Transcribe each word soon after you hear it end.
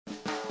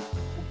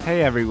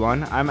Hey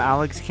everyone, I'm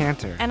Alex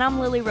Cantor. And I'm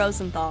Lily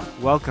Rosenthal.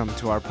 Welcome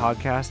to our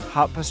podcast,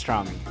 Hot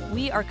Pastrami.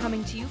 We are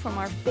coming to you from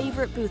our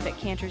favorite booth at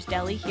Cantor's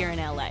Deli here in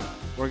LA.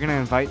 We're going to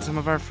invite some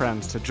of our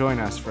friends to join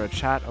us for a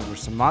chat over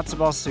some matzo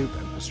ball soup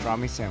and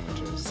pastrami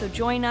sandwiches. So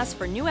join us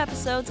for new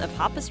episodes of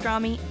Hot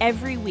Pastrami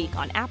every week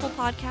on Apple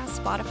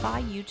Podcasts,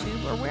 Spotify,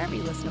 YouTube, or wherever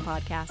you listen to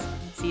podcasts.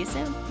 See you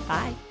soon.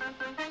 Bye.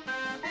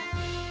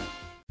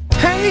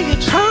 Hey,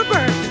 it's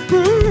Herbert.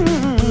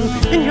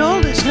 And you're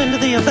listening to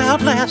the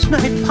About Last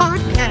Night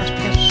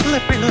podcast, you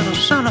slippery little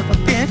son of a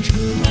bitch.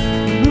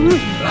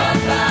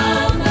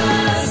 About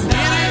last night.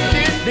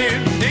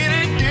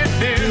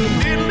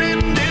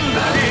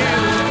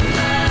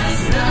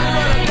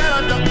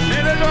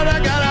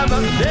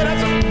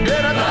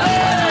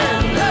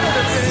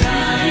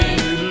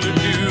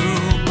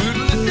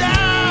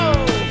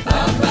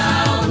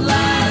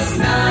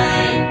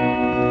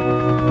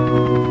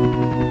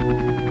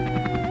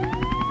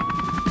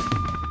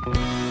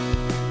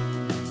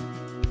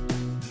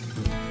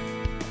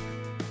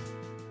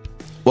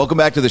 Welcome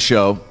back to the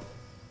show,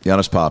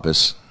 Giannis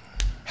Pappas.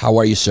 How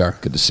are you, sir?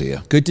 Good to see you.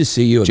 Good to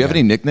see you again. Do you have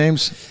any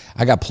nicknames?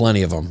 I got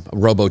plenty of them.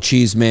 Robo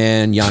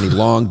Cheeseman, Yanni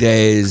Long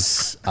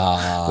Days.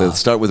 Let's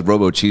start with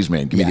Robo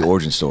Cheeseman. Give me the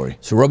origin story.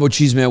 So Robo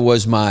Cheeseman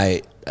was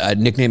my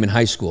nickname in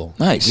high school.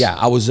 Nice. Yeah,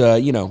 I was,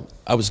 I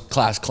was a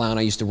class clown.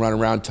 I used to run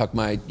around, tuck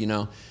my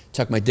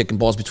dick and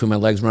balls between my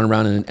legs, run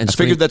around and I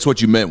figured that's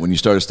what you meant when you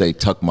started to say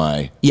tuck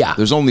my. Yeah.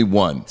 There's only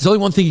one. There's only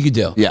one thing you could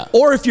do. Yeah.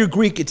 Or if you're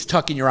Greek, it's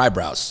tucking your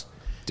eyebrows.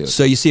 Dude.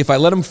 So you see, if I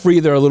let them free,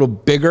 they're a little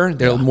bigger,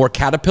 they're more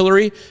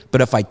caterpillary.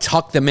 But if I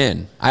tuck them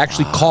in, I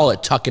actually call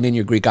it tucking in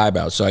your Greek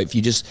eyebrows. So if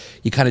you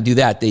kind of do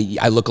that,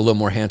 I look a little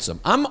more handsome.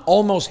 I'm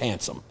almost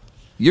handsome.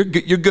 You're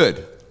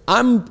good.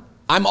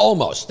 I'm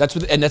almost.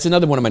 That's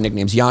another one of my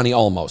nicknames, Yanni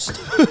Almost.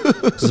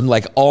 'Cause I'm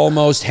like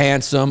almost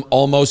handsome,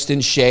 almost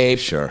in shape,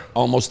 Sure.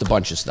 almost a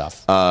bunch of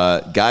stuff.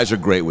 Guys are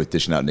great with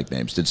dishing out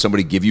nicknames. Did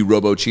somebody give you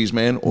Robo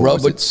Cheeseman, or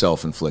was it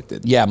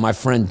self-inflicted? Yeah, my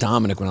friend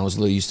Dominic, when I was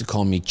little, used to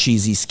call me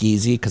Cheesy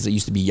Skeezy because it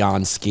used to be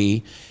Jan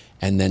Ski.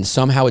 And then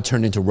somehow it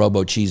turned into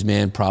Robo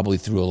Cheeseman, probably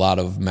through a lot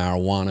of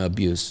marijuana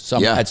abuse.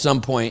 At some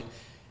point,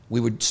 we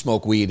would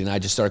smoke weed, and I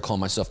just started calling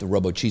myself the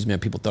Robo Cheeseman.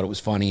 People thought it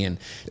was funny, and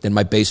then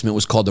my basement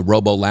was called the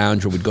Robo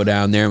Lounge, where we'd go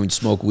down there and we'd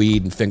smoke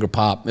weed and finger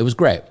pop. It was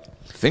great.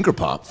 Finger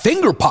pop?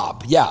 Finger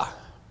pop, yeah.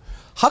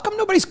 How come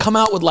nobody's come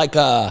out with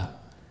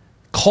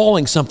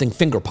calling something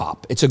finger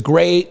pop? It's a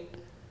great,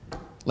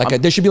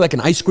 there should be like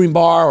an ice cream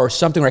bar or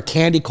something, or a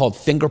candy called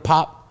finger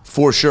pop.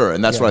 For sure,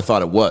 and that's what I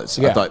thought it was.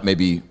 Yeah. I thought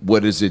maybe,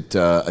 what is it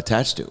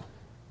attached to?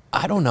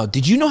 I don't know.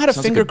 Did you know how to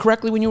finger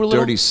correctly when you were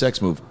little? Dirty sex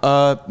move.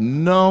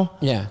 No.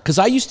 Yeah, because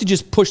I used to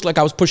just push like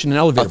I was pushing an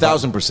elevator.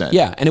 1,000%.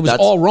 Yeah, and it was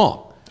all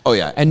wrong. Oh,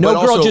 yeah. And no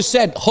But girl also, just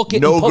said, hook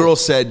it no and pull girl it.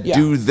 said,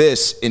 do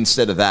this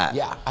instead of that.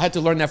 Yeah, I had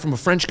to learn that from a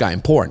French guy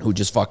in porn who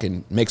just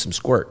fucking makes them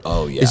squirt.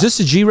 Oh, yeah. Is this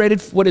a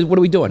G-rated? What are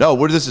we doing?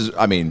 No,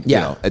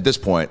 at this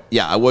point,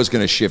 I was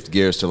going to shift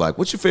gears to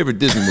what's your favorite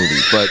Disney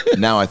movie? But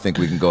now I think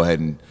we can go ahead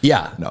and...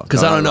 Yeah,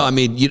 because I don't know. I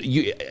mean,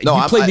 you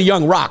played the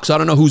young rock, so I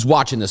don't know who's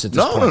watching this at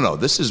this point. No.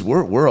 This is,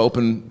 we're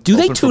open. Do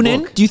they open tune for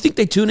in? book. Do you think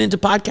they tune into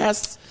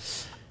podcasts?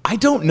 I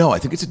don't know. I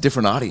think it's a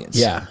different audience.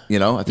 Yeah.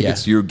 I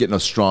think you're getting a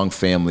strong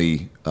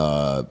family...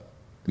 demo.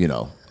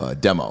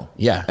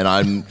 Yeah. And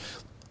I'm,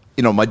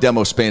 my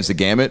demo spans the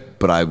gamut,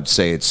 but I would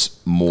say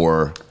it's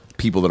more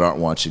people that aren't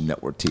watching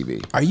network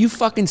TV. Are you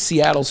fucking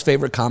Seattle's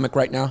favorite comic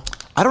right now?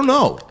 I don't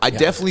know. I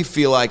definitely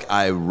feel like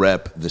I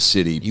rep the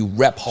city. You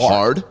rep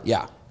hard.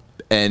 Yeah.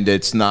 And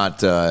it's not,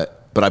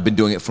 but I've been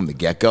doing it from the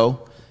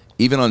get-go.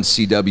 Even on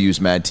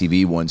CW's Mad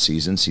TV one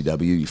season,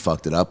 CW, you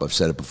fucked it up. I've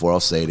said it before. I'll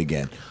say it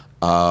again.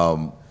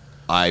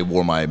 I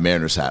wore my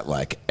Mariners hat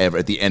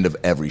at the end of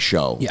every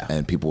show. Yeah.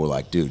 And people were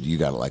like, dude, you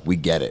got to we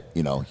get it.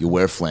 You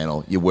wear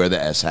flannel, you wear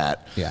the S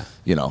hat. Yeah.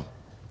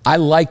 I I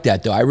like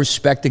that though. I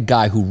respect a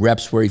guy who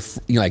reps where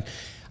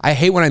I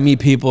hate when I meet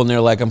people and they're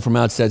like, I'm from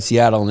outside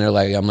Seattle,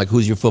 and I'm like,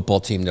 who's your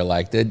football team? They're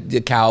like, the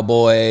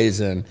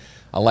Cowboys, and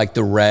I like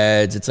the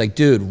Reds. It's like,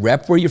 dude,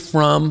 rep where you're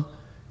from.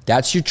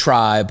 That's your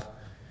tribe.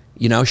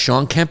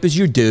 Sean Kemp is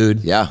your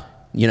dude. Yeah.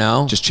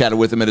 Just chatted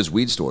with him at his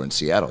weed store in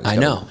Seattle. I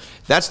know.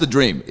 That's the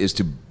dream, is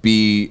to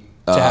be...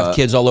 to have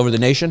kids all over the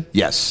nation?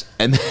 Yes.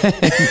 And then,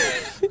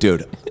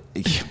 dude...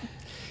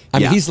 I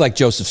mean, he's like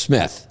Joseph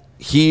Smith.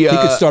 He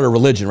could start a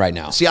religion right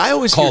now. See, I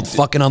always called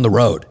fucking on the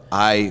road.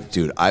 I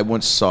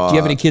once saw... Do you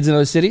have any kids in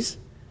other cities?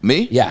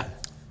 Me? Yeah.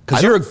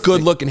 Because you're a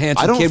good-looking,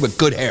 handsome kid with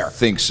good hair. I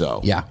think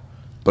so. Yeah.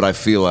 But I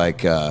feel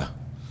like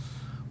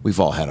we've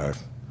all had our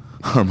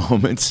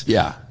moments.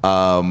 Yeah.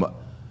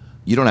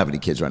 You don't have any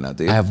kids right now,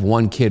 do you? I have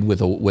one kid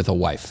with a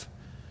wife.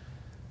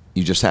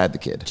 You just had the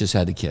kid? Just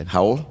had the kid.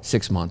 How old?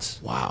 6 months.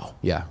 Wow.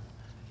 Yeah.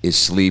 Is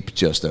sleep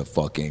just a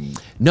fucking...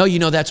 No,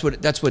 that's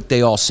what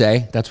they all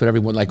say. That's what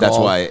everyone That's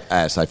why I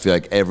asked. I feel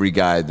like every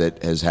guy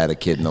that has had a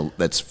kid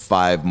that's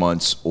 5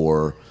 months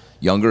or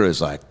younger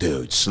is like,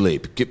 dude,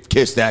 sleep.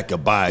 Kiss that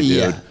goodbye, dude.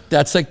 Yeah.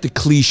 That's like the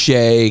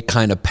cliche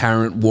kind of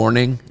parent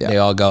warning. Yeah. They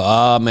all go,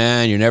 oh,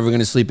 man, you're never going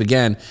to sleep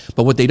again.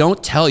 But what they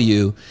don't tell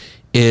you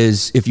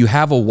is if you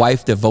have a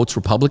wife that votes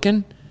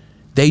Republican,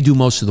 they do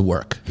most of the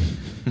work.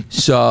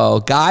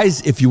 So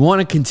guys, if you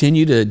want to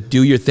continue to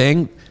do your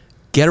thing,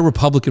 get a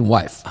Republican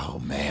wife. Oh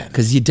man.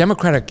 Because you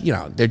Democratic,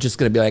 they're just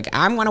going to be like,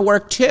 I'm going to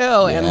work too.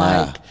 And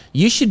like,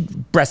 you should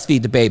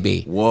breastfeed the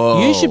baby.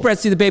 Whoa. You should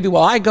breastfeed the baby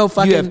while I go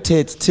fucking. You have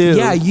tits too.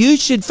 Yeah, you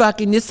should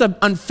fucking, this is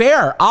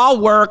unfair.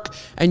 I'll work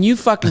and you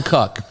fucking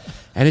cook.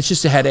 And it's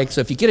just a headache. So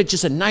if you get it,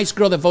 just a nice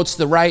girl that votes to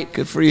the right.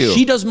 Good for you.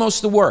 She does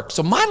most of the work.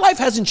 So my life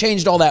hasn't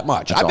changed all that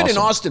much. I've been in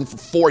Austin for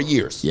 4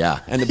 years.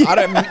 Yeah. And I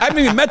haven't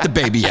even met the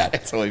baby yet.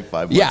 It's only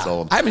 5 months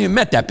old. I haven't even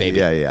met that baby.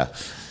 Yeah.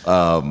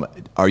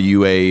 Are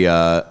you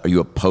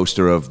a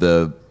poster of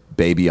the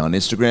baby on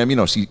Instagram?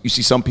 You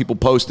see some people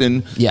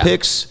posting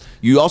pics.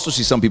 You also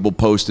see some people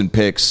posting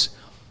pics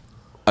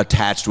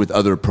attached with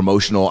other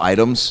promotional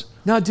items.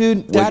 No,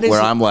 dude,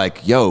 where I'm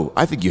like, yo,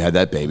 I think you had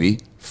that baby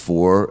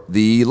for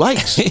the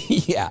likes.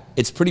 Yeah,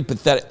 it's pretty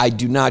pathetic. I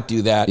do not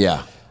do that.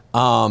 Yeah.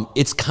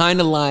 It's kind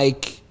of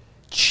like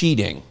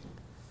cheating.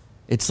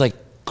 It's like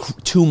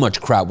too much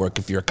crowd work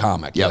if you're a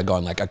comic. You're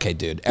going like, okay,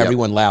 dude,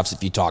 everyone laughs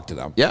if you talk to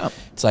them. Yeah.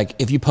 It's like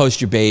if you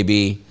post your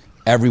baby,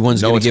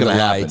 everyone's going to give it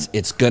lights.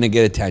 It's going to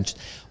get attention.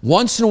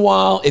 Once in a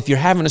while, if you're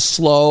having a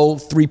slow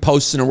 3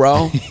 posts in a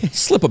row,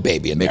 slip a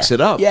baby in there. Mix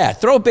it up. Yeah,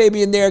 throw a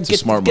baby in there.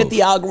 Get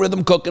the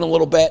algorithm cooking a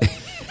little bit.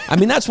 I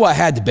mean, that's why I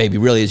had the baby.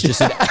 Really, it's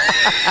just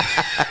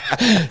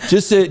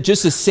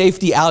just a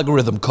safety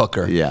algorithm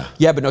cooker. Yeah.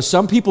 Yeah, but no,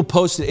 some people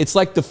post it. It's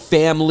like the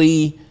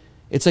family.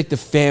 It's like the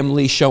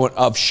family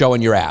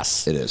showing your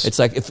ass. It is. It's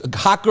like if you're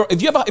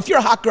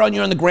a hot girl and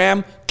you're on the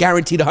gram,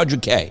 guaranteed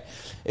 100K.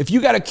 If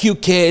you got a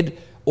cute kid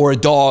or a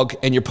dog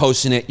and you're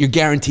posting it, you're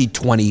guaranteed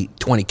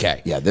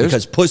 20K. Yeah,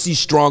 because pussy's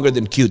stronger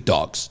than cute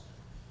dogs.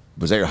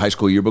 Was that your high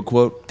school yearbook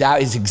quote?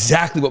 That is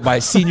exactly what my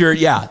senior.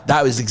 Yeah,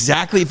 that was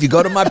exactly. If you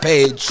go to my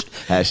page,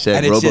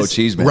 hashtag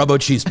RoboCheeseman.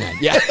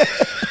 RoboCheeseman. Yeah.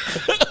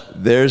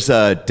 There's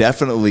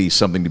definitely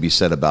something to be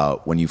said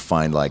about when you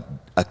find like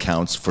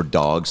accounts for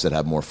dogs that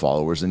have more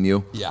followers than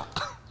you. Yeah.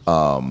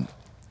 I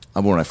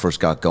remember when I first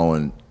got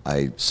going,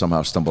 I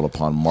somehow stumbled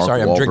upon Mark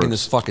Wahlberg. I'm drinking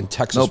this fucking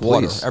Texas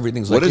water.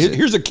 Everything's like,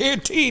 here's a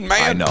canteen,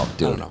 man. I know,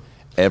 dude. I don't know.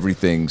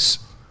 Everything's.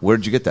 Where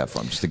did you get that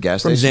from? Just a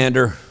gas station? From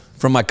Xander.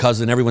 From my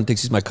cousin. Everyone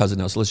thinks he's my cousin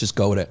now, so let's just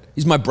go with it.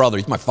 He's my brother.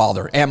 He's my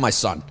father and my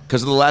son.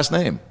 Because of the last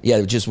name?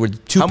 Yeah, we're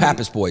two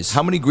Pappas boys.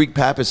 How many Greek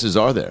Pappas's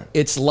are there?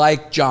 It's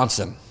like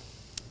Johnson.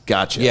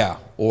 Gotcha. Yeah,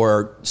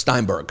 or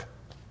Steinberg.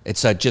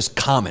 It's just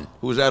common.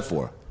 Who was that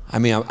for? I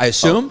mean, I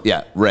assume? Oh,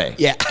 yeah, Ray.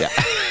 Yeah.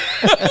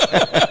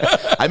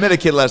 I met a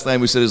kid last night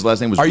who said his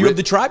last name was Are you of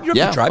the tribe? You're of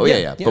the tribe? Oh,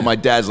 yeah. But my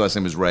dad's last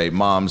name was Ray.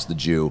 Mom's the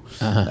Jew.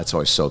 That's how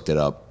I soaked it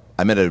up.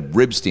 I met a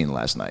Ribstein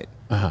last night.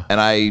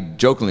 And I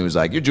jokingly was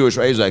like, you're Jewish,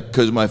 right? He's like,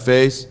 because of my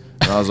face?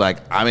 And I was like,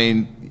 I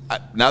mean,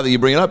 now that you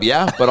bring it up,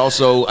 yeah. But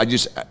also, I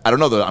don't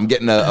know, though. I'm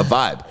getting a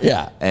vibe.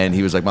 Yeah. And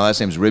he was like, my last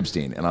name's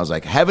Ribstein. And I was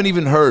like, haven't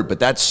even heard, but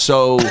that's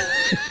so...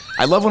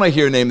 I love when I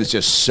hear a name that's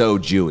just so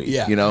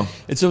Jewy, you know?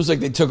 It's almost like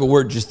they took a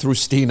word, just threw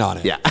Steen on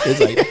it. Yeah. It's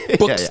like,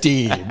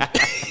 Bookstein.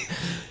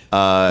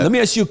 Let me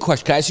ask you a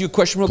question. Can I ask you a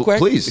question real quick?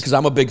 Please. Because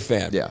I'm a big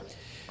fan. Yeah.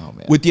 Oh,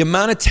 man. With the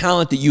amount of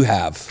talent that you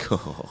have,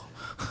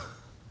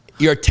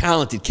 you're a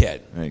talented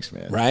kid. Thanks,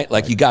 man. Right?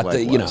 Like you got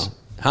Likewise.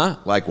 Huh?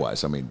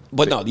 Likewise. I mean,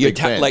 but no, you're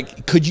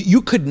like,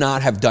 you could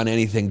not have done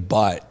anything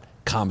but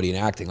comedy and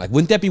acting. Like,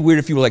 wouldn't that be weird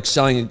if you were like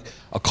selling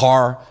a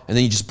car and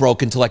then you just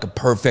broke into like a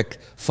perfect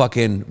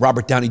fucking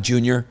Robert Downey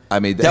Jr.? I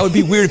mean, that would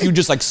be weird if you were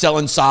just like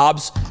selling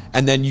sobs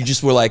and then you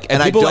just were like,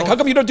 and people were like, how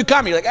come you don't do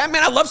comedy? You're like,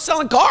 man, I love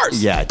selling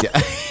cars. Yeah.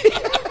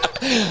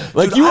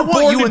 Like, dude, I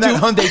want you in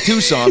that Hyundai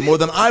Tucson more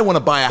than I want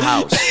to buy a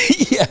house.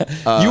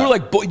 Yeah. You were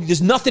like, boy,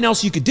 there's nothing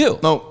else you could do.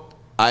 No,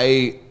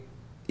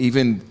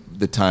 even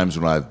the times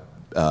when I've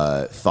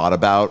thought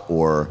about,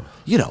 or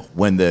you know,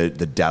 when the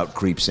doubt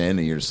creeps in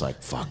and you're just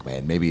like, fuck,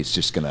 man, maybe it's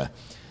just gonna,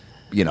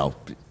 you know,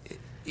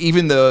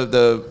 even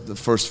the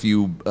first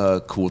few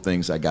cool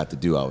things I got to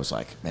do, I was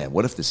like, man,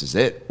 what if this is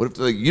it? What if,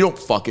 like, you don't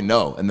fucking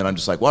know? And then I'm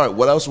just like, well, all right,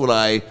 what else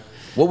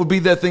what would be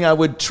the thing I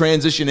would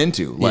transition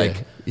into?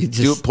 Like,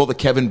 pull the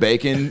Kevin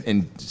Bacon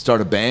and start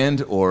a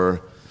band,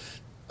 or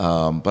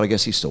but I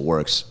guess he still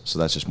works, so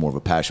that's just more of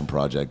a passion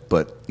project.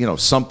 But you know,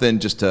 something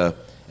just to.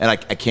 And I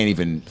can't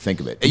even think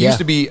of it. It used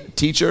to be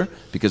teacher,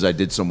 because I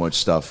did so much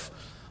stuff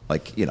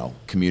like, you know,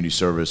 community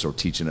service or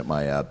teaching at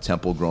my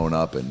temple growing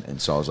up. And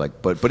so I was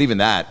like, but even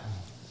that,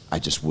 I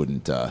just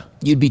wouldn't.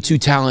 You'd be too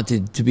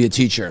talented to be a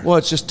teacher. Well,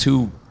 it's just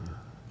too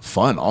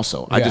fun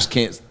also. I just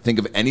can't think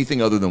of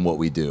anything other than what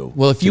we do.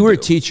 Well, if you were a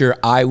teacher,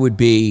 I would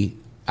be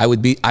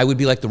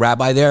like the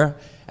rabbi there.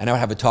 And I would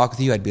have a talk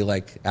with you. I'd be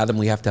like, Adam,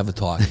 we have to have a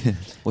talk.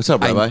 What's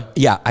up, Rabbi?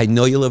 I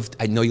know you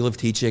love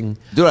teaching.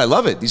 Dude, I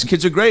love it. These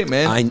kids are great,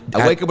 man.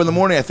 I wake up in the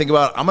morning, I think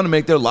about, I'm going to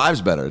make their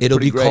lives better. It'll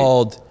be great.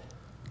 Called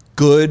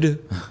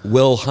Good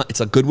Will. It's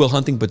like Good Will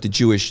Hunting, but the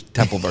Jewish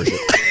temple version.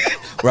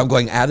 Where I'm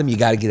going, Adam, you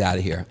got to get out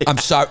of here. I'm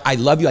sorry. I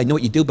love you. I know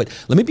what you do, but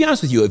let me be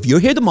honest with you. If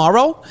you're here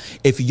tomorrow,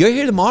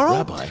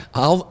 Rabbi,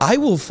 I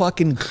will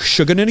fucking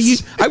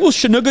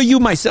shunuga you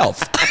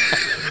myself.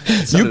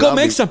 You go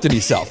make something of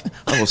yourself.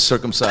 I will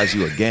circumcise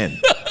you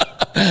again.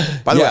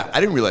 By the way, I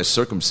didn't realize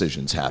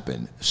circumcisions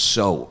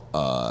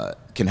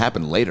can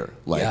happen later,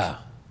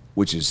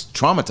 which is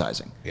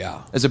traumatizing.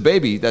 Yeah. As a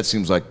baby, that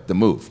seems like the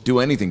move. Do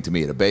anything to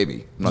me at a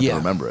baby. I'm not going to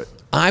remember it.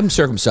 I'm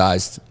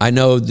circumcised. I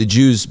know the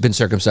Jews been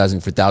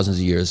circumcising for thousands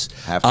of years.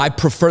 I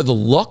prefer the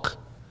look.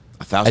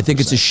 1,000%. I think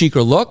it's a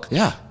chicer look.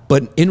 Yeah.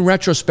 But in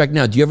retrospect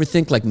now, do you ever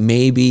think like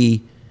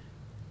maybe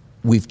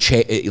we've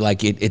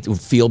like it would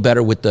feel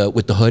better with the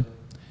hood?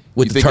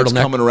 With you the think turtleneck?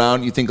 it's coming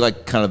around? You think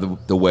like kind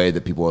of the way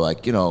that people are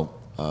like,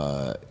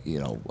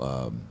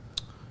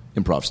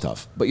 improv's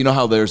tough. But you know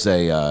how there's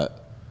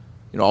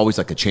always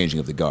like a changing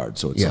of the guard.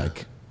 So it's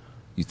like,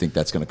 you think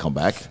that's going to come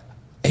back?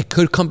 It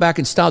could come back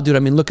in style, dude. I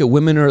mean, look at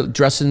women are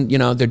dressing,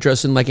 they're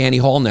dressing like Annie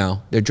Hall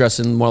now. They're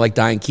dressing more like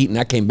Diane Keaton.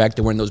 That came back.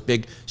 They're wearing those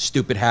big,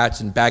 stupid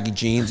hats and baggy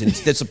jeans, and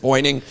it's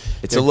disappointing.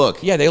 It's a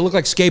look. Yeah, they look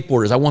like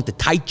skateboarders. I want the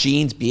tight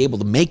jeans, be able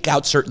to make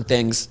out certain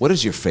things. What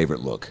is your favorite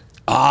look?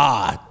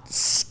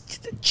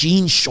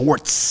 Jean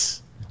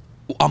shorts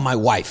on my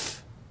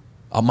wife.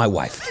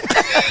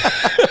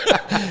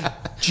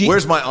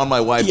 Where's my on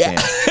my wife cam?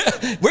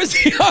 Where's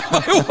the on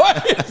my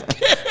wife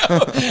cam?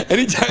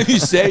 Anytime you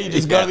say, you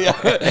just go to the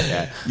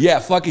other. Yeah,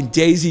 fucking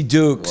Daisy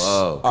Dukes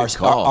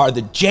are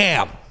the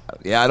jam.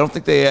 Yeah, I don't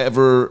think they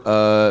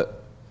ever,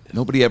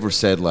 nobody ever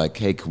said like,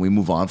 hey, can we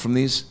move on from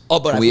these? Oh,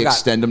 but can we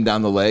extend them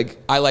down the leg?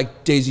 I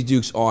like Daisy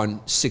Dukes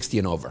on 60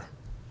 and over.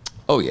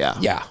 Oh, yeah.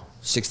 Yeah,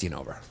 60 and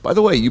over. By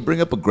the way, you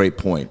bring up a great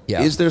point.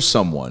 Yeah. Is there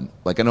someone,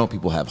 like I know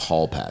people have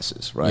hall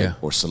passes, right? Yeah.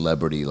 Or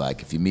celebrity,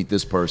 like if you meet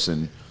this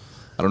person,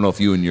 I don't know if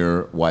you and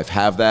your wife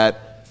have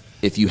that.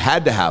 If you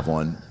had to have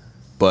one,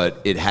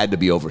 but it had to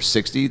be over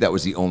 60, that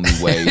was the only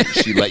way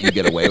she let you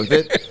get away with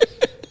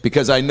it.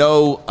 Because I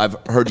know I've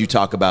heard you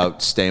talk about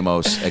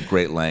Stamos at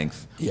great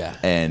length. Yeah.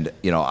 And,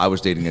 I was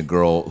dating a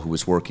girl who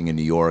was working in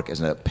New York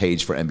as a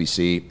page for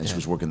NBC, and she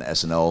was working the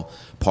SNL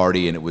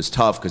party, and it was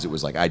tough because it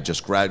was like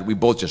we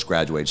both just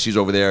graduated. She's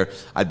over there.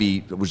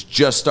 Was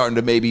just starting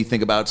to maybe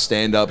think about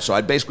stand-up, so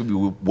I'd basically be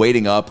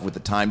waiting up with the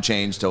time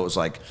change till it was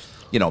like,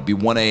 be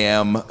 1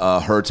 a.m.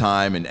 Her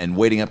time, and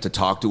waiting up to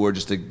talk to her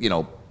just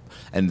to,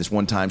 And this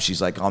one time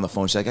she's like on the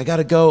phone, she's like, I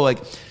gotta go, like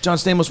John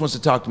Stamos wants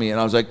to talk to me. And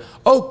I was like,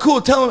 oh, cool,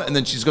 tell him. And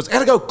then she just goes, I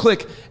gotta go,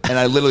 click. And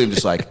I literally am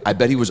just like, I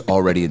bet he was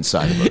already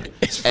inside of her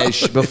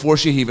before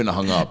she even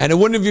hung up. And it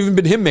wouldn't have even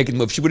been him making the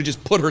move. She would have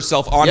just put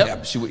herself on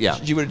him. She would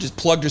have just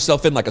plugged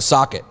herself in like a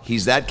socket.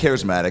 He's that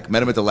charismatic.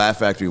 Met him at the Laugh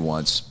Factory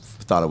once.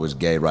 Thought I was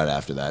gay right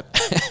after that.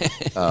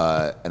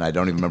 And I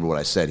don't even remember what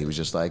I said. He was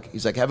just like,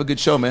 he's like, have a good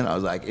show, man. I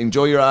was like,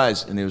 enjoy your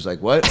eyes. And he was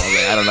like, what? I was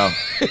like, I don't know.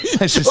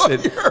 I just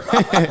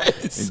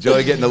said,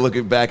 enjoy getting to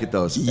look back at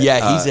those.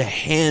 Yeah, he's a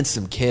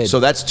handsome kid. So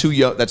that's too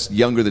young. That's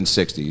younger than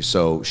 60.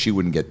 So she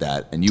wouldn't get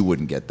that, and you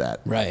wouldn't get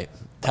that. Right.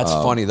 That's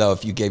funny though.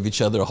 If you gave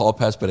each other a hall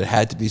pass, but it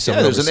had to be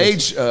someone. Yeah, there's an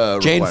age.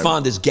 Jane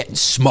Fonda's getting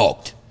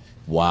smoked.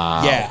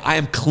 Wow. Yeah, I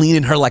am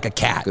cleaning her like a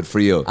cat. Good for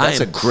you. That's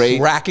I am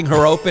cracking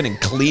her open and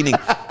cleaning.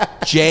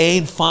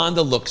 Jane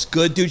Fonda looks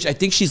good, dude. I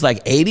think she's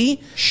like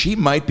 80. She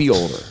might be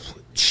older.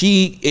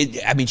 She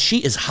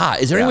is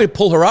hot. Is there any way to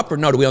pull her up, or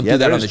no? We don't do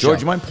that on the show.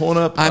 George, you mind pulling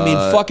up? I mean,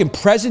 fucking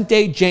present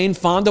day Jane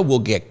Fonda will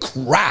get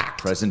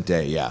cracked. Present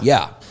day, yeah.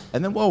 Yeah.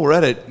 And then while we're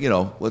at it,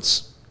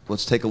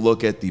 let's take a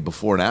look at the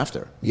before and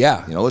after.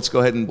 Yeah. Let's go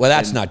ahead and. Well,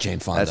 that's not Jane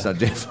Fonda. That's not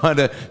Jane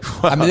Fonda.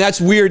 I mean, that's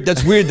weird.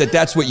 That's weird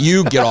that's what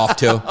you get off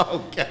to.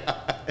 Oh, God.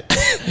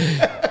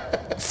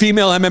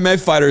 Female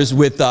MMA fighters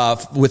with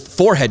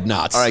forehead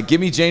knots. All right,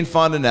 give me Jane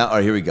Fonda now. All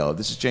right, here we go.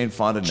 This is Jane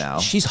Fonda now.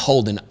 She's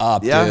holding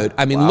up, dude.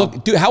 I mean,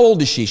 look, dude, how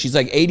old is she? She's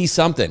like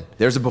 80-something.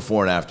 There's a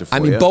before and after for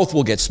you. I mean, both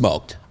will get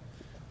smoked.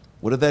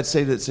 What did that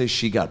say? That say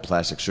she got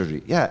plastic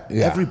surgery? Yeah.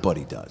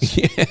 Everybody does.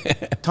 Yeah.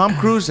 Tom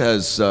Cruise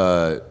has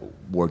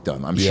work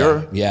done, I'm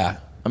sure. Yeah.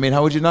 I mean,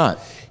 how would you not?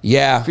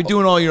 Yeah. If you're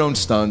doing all your own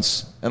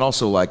stunts, and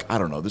also, like, I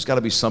don't know, there's got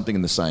to be something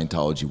in the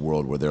Scientology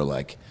world where they're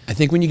like... I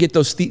think when you get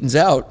those thetans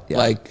out,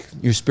 like,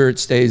 your spirit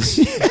stays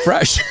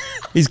fresh.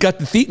 He's got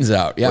the thetans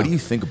out, What do you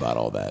think about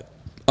all that?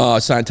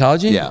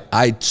 Scientology? Yeah.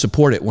 I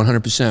support it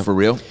 100%. For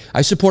real?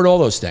 I support all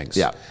those things.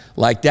 Yeah.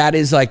 Like, that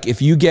is like,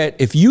 if you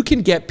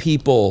can get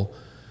people...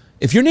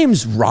 If your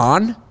name's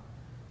Ron,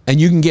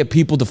 and you can get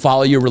people to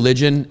follow your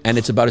religion, and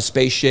it's about a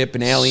spaceship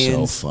and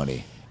aliens... So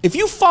funny. If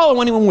you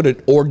follow anyone with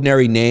an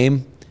ordinary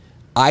name,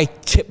 I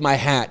tip my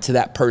hat to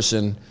that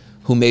person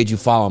who made you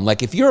follow him.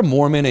 Like, if you're a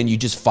Mormon and you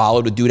just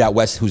followed a dude out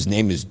west whose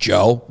name is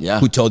Joe,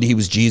 who told you he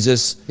was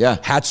Jesus,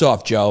 hats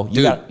off, Joe.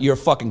 You're a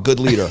fucking good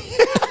leader.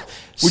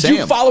 Would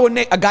you follow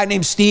a guy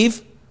named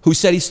Steve who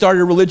said he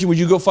started a religion? Would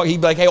you go he'd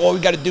be like, hey, all we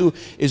got to do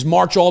is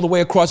march all the way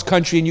across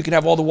country and you can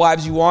have all the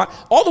wives you want?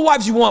 All the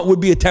wives you want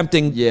would be a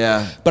tempting.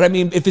 Yeah. But I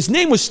mean, if his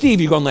name was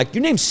Steve, you're going like,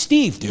 your name's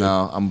Steve, dude.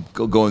 No, I'm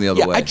going the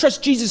other way. I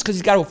trust Jesus because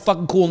he's got a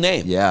fucking cool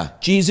name. Yeah.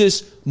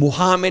 Jesus,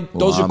 Muhammad,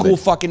 those are cool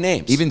fucking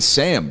names. Even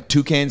Sam,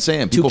 Toucan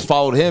Sam. People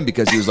followed him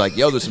because he was like,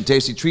 yo, there's some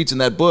tasty treats in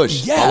that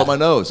bush. Yeah. Follow my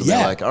nose. And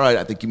they're like, all right,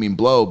 I think you mean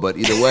blow, but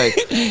either way.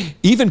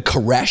 Even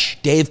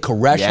Koresh, Dave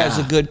Koresh has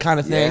a good kind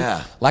of thing.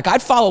 Yeah. Like,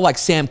 I'd follow like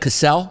Sam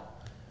Cassell.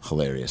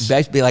 Hilarious.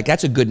 Be like,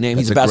 that's a good name.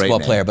 That's He's a basketball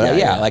great player. name. But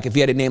Yeah. like if he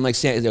had a name like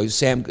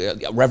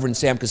Reverend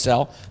Sam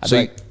Cassell, I'd be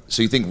like,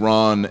 So you think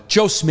Ron?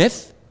 Joe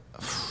Smith?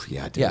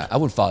 Yeah, dude. Yeah, I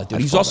wouldn't follow it, dude.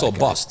 I'd He's follow also a that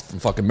guy. bust from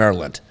fucking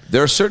Maryland.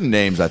 There are certain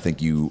names I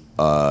think you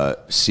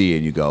see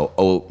and you go,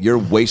 oh, you're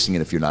wasting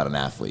it if you're not an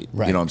athlete.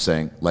 Right. You know what I'm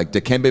saying? Like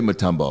Dikembe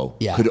Mutombo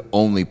Yeah. could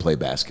only play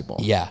basketball.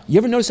 Yeah. You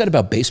ever notice that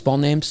about baseball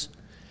names?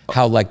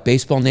 How like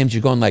baseball names,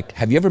 you're going like,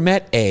 have you ever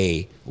met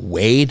a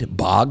Wade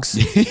Boggs?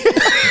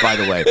 By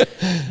the way,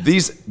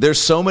 there's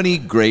so many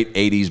great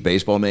 80s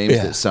baseball names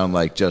Yeah. that sound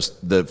like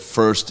just the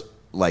first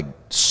like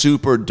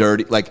super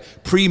dirty,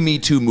 like pre-Me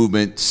Too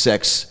movement,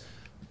 sex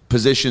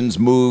positions,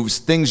 moves,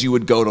 things you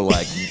would go to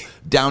like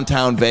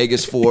downtown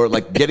Vegas for,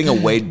 like getting a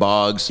Wade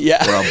Boggs or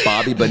a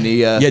Bobby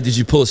Bonilla. Yeah, did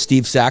you pull a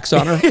Steve Sachs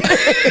on her?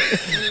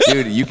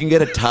 Dude, you can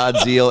get a Todd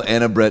Zeal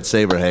and a Brett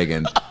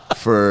Saberhagen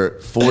for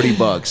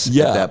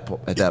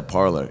 $40 at that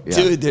parlor. Yeah.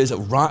 Dude, there's a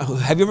Ron.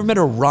 Have you ever met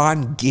a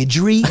Ron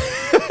Guidry?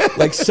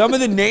 Like some of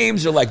the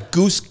names are like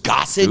Goose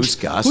Gossage. Goose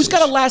Gossage. Who's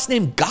got a last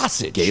name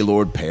Gossage?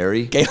 Gaylord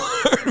Perry.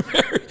 Gaylord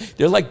Perry.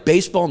 They're like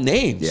baseball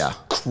names. Yeah.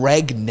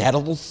 Craig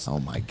Nettles. Oh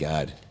my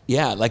God.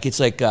 Yeah, like it's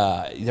like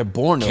they're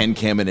born. Ken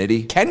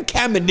Caminiti. Ken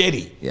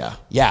Caminiti. Yeah.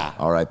 Yeah.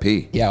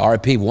 R.I.P. Yeah,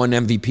 R.I.P. One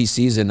MVP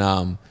season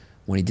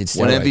when he did steroids.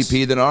 One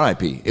MVP, then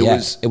R.I.P. It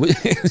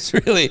was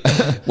really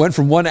went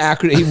from one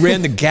acronym. He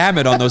ran the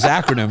gamut on those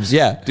acronyms.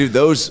 Yeah. Dude,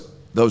 those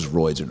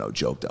roids are no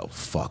joke, though.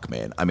 Fuck,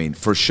 man. I mean,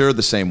 for sure,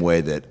 the same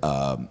way that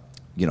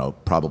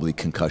probably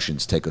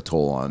concussions take a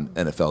toll on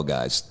NFL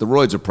guys. The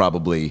roids are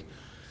probably.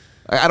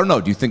 I don't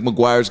know. Do you think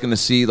McGuire's going to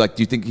see? Like,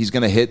 do you think he's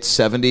going to hit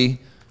 70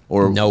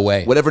 or no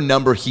way? Whatever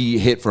number he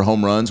hit for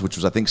home runs, which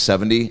was I think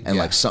 70, and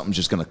like something's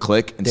just going to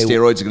click, and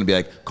steroids are going to be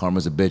like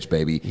karma's a bitch,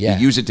 baby. Yeah.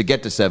 You use it to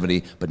get to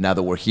 70, but now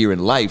that we're here in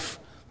life,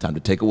 time to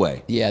take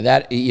away.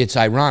 Yeah, it's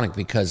ironic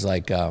because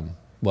like.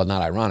 Well,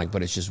 not ironic,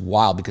 but it's just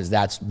wild because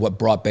that's what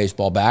brought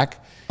baseball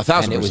back.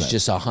 1,000%. And it was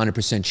just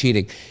 100%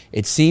 cheating.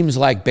 It seems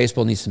like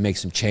baseball needs to make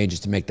some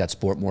changes to make that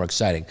sport more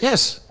exciting.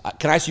 Yes.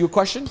 Can I ask you a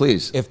question?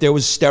 Please. If there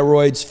was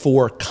steroids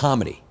for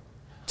comedy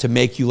to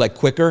make you like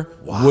quicker,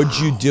 would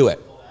you do it?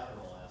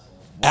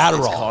 Adderall.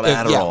 It's called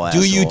Adderall, Do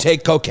you asshole.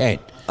 take cocaine?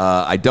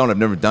 I don't. I've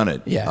never done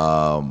it. Yeah.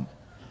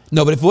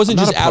 No, but if it wasn't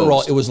I'm just not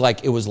Adderall, opposed.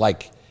 it was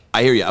like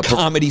I hear you.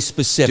 comedy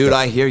specific. Dude,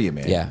 I hear you,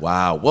 man. Yeah.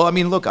 Wow. Well, I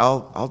mean, look,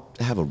 I'll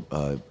have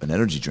an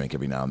energy drink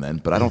every now and then,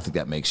 but I don't think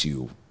that makes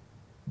you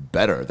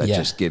better. That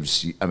just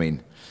gives you. I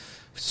mean,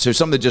 so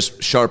something that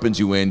just sharpens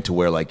you in to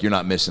where like you're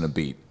not missing a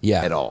beat.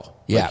 At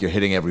all. Yeah. Like you're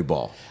hitting every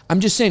ball. I'm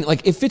just saying,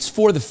 like, if it's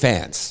for the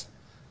fans,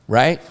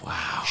 right?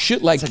 Wow.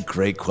 Should like That's a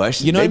great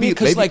question. You know what I Maybe- mean?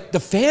 Because maybe- like the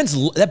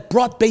fans that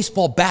brought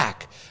baseball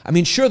back. I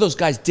mean, sure, those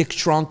guys dick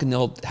shrunk and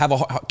they'll have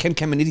Ken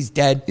Caminiti's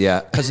dead. Yeah.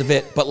 Because of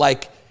it, but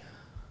like,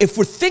 if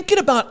we're thinking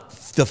about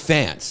the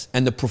fans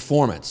and the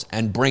performance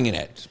and bringing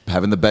it,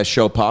 Having the best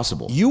show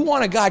possible. you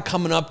want a guy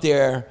coming up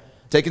there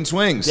Taking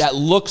swings. that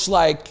looks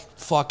like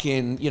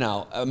fucking,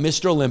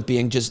 Mr.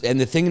 Olympian, and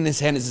the thing in his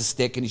hand is a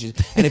stick, and he's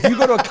just, and if you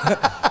go to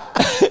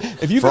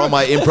For all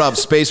my improv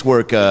space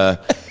work, and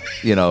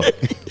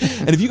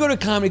if you go to a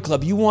comedy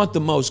club, you want the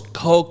most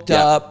coked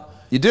up.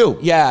 You do.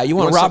 Yeah, you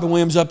want want Robin some-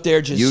 Williams up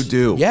there just. You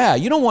do. Yeah,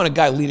 you don't want a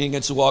guy leaning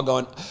against the wall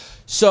going,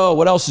 so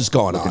what else is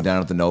going Looking on?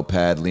 down at the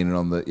notepad, leaning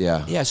on the,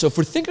 Yeah, so if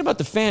we're thinking about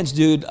the fans,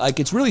 dude, like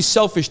it's really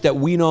selfish that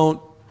we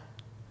don't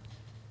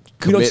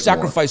Commit more.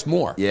 sacrifice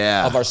more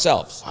Yeah. of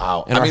ourselves.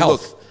 Wow. And our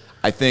health. Look,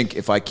 I think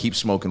if I keep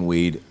smoking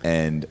weed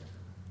and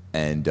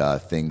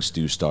things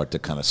do start to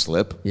kind of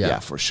slip, Yeah.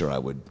 for sure I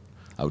would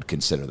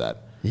consider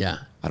that. Yeah.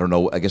 I don't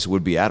know. I guess it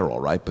would be Adderall,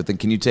 right? But then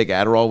can you take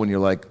Adderall when you're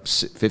like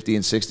 50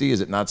 and 60?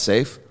 Is it not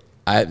safe?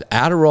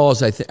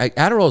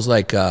 Adderall's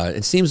like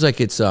it seems like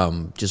it's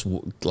just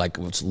like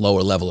it's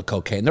lower level of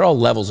cocaine. They're all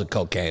levels of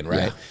cocaine,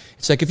 right? Yeah.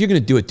 It's like if you're gonna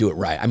do it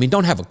right. I mean,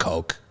 don't have a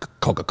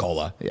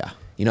Coca-Cola. Yeah.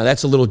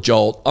 That's a little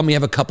jolt. Let me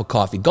have a cup of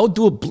coffee. Go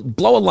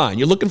blow a line.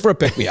 You're looking for a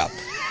pick me up.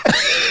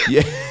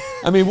 Yeah.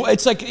 I mean,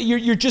 it's like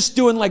you're just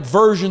doing like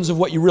versions of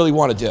what you really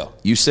want to do.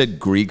 You said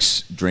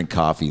Greeks drink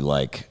coffee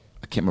like,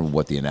 I can't remember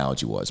what the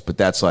analogy was, but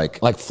that's like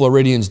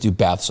Floridians do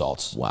bath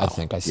salts. Wow. I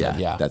think I said,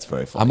 Yeah, yeah. that's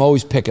very funny. I'm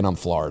always picking on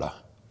Florida.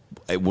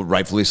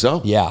 Rightfully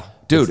so. Yeah.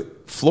 Dude,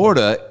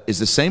 Florida is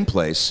the same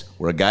place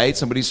where a guy ate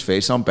somebody's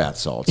face on bath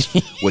salts,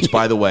 which,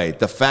 by the way,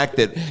 the fact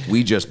that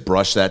we just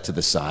brush that to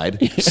the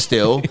side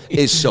still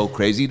is so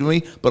crazy to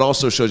me, but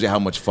also shows you how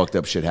much fucked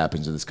up shit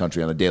happens in this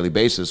country on a daily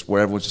basis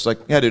where everyone's just like,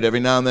 yeah, dude, every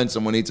now and then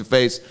someone eats a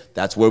face.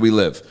 That's where we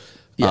live.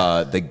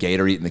 Yeah. The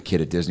gator eating the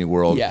kid at Disney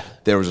World. Yeah.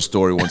 There was a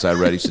story once I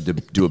read. He used to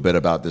do a bit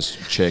about this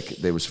chick.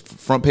 There was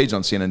front page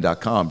on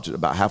CNN.com.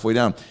 About halfway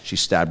down, she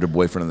stabbed her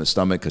boyfriend in the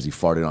stomach because he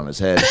farted on his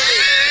head.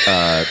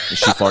 He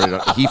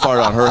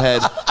farted on her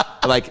head.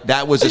 Like,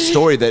 that was a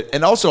story that,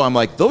 and also I'm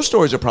like, those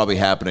stories are probably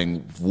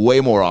happening way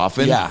more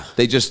often. Yeah.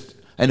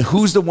 And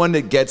who's the one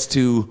that gets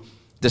to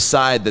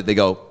decide that they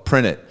go,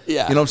 print it?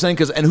 Yeah. You know what I'm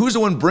saying? And who's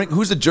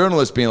the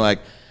journalist being like,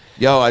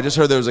 yo, I just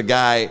heard there was a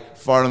guy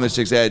farted on this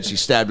chick's head. She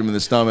stabbed him in the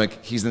stomach.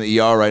 He's in the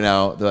ER right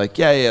now. They're like,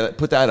 yeah,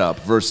 put that up.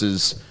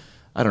 Versus,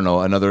 I don't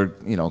know, another,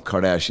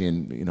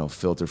 Kardashian,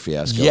 filter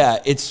fiasco. Yeah,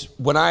 it's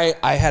when I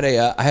had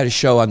a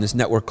show on this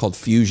network called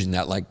Fusion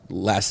that like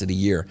lasted a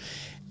year.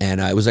 And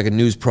it was like a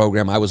news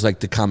program. I was like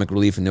the comic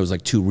relief, and there was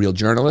like 2 real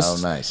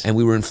journalists. Oh, nice. And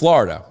we were in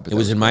Florida. It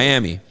was in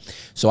Miami.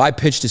 So I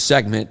pitched a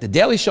segment. The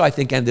Daily Show, I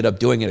think, ended up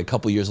doing it a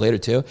couple years later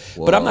too.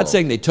 Whoa. But I'm not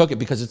saying they took it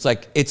because it's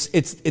like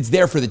it's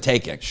there for the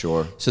taking.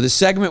 Sure. So the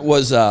segment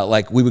was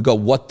like we would go,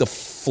 "What the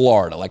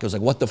Florida?" Like it was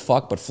like "What the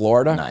fuck?" but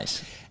Florida.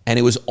 Nice. And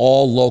it was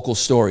all local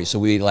stories. So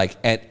we like,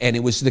 and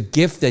it was the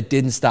gift that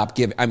didn't stop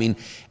giving. I mean,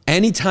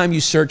 anytime you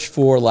search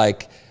for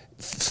like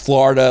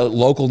Florida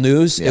local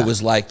news, it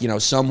was like,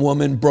 some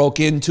woman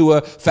broke into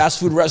a fast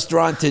food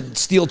restaurant to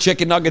steal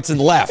chicken nuggets and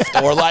left.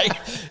 Or like,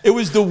 it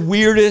was the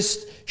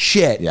weirdest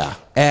shit. Yeah.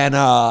 And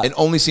it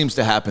only seems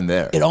to happen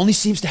there. It only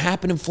seems to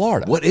happen in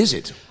Florida. What is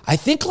it? I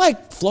think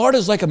like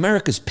Florida's like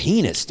America's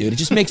penis, dude. It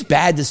just makes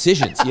bad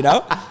decisions,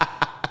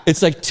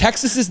 It's like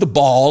Texas is the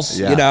balls,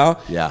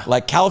 Yeah.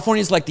 Like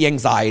California's like the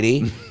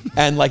anxiety,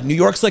 and like New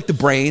York's like the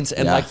brains,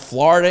 and like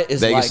Florida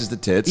is Vegas is the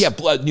tits. Yeah,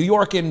 New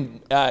York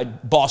and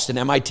Boston,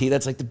 MIT,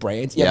 that's like the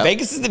brains. Yeah, Yep.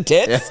 Vegas is the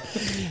tits,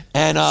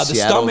 and the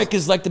stomach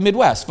is like the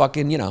Midwest.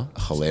 Fucking,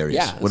 Hilarious.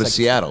 Yeah, what is like,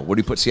 Seattle? Where do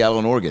you put Seattle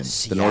and Oregon?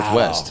 Seattle. The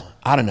Northwest.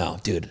 I don't know,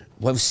 dude.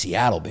 What would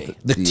Seattle be?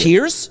 The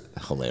tears?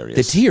 Hilarious.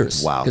 The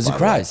tears. Wow. Because it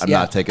cries. I'm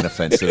not taking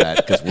offense to that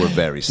because we're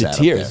very sad. The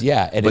tears, up there.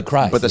 yeah, and it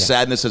cries. But the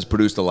sadness has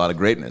produced a lot of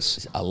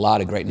greatness. A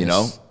lot of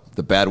greatness.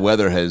 The bad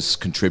weather has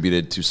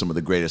contributed to some of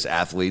the greatest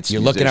athletes.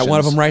 You're looking at one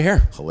of them right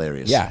here.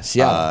 Hilarious. Yeah,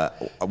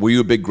 Seattle. Were you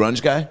a big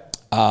grunge guy?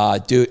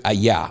 Dude,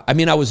 yeah. I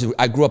mean,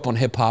 I grew up on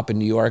hip hop in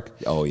New York.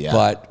 Oh yeah.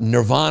 But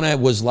Nirvana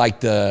was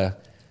like they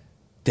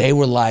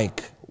were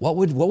like, what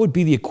would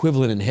be the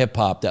equivalent in hip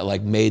hop that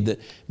like made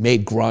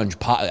grunge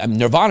pop? I mean,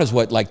 Nirvana's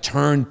what like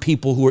turned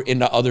people who were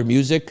into other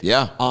music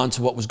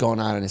onto what was going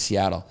on in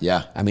Seattle.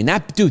 Yeah. I mean,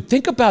 dude,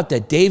 think about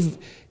that. David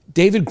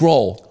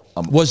Grohl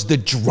was the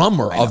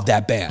drummer of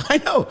that band. I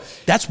know.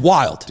 That's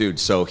wild. Dude,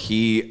 so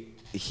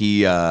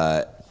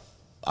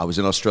I was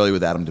in Australia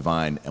with Adam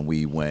Devine, and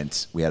we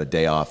had a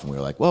day off, and we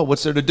were like, well,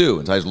 what's there to do?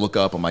 And so I just look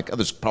up, I'm like, oh,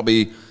 there's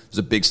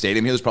a big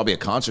stadium here, there's probably a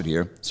concert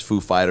here. It's Foo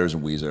Fighters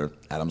and Weezer.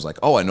 Adam's like,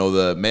 oh, I know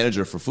the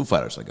manager for Foo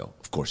Fighters. I go,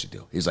 of course you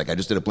do. He's like, I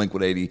just did a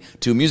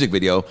Blink-182 music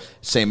video,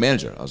 same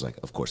manager. I was like,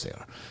 of course they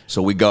are.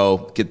 So we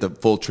go, get the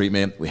full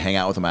treatment, we hang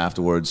out with them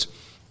afterwards,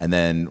 and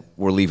then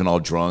we're leaving all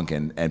drunk.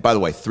 And by the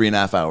way,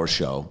 3.5 hour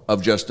show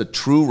of just a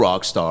true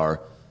rock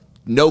star,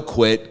 no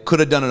quit, could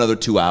have done another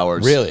 2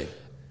 hours. Really?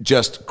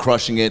 Just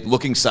crushing it,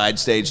 looking side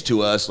stage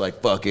to us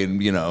like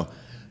fucking,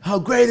 how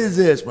great is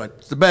this? We're like,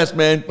 it's the best,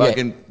 man.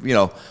 Fucking,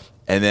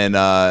 And then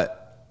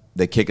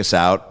they kick us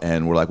out,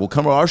 and we're like, well,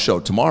 come to our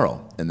show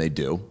tomorrow. And they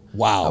do.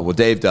 Wow. Well,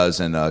 Dave does,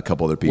 and a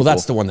couple other people. Well,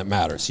 that's the one that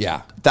matters,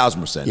 yeah.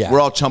 1,000%. Yeah. We're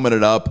all chumming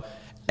it up,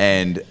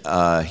 and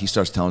he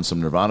starts telling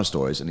some Nirvana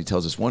stories, and he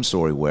tells us one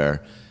story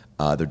where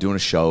they're doing a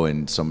show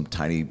in some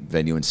tiny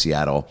venue in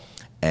Seattle,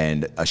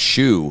 and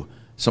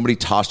somebody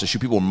tossed a shoe.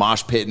 People were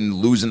mosh pitting,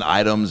 losing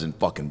items, and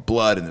fucking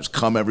blood, and there's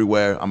cum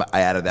everywhere.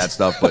 I added that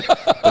stuff,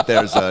 but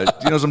there's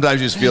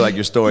sometimes you just feel like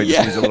your story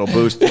just needs a little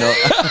boost.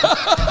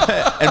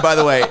 And by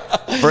the way,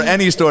 for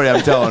any story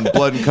I'm telling,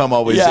 blood and cum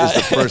always is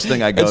the first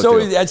thing I go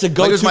to. That's a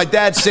go-to. Like it was my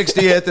dad's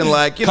 60th,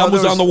 and cum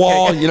was on the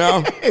wall,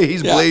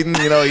 He's bleeding,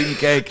 eating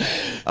cake.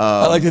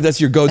 I like that. That's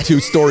your go-to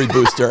story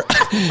booster.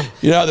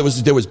 There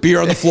was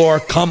beer on the floor,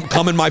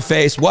 cum in my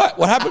face. What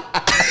happened?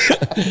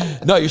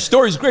 No, your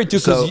story's great too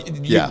because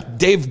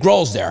Dave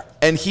Grohl's there,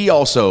 and he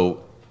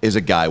also is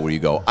a guy where you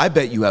go, I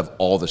bet you have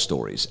all the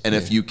stories, and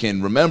if you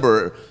can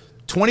remember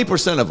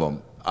 20% of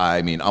them,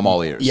 I mean, I'm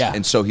all ears. Yeah.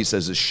 And so he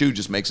says the shoe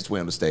just makes its way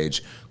on the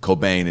stage.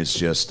 Cobain is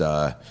just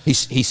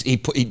he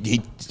put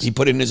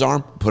it in his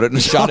arm. Put it in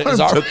his shot it in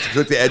his arm.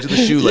 Took the edge of the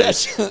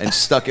shoelace and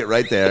stuck it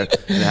right there,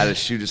 and had his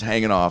shoe just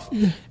hanging off.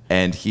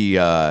 And he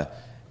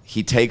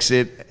takes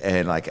it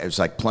and it was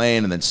like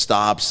playing, and then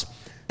stops,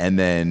 and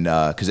then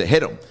because it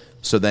hit him.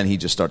 So then he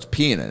just starts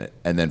peeing in it,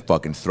 and then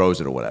fucking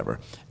throws it or whatever.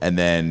 And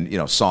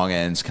then, song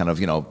ends kind of,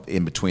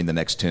 in between the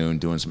next tune,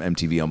 doing some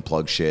MTV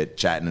Unplugged shit,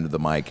 chatting into the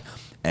mic.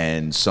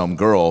 And some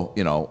girl,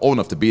 old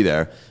enough to be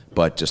there,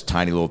 but just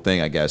tiny little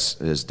thing, I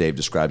guess, as Dave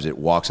describes it,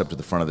 walks up to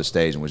the front of the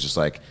stage and was just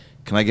like,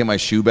 can I get my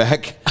shoe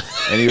back?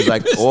 And he was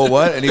like, oh,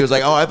 what? And he was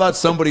like, oh, I thought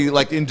somebody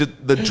into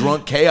the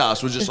drunk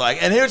chaos was just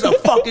like, and here's a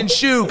fucking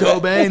shoe,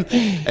 Cobain.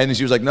 And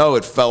she was like, no,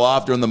 it fell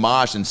off during the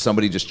mosh and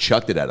somebody just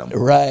chucked it at him.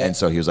 Right. And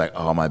so he was like,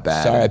 oh, my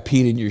bad. Sorry, I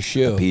peed in your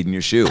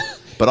shoe.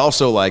 But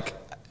also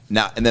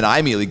now, and then I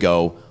immediately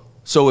go,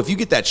 so if you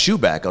get that shoe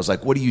back, I was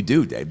like, what do you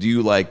do, Dave? Do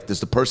you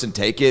does the person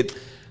take it?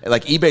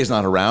 eBay's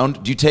not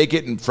around. Do you take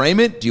it and frame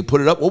it? Do you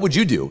put it up? What would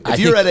you do? If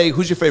you're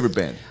who's your favorite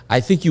band?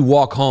 I think you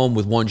walk home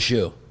with one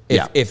shoe.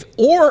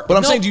 But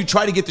I'm saying, do you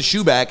try to get the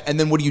shoe back, and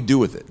then what do you do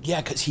with it?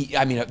 Yeah, because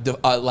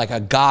a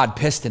god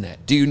pissed in it.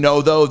 Do you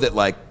know though that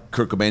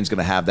Kurt Cobain's going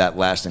to have that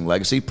lasting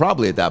legacy?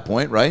 Probably at that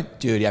point, right?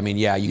 Dude, I mean,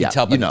 yeah, you can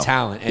tell by the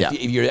talent. And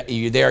if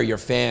you're there, you're a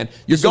fan.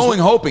 You're going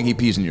hoping he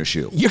pees in your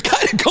shoe. You're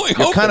kind of going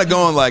hoping. You're kind of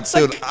going like,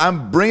 dude,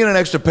 I'm bringing an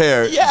extra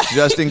pair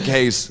just in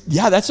case.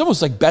 Yeah, that's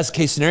almost like best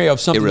case scenario of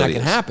something really that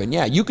can happen.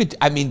 Yeah, you could,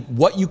 I mean,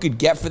 what you could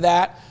get for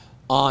that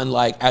on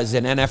like as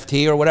an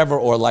NFT or whatever,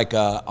 or like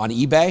on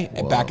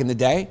eBay back in the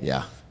day.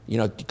 Yeah. You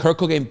know, Kurt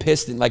Cobain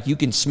pissed, and like you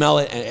can smell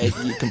it and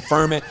you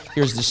confirm it.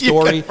 Here's the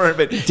story. You confirm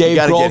it. Dave you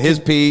got to Grohl get his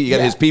pee. You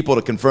got his people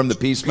to confirm the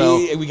pee smell.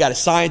 We got a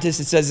scientist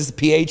that says the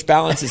pH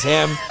balance is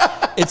him.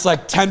 It's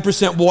like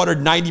 10% water,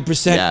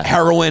 90%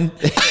 heroin.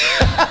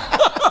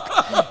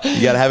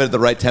 You got to have it at the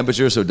right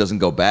temperature so it doesn't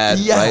go bad,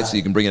 right? So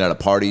you can bring it out at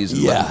parties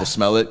and let people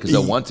smell it because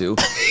they'll want to.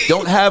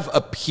 Don't have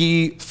a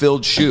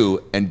pee-filled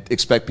shoe and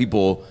expect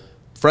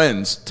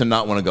friends, to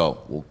not want to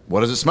go, well,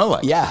 what does it smell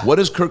like? Yeah. What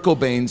does Kurt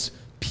Cobain's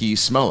pee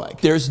smell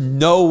like? There's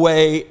no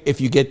way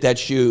if you get that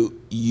shoe,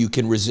 you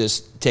can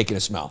resist taking a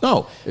smell.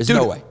 No. There's Dude,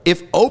 no way.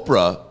 If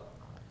Oprah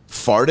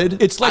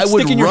farted, it's like I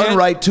would sticking your run hand-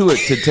 right to it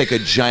to take a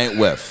giant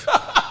whiff.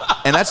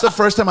 And that's the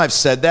first time I've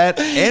said that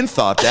and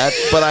thought that,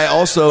 but I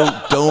also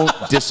don't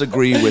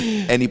disagree with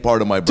any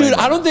part of my brain. Dude,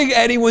 I don't think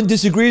anyone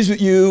disagrees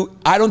with you.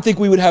 I don't think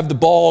we would have the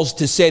balls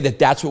to say that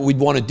that's what we'd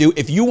want to do.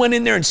 If you went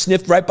in there and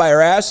sniffed right by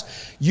her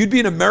ass, you'd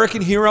be an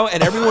American hero,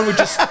 and everyone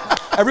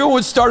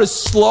would start a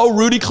slow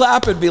Rudy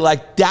clap and be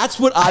like, that's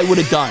what I would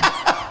have done.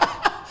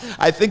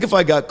 I think if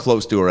I got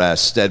close to her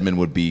ass, Stedman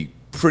would be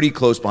pretty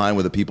close behind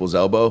with a people's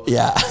elbow.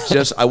 Yeah.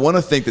 I want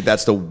to think that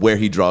that's where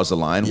he draws the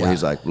line, where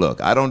he's like, look,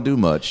 I don't do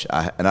much,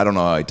 and I don't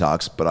know how he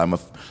talks, but I'm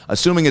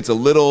assuming it's a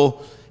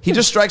little, he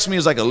just strikes me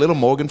as like a little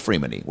Morgan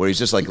Freeman-y, where he's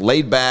just like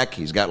laid back,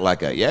 he's got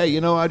like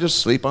I just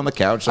sleep on the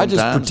couch sometimes.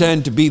 I just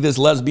pretend to be this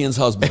lesbian's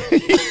husband.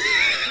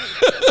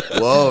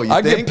 Whoa,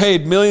 I get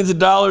paid millions of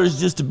dollars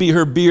just to be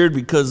her beard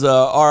because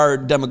our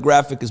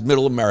demographic is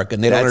middle America,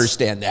 and they don't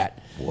understand that.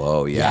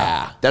 Whoa,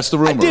 yeah. That's the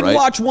rumor, I did right?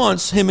 watch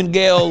once him and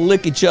Gail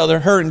lick each other.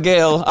 Her and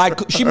Gail.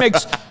 She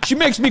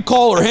makes me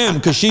call her him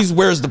because she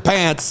wears the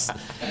pants.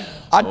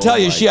 I tell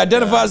you, she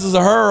identifies as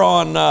a her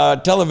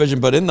on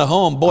television, but in the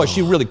home, boy,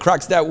 she really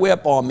cracks that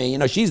whip on me. You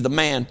know, she's the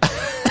man.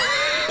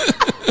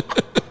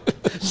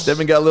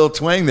 Stedman got a little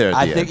twang there.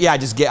 I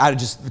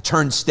just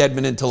turned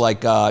Stedman into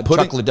like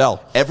Chuck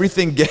Liddell.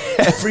 Everything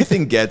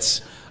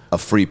gets a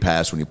free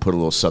pass when you put a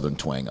little Southern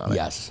twang on it.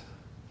 Yes.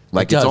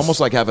 Like it's almost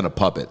like having a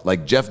puppet.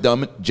 Like Jeff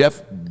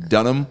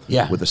Dunham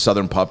with a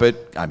Southern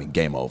puppet. I mean,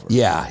 game over.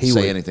 Yeah, he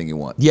say anything you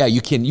want. Yeah,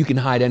 you can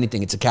hide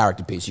anything. It's a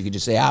character piece. You can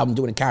just say, I'm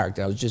doing a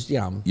character. I was just,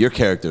 Your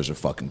characters are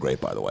fucking great,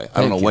 by the way.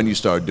 I don't know when you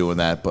started doing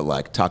that, but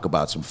like talk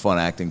about some fun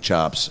acting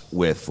chops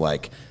with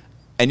like,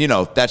 and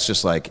that's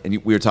just like, and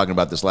we were talking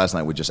about this last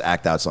night with just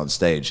act outs on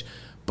stage.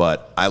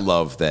 But I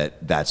love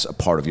that that's a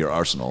part of your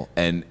arsenal,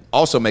 and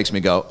also makes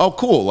me go, oh,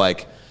 cool.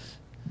 Like,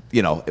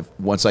 if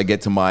once I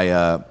get to my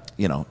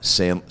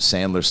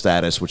Sandler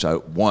status, which I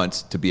want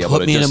to be able to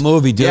put me in a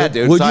movie, dude. Yeah,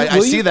 dude. So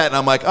I see that and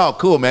I'm like, oh,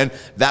 cool, man.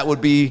 That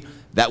would be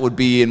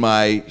in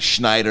my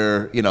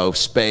Schneider,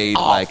 Spade,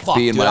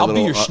 being my I'll little.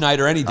 be your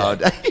Schneider any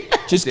day.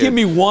 Just give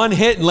me one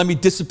hit and let me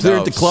disappear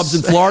into clubs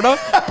in Florida.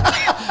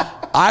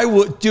 I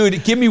would,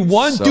 dude. Give me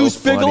one Deuce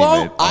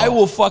Bigelow. Man. I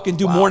will fucking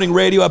do morning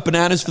radio at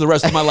Bananas for the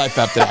rest of my life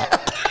after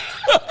that.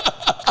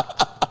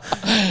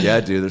 Yeah,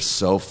 dude, they're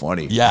so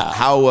funny. Yeah.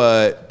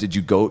 How did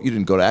you go? You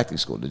didn't go to acting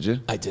school, did you?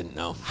 I didn't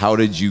know. How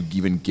did you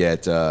even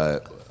get?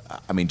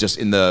 Just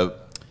in the,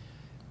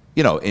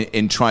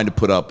 in trying to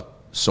put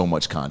up so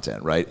much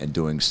content, right, and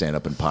doing stand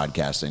up and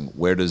podcasting.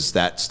 Where does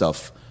that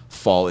stuff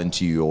fall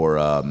into your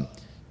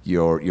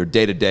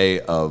day to day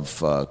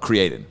of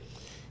creating?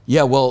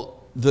 Yeah, well.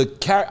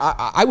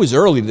 I was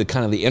early to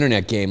the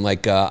internet game.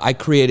 Like I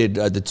created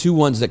the two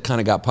ones that kind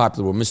of got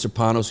popular were Mr.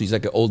 Panos, he's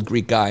like an old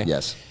Greek guy.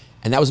 Yes.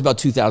 And that was about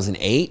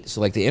 2008.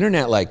 So like the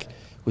internet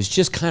was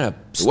just kind of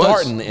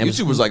starting.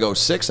 YouTube was like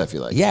 06, I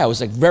feel like. Yeah, it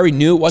was like very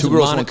new. It wasn't Two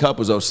Girls, One Cup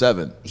was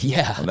 07.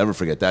 Yeah. I'll never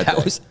forget that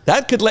day.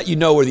 That could let you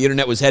know where the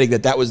internet was heading,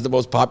 that was the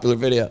most popular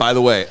video. By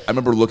the way, I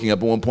remember looking up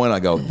at one point, I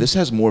go, this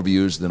has more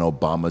views than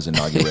Obama's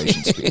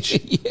inauguration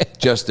speech. Yeah.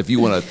 Just if you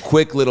want a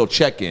quick little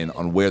check-in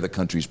on where the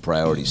country's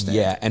priorities stand.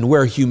 Yeah, and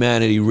where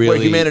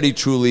humanity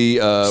truly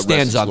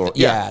stands on.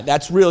 Yeah,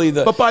 that's really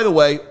the... But by the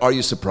way, are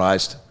you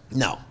surprised?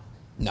 No,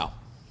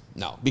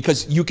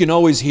 because you can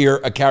always hear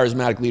a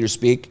charismatic leader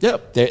speak.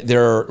 Yep.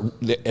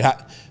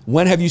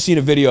 When have you seen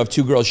a video of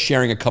two girls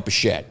sharing a cup of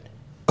shit?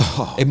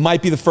 Oh. It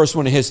might be the first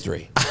one in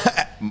history.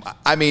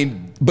 I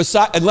mean...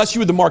 unless you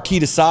were the Marquis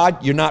de Sade,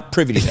 you're not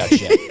privy to that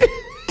shit.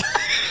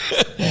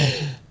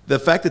 The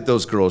fact that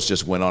those girls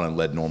just went on and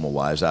led normal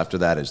lives after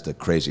that is the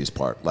craziest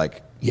part.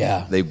 Like,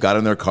 yeah, they've got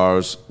in their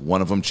cars,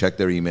 one of them checked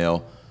their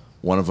email,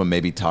 one of them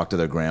maybe talked to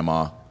their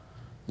grandma,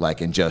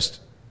 and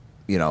just...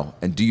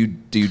 and do you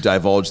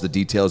divulge the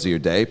details of your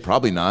day?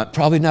 Probably not.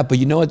 Probably not. But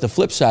you know what? The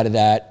flip side of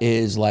that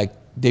is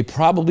they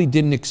probably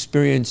didn't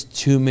experience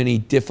too many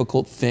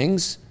difficult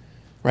things,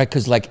 right?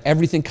 Because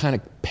everything kind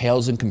of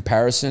pales in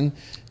comparison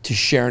to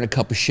sharing a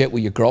cup of shit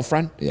with your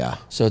girlfriend. Yeah.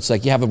 So it's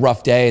like you have a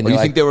rough day, and you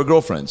think they were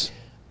girlfriends?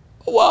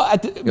 Well, you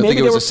don't think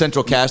it was a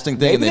central casting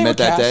thing and they met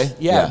that day?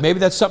 Yeah, maybe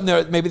that's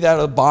something. Maybe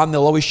that'll bond.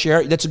 They'll always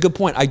share. That's a good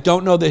point. I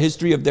don't know the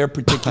history of their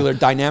particular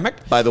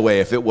dynamic. By the way,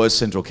 if it was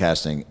central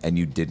casting and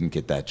you didn't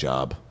get that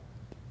job,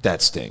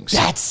 that stings.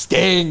 That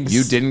stings.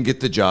 You didn't get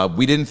the job.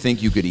 We didn't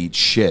think you could eat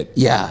shit.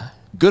 Yeah.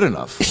 Good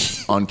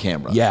enough on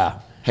camera.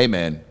 Yeah. Hey,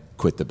 man,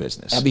 quit the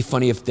business. That'd be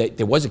funny if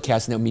there was a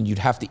casting. That would mean you'd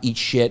have to eat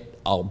shit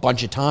a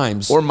bunch of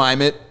times. Or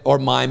mime it.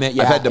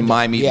 Yeah. I've had to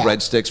mime eat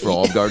breadsticks for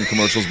Olive Garden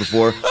commercials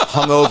before.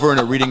 Hungover in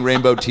a Reading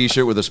Rainbow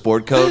t-shirt with a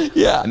sport coat.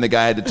 Yeah. And the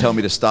guy had to tell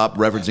me to stop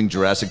referencing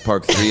Jurassic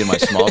Park 3 in my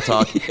small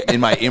talk,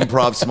 in my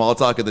improv small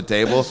talk at the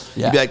table.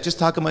 Yeah. He'd be like, just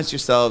talk amongst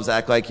yourselves,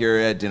 act like you're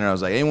at dinner. I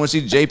was like, anyone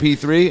see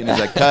JP3? And he's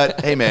like,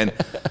 cut. Hey, man,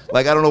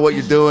 like, I don't know what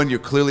you're doing. You're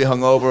clearly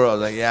hungover. I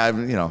was like, yeah,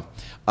 you know.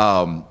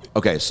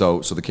 Okay, so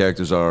the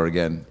characters are,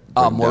 again...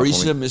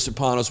 Maurisa and Mr.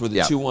 Panos were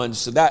the two ones.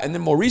 So that, and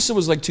then Maurisa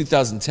was like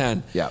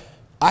 2010. Yeah.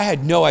 I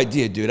had no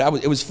idea, dude.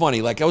 It was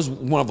funny. Like, I was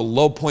one of the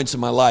low points in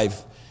my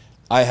life.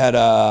 I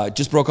had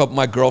just broke up with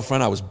my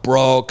girlfriend. I was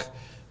broke.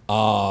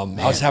 I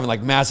was having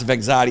like massive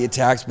anxiety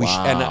attacks.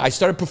 And I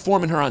started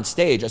performing her on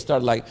stage. I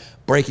started like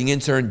breaking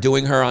into her and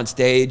doing her on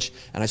stage.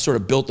 And I sort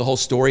of built the whole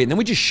story. And then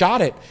we just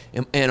shot it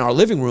in our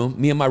living room,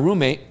 me and my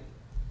roommate.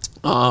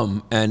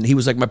 And he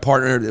was like my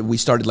partner. We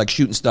started like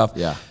shooting stuff.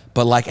 Yeah.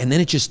 But like, and then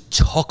it just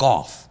took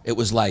off. It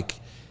was,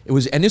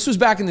 and this was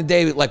back in the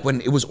day, like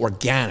when it was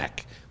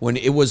organic, when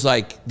it was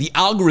like the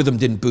algorithm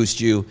didn't boost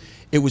you.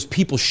 It was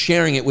people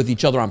sharing it with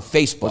each other on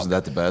Facebook. Wasn't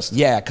that the best?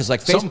 Yeah, because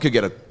like Someone could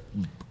get a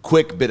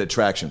quick bit of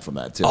traction from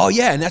that too. Oh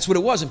yeah, and that's what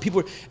it was. And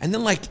and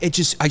then like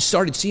I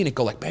started seeing it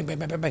go like bang, bang,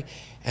 bang, bang, bang.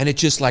 And it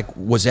just like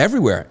was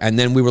everywhere. And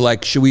then we were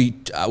like,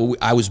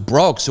 I was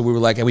broke. So we were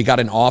like, and we got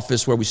an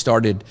office where we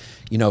started,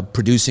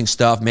 producing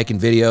stuff, making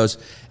videos.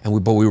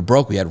 But we were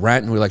broke. We had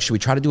rent and we were like, should we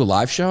try to do a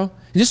live show?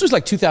 And this was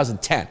like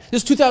 2010.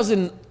 This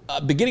was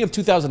beginning of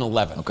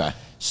 2011. Okay.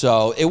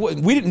 So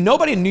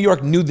nobody in New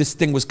York knew this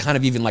thing was kind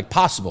of even like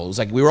possible. It was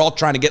like we were all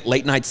trying to get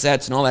late night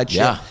sets and all that shit.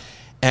 Yeah.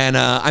 And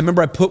I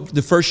remember I put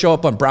the first show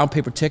up on brown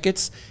paper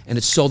tickets, and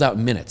it sold out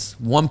in minutes.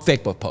 One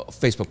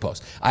Facebook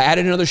post. I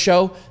added another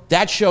show.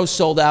 That show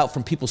sold out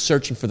from people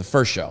searching for the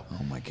first show.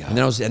 Oh my god!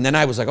 And then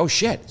I was like, oh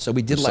shit! So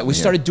we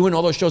started doing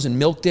all those shows and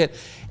milked it,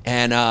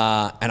 and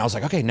I was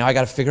like, okay, now I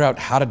got to figure out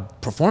how to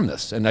perform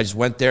this. And I just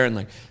went there and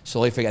like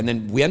slowly figured. And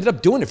then we ended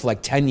up doing it for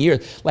like 10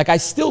 years. Like I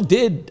still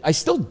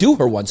do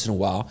her once in a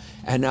while.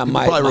 And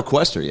probably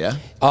request her, yeah.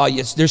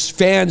 Yes, there's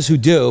fans who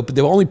do, but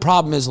the only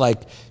problem is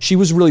like she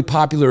was really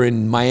popular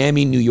in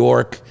Miami, New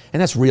York, and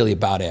that's really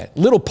about it.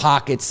 Little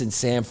pockets in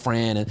San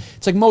Fran, and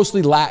it's like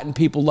mostly Latin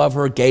people love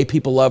her, gay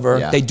people love her.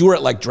 Yeah. They do her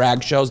at like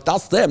drag shows.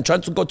 That's them trying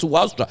to go to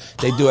Austria.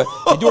 They do it.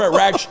 They do her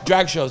at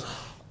drag shows,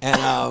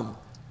 and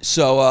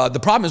so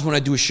the problem is when I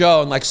do a show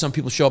and like some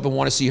people show up and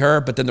want to see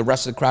her, but then the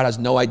rest of the crowd has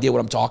no idea what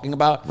I'm talking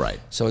about. Right.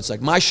 So it's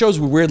like my shows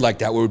were weird like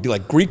that, where it would be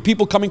like Greek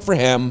people coming for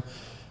him,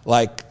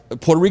 like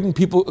Puerto Rican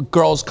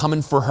girls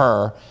coming for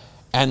her,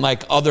 and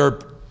like other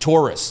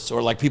tourists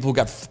or like people who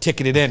got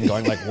ticketed in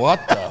going like,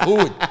 what the, who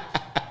would...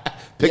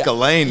 Pick a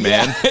lane,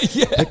 man.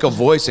 Yeah. Pick a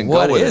voice and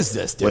go with it. What is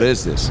this, dude? What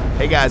is this?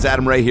 Hey, guys,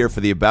 Adam Ray here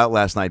for the About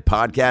Last Night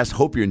podcast.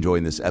 Hope you're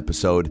enjoying this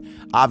episode.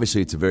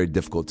 Obviously, it's a very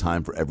difficult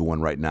time for everyone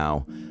right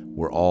now.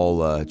 We're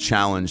all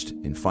challenged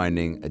in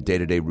finding a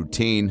day-to-day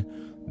routine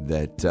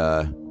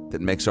that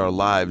makes our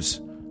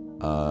lives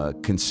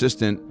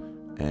consistent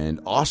and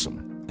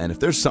awesome. And if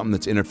there's something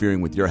that's interfering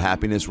with your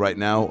happiness right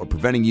now or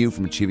preventing you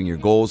from achieving your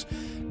goals,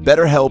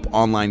 BetterHelp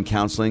Online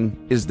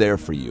Counseling is there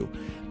for you.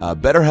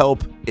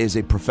 BetterHelp is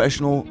a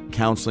professional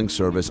counseling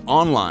service,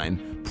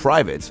 online,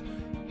 private,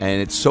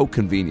 and it's so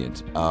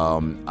convenient.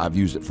 I've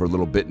used it for a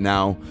little bit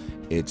now.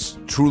 It's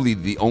truly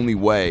the only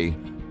way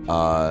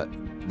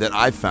that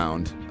I've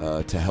found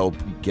to help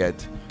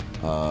get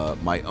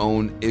my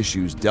own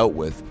issues dealt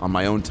with on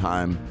my own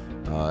time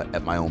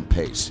at my own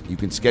pace. You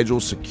can schedule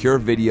secure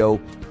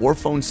video or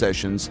phone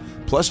sessions,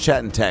 plus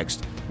chat and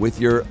text with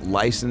your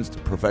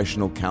licensed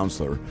professional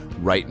counselor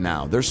right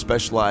now. They're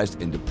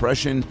specialized in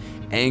depression,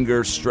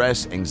 anger,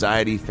 stress,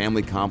 anxiety,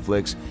 family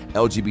conflicts,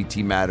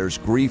 LGBT matters,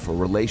 grief or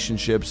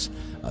relationships,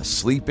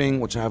 sleeping,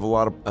 which I have a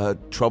lot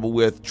of trouble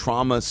with,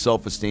 trauma,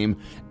 self-esteem.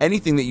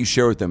 Anything that you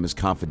share with them is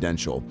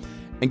confidential.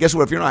 And guess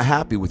what? If you're not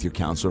happy with your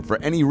counselor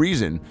for any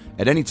reason,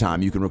 at any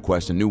time, you can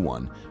request a new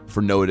one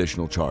for no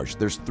additional charge.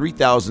 There's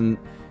 3,000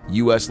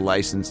 U.S.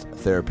 licensed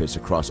therapists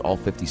across all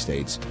 50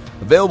 states,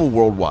 available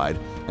worldwide.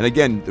 And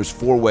again, there's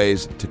 4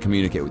 ways to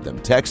communicate with them: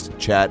 text,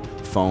 chat,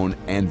 phone,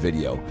 and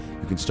video.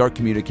 You can start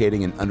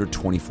communicating in under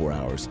 24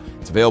 hours.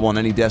 It's available on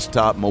any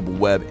desktop, mobile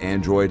web,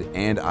 Android,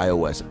 and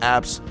iOS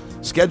apps.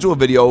 Schedule a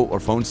video or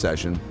phone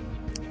session,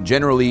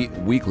 generally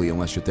weekly,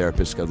 unless your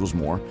therapist schedules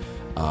more,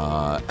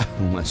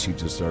 unless you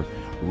just are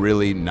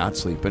really not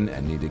sleeping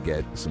and need to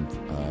get some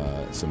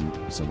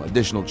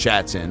additional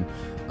chats in.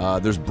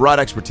 There's broad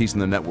expertise in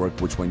the network,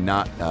 which may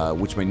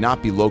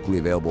not be locally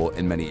available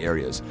in many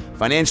areas.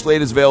 Financial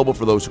aid is available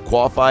for those who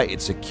qualify.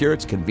 It's secure,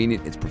 it's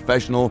convenient, it's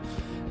professional,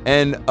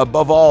 And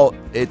above all,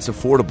 it's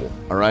affordable,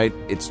 all right?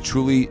 It's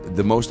truly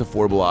the most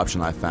affordable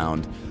option I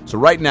found. So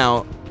right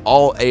now,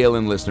 all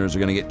ALN listeners are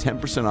going to get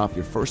 10% off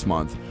your first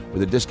month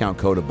with a discount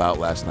code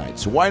AboutLastNight.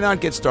 So why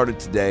not get started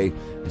today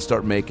and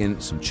start making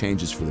some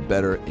changes for the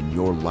better in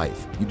your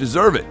life? You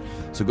deserve it.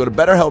 So go to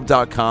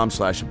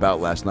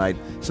BetterHelp.com/AboutLastNight.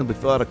 Simply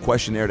fill out a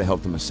questionnaire to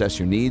help them assess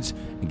your needs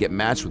and get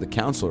matched with a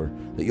counselor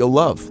that you'll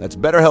love. That's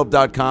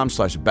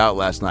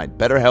BetterHelp.com/AboutLastNight.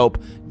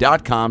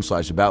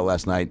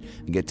 BetterHelp.com/AboutLastNight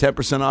and get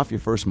 10% off your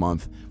first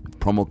month with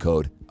promo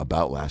code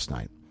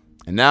AboutLastNight.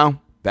 And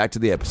now, back to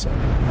the episode.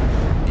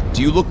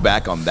 Do you look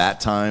back on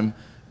that time?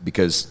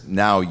 Because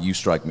now you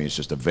strike me as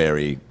just a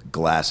very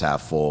glass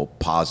half full,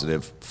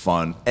 positive,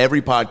 fun.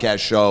 Every podcast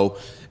show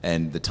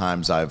and the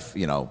times I've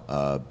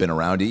been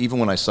around you, even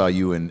when I saw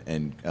you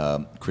and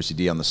Chrissy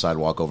D on the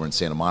sidewalk over in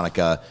Santa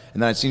Monica,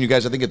 and then I'd seen you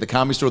guys, I think, at the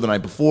Comedy Store the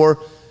night before,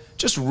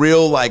 just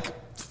real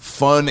like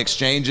fun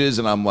exchanges.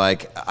 And I'm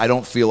like, I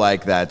don't feel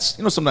like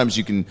that's, sometimes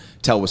you can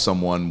tell with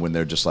someone when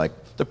they're just like,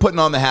 they're putting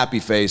on the happy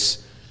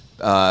face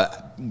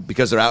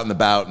because they're out and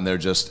about, and they're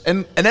just,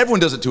 and everyone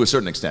does it to a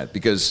certain extent,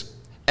 because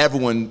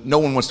no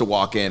one wants to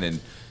walk in and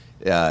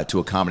to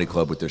a comedy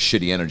club with their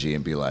shitty energy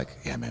and be like,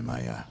 yeah, man,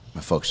 my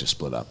folks just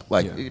split up.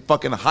 Like, you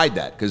fucking hide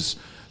that, because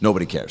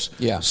nobody cares.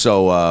 Yeah.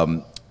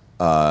 So,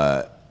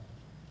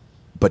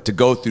 but to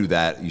go through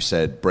that, you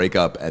said break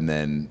up, and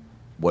then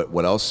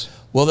what else?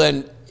 Well,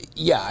 then,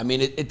 yeah, I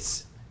mean,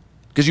 it's...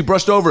 Because you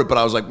brushed over it, but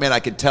I was like, man, I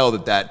could tell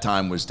that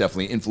time was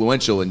definitely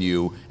influential in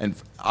you, and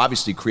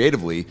obviously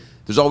creatively,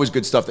 there's always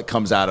good stuff that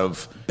comes out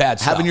of bad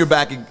stuff. Having your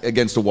back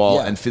against a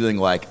wall and feeling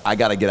like, I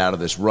got to get out of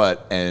this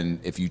rut. And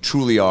if you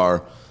truly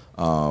are,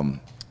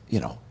 an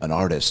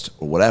artist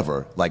or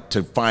whatever, like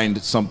to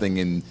find something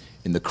in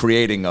the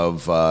creating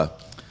of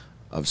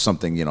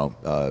something,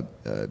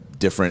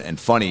 different and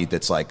funny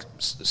that's like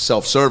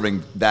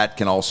self-serving, that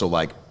can also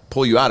like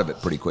pull you out of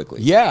it pretty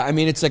quickly. Yeah, I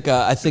mean, it's like,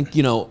 I think,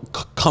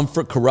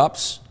 comfort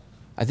corrupts.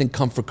 I think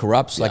comfort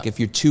corrupts. Yeah. Like, if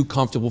you're too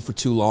comfortable for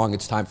too long,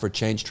 it's time for a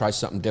change, try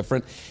something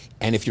different.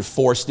 And if you're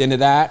forced into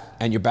that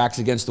and your back's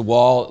against the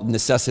wall,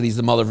 necessity is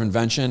the mother of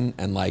invention.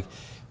 And like,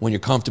 when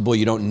you're comfortable,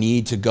 you don't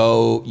need to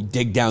go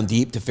dig down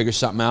deep to figure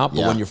something out.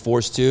 But when you're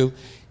forced to,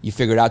 you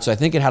figure it out. So I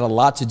think it had a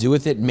lot to do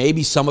with it.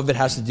 Maybe some of it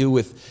has to do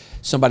with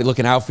somebody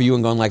looking out for you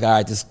and going like, all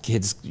right, this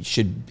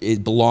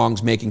kid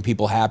belongs making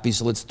people happy,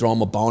 so let's throw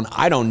him a bone.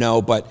 I don't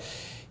know, but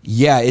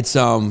yeah, it's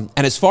and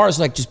as far as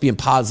like just being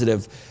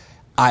positive,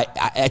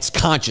 it's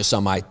conscious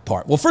on my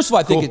part. Well, first of all,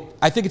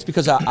 I think it's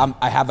because I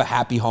have a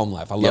happy home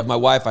life. I love my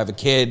wife. I have a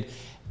kid,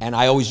 and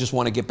I always just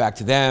want to get back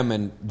to them.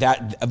 And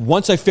that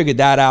once I figured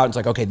that out, it's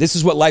like, okay, this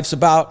is what life's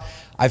about.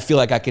 I feel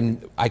like I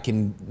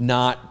can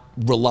not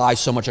rely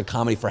so much on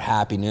comedy for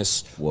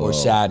happiness or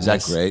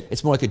sadness. Is that great?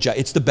 It's more like a job.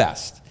 It's the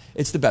best.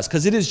 It's the best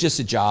because it is just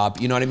a job.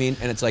 You know what I mean?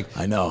 And it's like,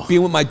 I know,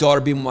 being with my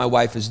daughter, being with my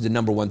wife is the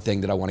number one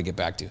thing that I want to get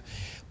back to.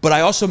 But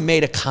I also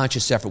made a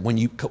conscious effort when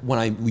you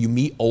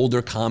meet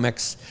older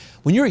comics.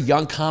 When you're a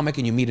young comic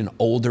and you meet an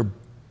older,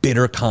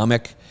 bitter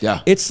comic,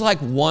 it's like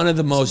one of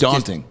the most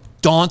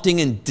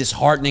daunting and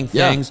disheartening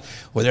things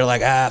where they're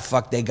like,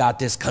 fuck, they got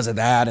this because of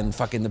that, and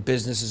fucking the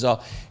business is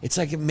all. It's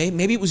like,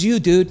 maybe it was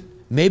you, dude.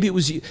 Maybe it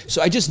was you.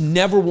 So I just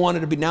never wanted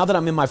to be, now that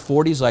I'm in my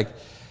 40s, like,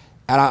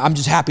 and I'm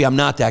just happy I'm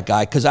not that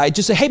guy, because I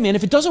just say, hey man,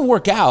 if it doesn't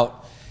work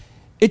out,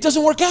 it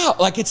doesn't work out.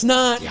 Like, it's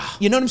not,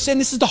 you know what I'm saying?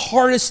 This is the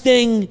hardest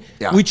thing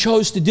we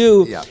chose to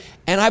do. Yeah.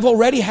 And I've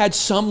already had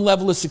some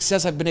level of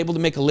success. I've been able to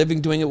make a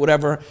living doing it,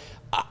 whatever.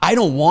 I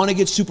don't want to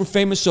get super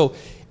famous. So,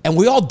 and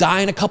we all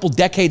die in a couple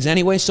decades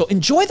anyway. So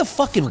enjoy the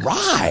fucking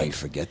ride. You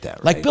forget that,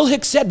 right? Like Bill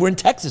Hicks said, we're in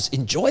Texas.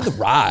 Enjoy the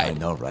ride. I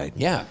know, right?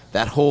 Yeah.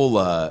 That whole,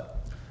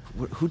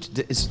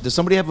 does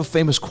somebody have a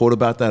famous quote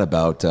about that?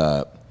 About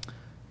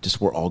just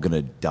we're all going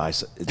to die.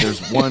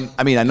 There's one,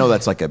 I mean, I know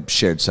that's like a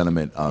shared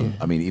sentiment.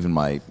 I mean, even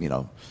I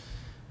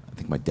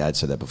think my dad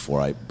said that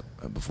before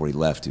he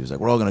left. He was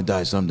like, we're all going to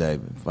die someday.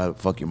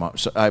 Fuck your mom.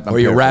 So or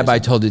your rabbi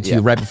told it to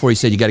you right before he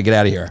said, you got to get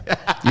out of here.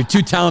 You're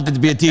too talented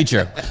to be a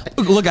teacher.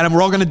 Look at him.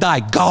 We're all going to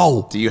die.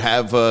 Go. Do you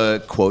have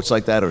quotes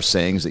like that or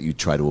sayings that you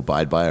try to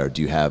abide by? Or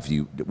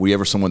were you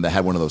ever someone that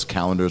had one of those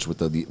calendars with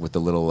the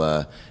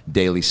little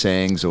daily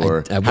sayings?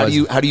 Or how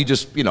do you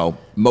just,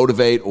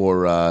 motivate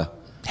or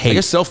hate. I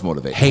guess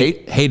self-motivate?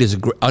 Hate is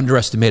an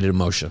underestimated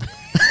emotion.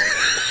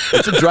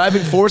 It's a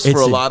driving force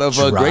for a lot of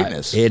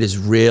greatness. It is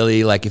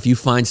really like, if you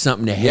find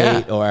something to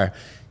hate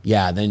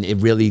then it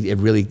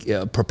really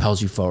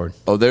propels you forward.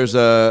 Oh, there's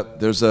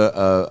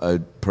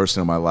a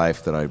person in my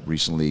life that I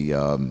recently,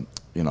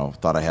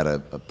 thought I had a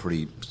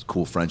pretty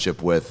cool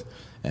friendship with,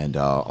 and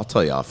I'll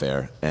tell you off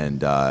air, and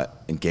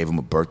gave him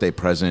a birthday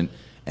present,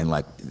 and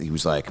like, he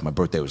was like, my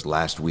birthday was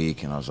last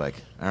week, and I was like,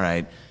 all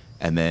right,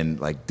 and then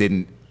like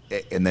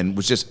and then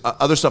was just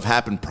other stuff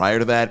happened prior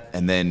to that,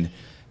 and then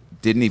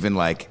didn't even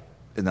like.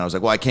 And then I was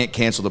like, well, I can't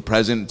cancel the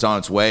present. It's on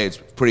its way. It's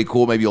pretty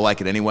cool. Maybe you'll like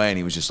it anyway. And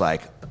he was just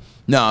like,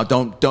 no,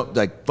 don't,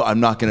 like, I'm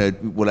not going to,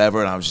 whatever.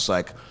 And I was just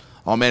like,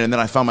 oh man. And then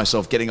I found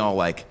myself getting all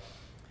like,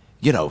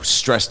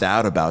 stressed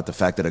out about the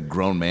fact that a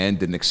grown man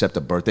didn't accept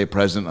a birthday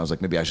present. I was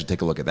like, maybe I should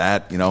take a look at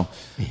that,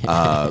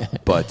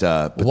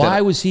 But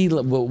why was he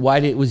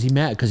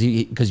mad? Because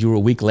you were a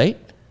week late?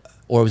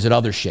 Or was it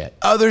other shit?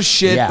 Other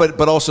shit, Yeah.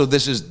 but also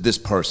this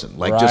person,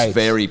 like Right. just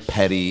very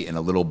petty and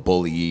a little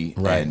bully,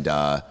 Right.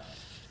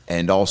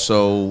 and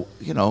also,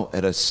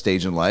 at a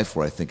stage in life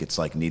where I think it's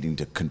like needing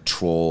to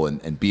control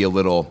and be a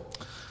little.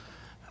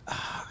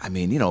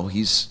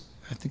 He's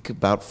I think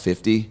about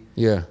 50.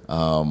 Yeah.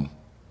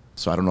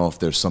 So I don't know if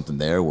there's something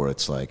there where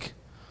it's like,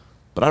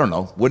 but I don't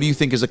know. What do you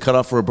think is a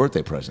cutoff for a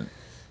birthday present?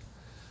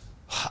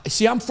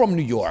 See, I'm from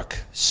New York,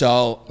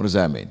 so What does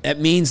that mean? it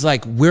means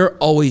like we're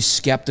always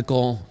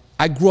skeptical.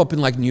 I grew up in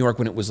like New York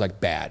when it was like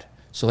bad.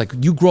 So like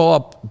you grow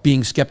up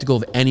being skeptical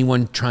of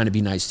anyone trying to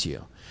be nice to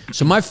you.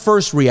 So my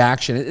first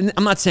reaction, and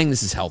I'm not saying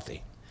this is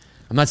healthy.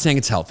 I'm not saying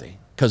it's healthy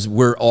because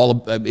we're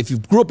all, if you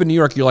grew up in New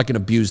York, you're like an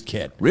abused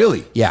kid.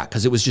 Really? Yeah,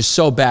 because it was just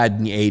so bad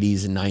in the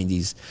 80s and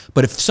 90s.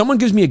 But if someone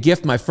gives me a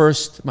gift, my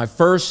first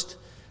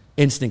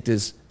instinct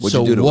is, What'd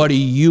you do to what him?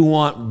 do you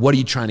want? What are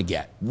you trying to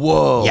get?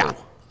 Whoa. Yeah.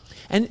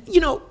 And,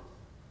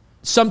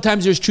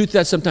 sometimes there's truth to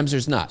that, sometimes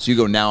there's not. So you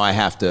go, now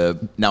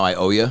I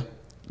owe you?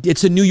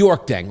 It's a New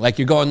York thing. Like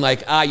you're going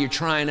like, you're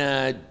trying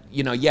to,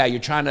 you're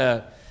trying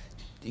to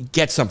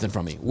get something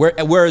from me.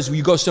 Whereas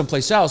you go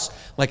someplace else,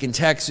 like in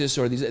Texas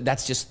or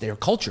that's just their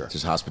culture.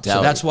 Just hospitality.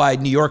 So that's why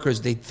New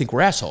Yorkers, they think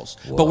we're assholes.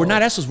 But we're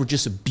not assholes, we're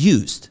just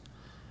abused.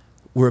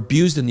 We're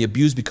abused and the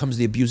abused becomes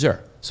the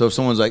abuser. So if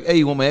someone's like, hey,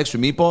 you want my extra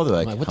meatball? They're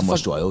like, I'm like, how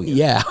much do I owe you?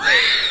 Yeah.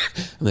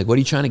 I'm like, what are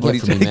you trying to get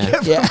from me, man?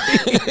 Yeah.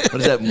 What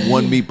does that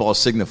one meatball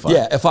signify?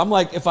 Yeah, if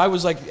I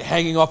was like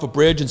hanging off a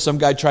bridge and some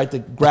guy tried to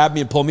grab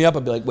me and pull me up,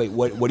 I'd be like, wait,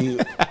 what are you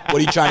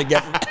trying to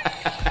get from me?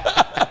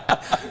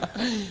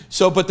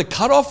 So, but the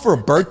cutoff for a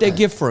birthday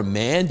gift for a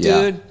man,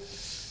 dude. Yeah.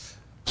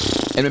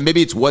 And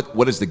maybe it's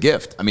what is the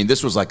gift? I mean,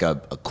 this was like a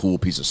cool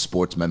piece of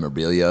sports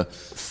memorabilia.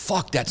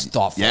 Fuck, that's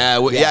thoughtful.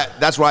 Yeah,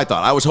 that's what I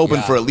thought. I was hoping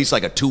Yeah. for at least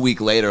like a 2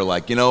 week later,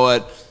 like, you know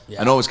what?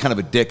 Yeah. I know I was kind of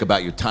a dick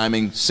about your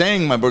timing.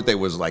 Saying my birthday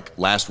was like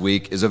last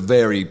week is a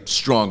very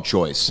strong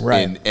choice.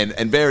 Right.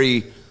 And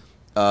very,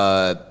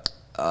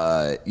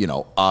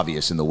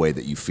 obvious in the way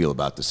that you feel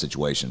about the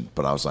situation.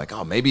 But I was like,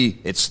 oh, maybe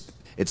it's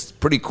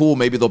pretty cool.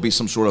 Maybe there'll be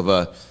some sort of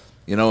a,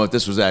 if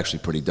this was actually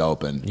pretty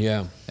dope. And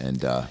Yeah.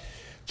 And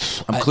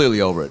I'm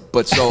clearly over it.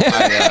 But so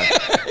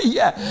I.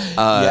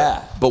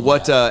 Yeah. But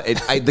what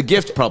the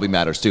gift probably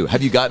matters too.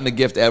 Have you gotten a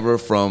gift ever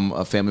from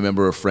a family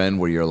member or friend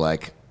where you're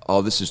like,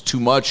 oh, this is too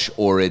much,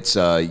 or it's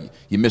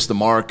you missed the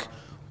mark,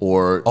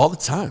 or All the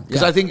time.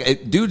 Because I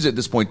think dudes at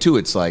this point too,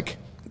 it's like,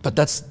 But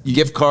that's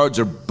gift cards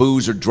or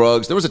booze or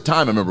drugs. There was a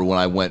time I remember when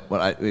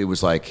it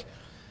was like,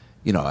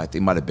 I think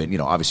it might have been,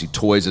 obviously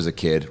toys as a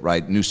kid,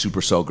 right? New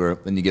Super Soaker.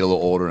 Then you get a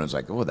little older and it's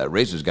like, oh, that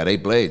razor's got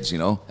 8 blades,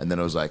 And then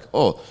it was like,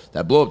 oh,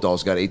 that blow-up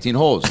doll's got 18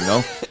 holes,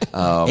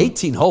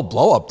 18-hole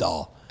blow-up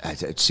doll.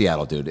 It's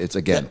Seattle, dude. It's,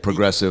 again,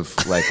 progressive.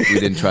 Like, we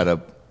didn't try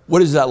to...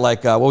 What is that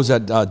like? What was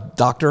that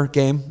doctor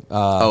game?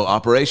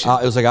 Operation.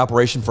 It was like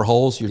Operation for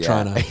Holes. You're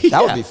trying to... That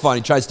Yeah. would be fun.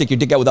 You try to stick your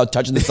dick out without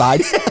touching the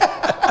sides.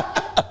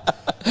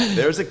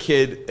 There's a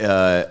kid,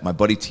 my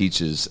buddy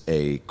teaches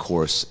a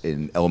course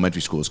in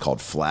elementary school. It's called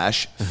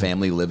FLASH,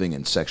 Family Living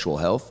and Sexual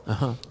Health.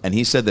 And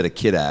he said that a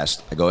kid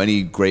asked, I go,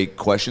 any great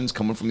questions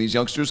coming from these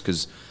youngsters?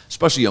 Because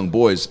especially young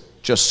boys,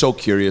 just so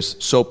curious,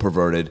 so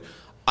perverted.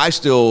 I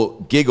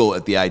still giggle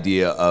at the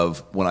idea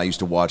of when I used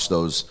to watch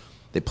those,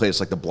 they played us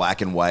like the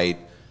black and white.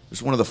 It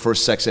was one of the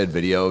first sex ed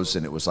videos,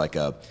 and it was like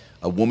a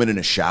woman in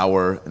a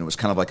shower, and it was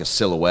kind of like a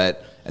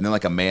silhouette. And then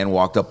like a man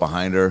walked up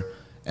behind her,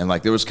 and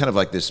like there was kind of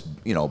like this,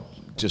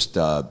 just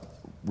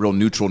real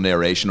neutral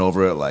narration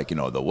over it, like,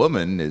 the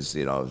woman is,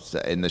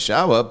 in the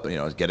shower,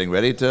 getting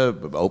ready to,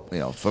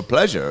 for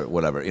pleasure,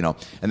 whatever,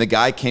 And the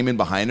guy came in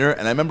behind her,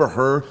 and I remember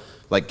her,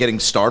 like, getting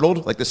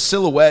startled. Like, the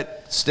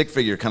silhouette stick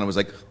figure kind of was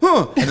like,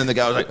 huh. And then the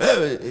guy was like,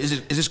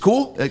 is this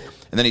cool? Like,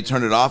 and then he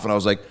turned it off, and I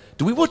was like,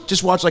 do we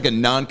just watch, like, a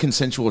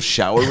non-consensual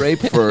shower rape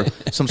for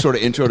some sort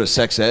of intro to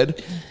sex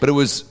ed? But it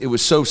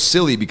was so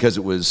silly because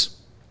it was,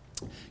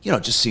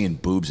 just seeing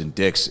boobs and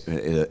dicks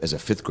as a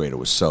 5th grader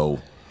was so...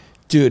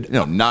 Dude.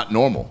 Not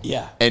normal.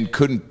 Yeah. And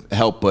couldn't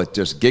help but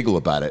just giggle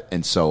about it.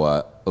 And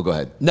so, go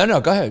ahead. No,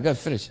 go ahead.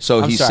 Finish.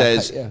 So he sorry.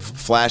 says,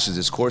 Flash is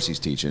this course he's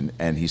teaching,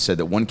 and he said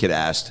that one kid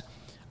asked,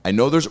 I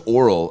know there's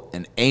oral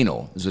and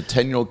anal. There's a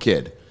 10-year-old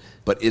kid,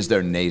 but is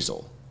there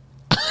nasal?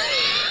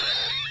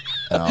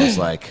 And I was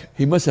like...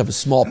 He must have a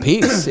small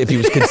piece if he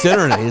was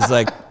considering it. He's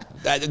like,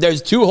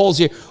 there's 2 holes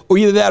here. Or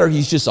either that or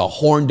he's just a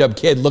horned up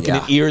kid looking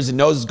at ears and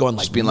noses going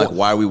like... Just being like,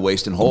 why are we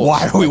wasting holes?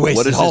 Why are we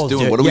wasting holes? What is this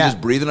doing? Dude? What are we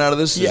just breathing out of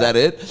this? Is that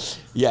it?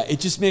 Yeah, it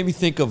just made me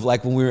think of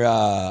like when we were...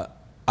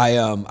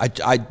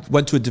 I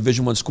went to a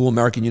Division I school,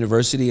 American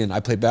University, and I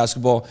played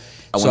basketball.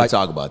 I want to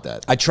talk about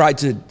that. I tried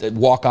to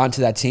walk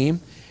onto that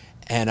team,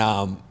 and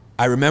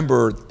I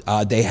remember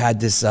they had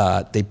this.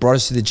 They brought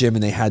us to the gym,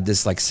 and they had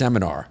this like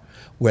seminar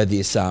where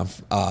these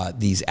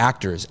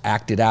actors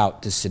acted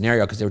out this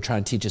scenario because they were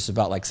trying to teach us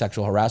about like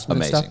sexual harassment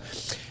and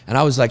stuff. And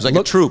I was like, it's like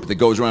a troupe that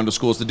goes around to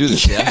schools to do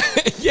this. Yeah,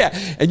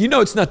 yeah. And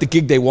it's not the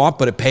gig they want,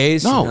 but it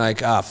pays. No, and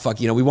you're like,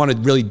 fuck. We want to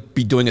really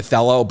be doing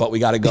Othello, but we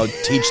got to go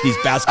teach these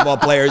basketball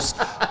players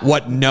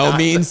what no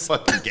means.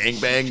 Fucking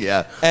gangbang,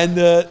 yeah. And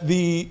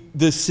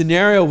the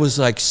scenario was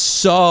like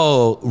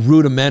so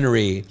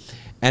rudimentary,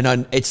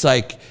 and it's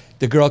like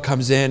the girl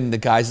comes in, and the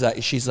guy's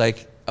like, she's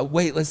like,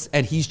 wait,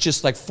 and he's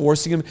just like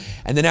forcing him,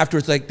 and then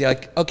afterwards, like they're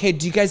like, okay,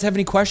 do you guys have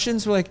any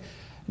questions? We're like,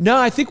 no,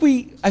 I think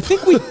we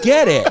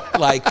get it.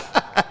 Like,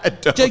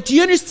 do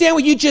you understand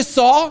what you just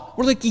saw?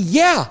 We're like,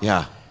 yeah.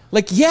 Yeah.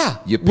 Like, yeah.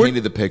 You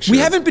painted the picture. We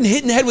haven't been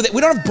hit in the head with it.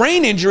 We don't have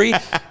brain injury.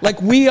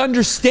 Like, we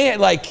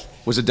understand. Like,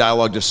 was the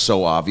dialogue just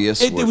so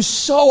obvious? It was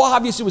so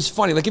obvious. It was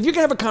funny. Like, if you're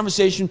gonna have a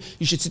conversation,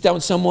 you should sit down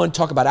with someone,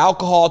 talk about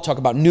alcohol, talk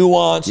about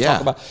nuance,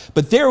 talk about.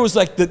 But there was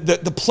like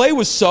the play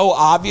was so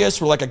obvious.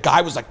 Where like a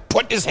guy was like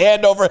putting his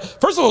hand over.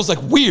 First of all, it was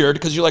like weird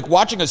because you're like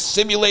watching a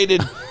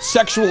simulated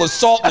sexual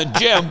assault in the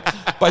gym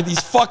by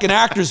these fucking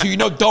actors who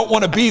don't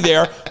want to be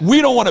there.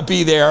 We don't want to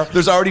be there.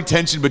 There's already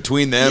tension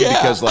between them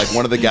because like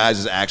one of the guys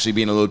is actually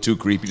being a little too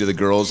creepy to the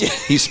girls.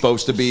 He's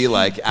supposed to be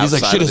like outside. He's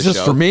like, shit, of is the this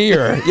show. for me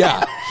or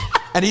yeah?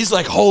 And he's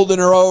like holding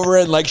her over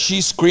and like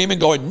she's screaming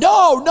going,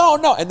 no, no,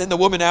 no. And then the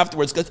woman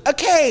afterwards goes,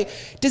 okay,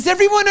 does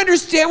everyone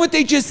understand what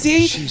they just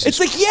see? It's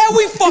like, yeah,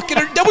 we fucking,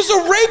 that was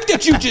a rape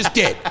that you just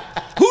did.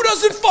 Who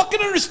doesn't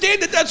fucking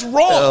understand that that's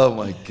wrong? Oh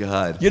my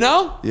God.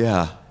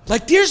 Yeah.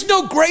 Like there's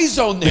no gray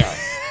zone there.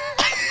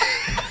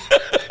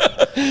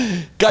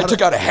 Guy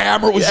took out a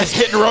hammer, was just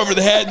hitting her over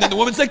the head. And then the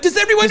woman's like, does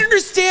everyone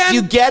understand?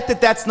 You get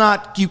that that's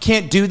not, you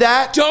can't do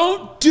that?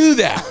 Don't do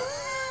that.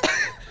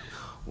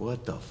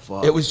 What the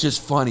fuck? It was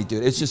just funny,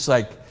 dude. It's just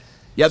like,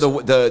 yeah.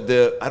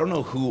 The I don't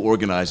know who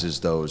organizes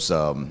those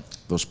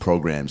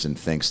programs and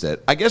thinks that.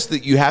 I guess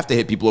that you have to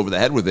hit people over the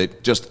head with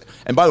it.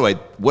 And by the way,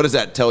 what does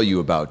that tell you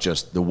about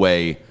just the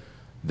way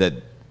that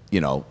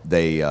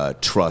they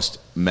trust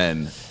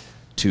men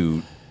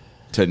to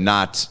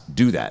not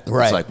do that?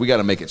 Right. It's like we got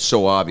to make it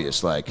so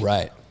obvious. Like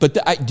right. But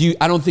I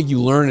don't think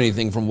you learn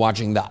anything from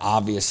watching the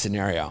obvious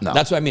scenario. No.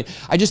 That's what I mean.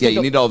 I just think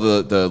you need all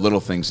the little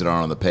things that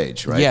aren't on the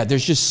page, right? Yeah,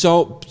 there's just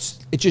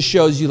it just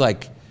shows you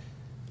like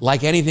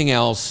anything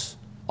else,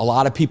 a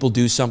lot of people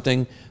do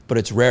something, but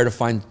it's rare to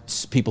find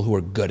people who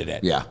are good at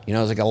it. Yeah.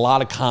 There's like a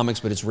lot of comics,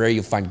 but it's rare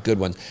you find good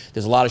ones.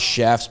 There's a lot of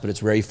chefs, but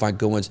it's rare you find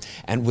good ones.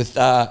 And with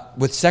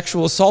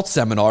sexual assault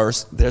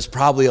seminars, there's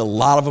probably a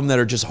lot of them that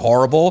are just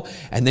horrible.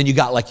 And then you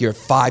got like your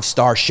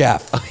 5-star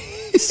chef.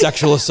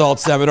 Sexual assault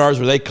seminars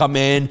where they come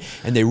in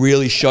and they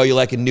really show you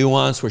like a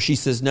nuance where she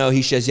says no,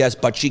 he says yes,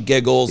 but she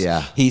giggles.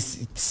 Yeah. He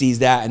sees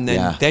that, and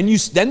then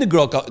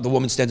the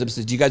woman stands up and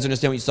says, "Do you guys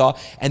understand what you saw?"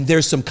 And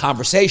there's some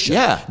conversation.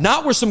 Yeah.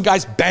 Not where some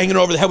guy's banging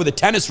over the head with a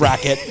tennis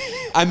racket.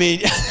 I mean,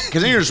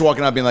 because then you're just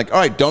walking out being like, all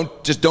right,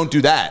 don't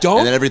do that.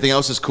 And then everything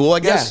else is cool,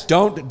 I guess.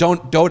 Yeah.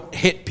 Don't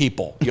hit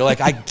people. You're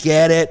like, I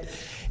get it.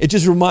 It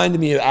just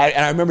reminded me, and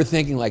I remember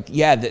thinking like,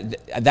 yeah,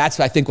 that's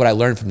I think what I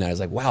learned from that. I was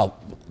like, wow,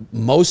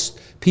 most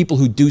people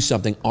who do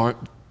something aren't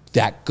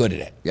that good at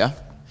it. Yeah.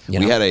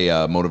 We had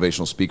a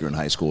motivational speaker in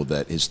high school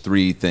that his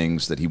 3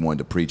 things that he wanted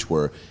to preach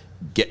were,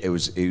 he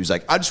was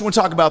like, I just want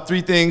to talk about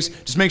 3 things.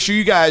 Just make sure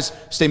you guys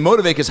stay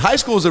motivated, because high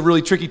school is a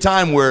really tricky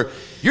time where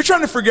you're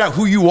trying to figure out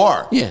who you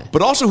are,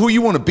 but also who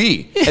you want to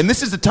be. And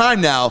this is the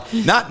time now,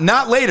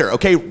 not later,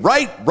 okay?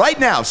 Right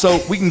now. So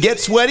we can get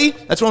sweaty.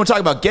 That's what I'm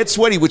talking about. Get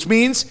sweaty, which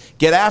means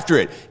get after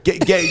it.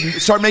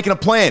 Start making a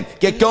plan.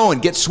 Get going.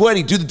 Get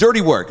sweaty. Do the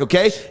dirty work,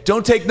 okay?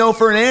 Don't take no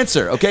for an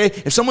answer, okay?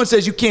 If someone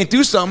says you can't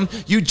do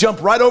something, you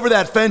jump right over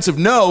that fence of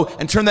no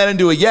and turn that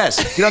into a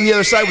yes. Get on the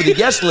other side where the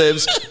yes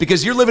lives,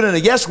 because you're living in a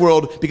yes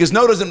world, because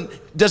no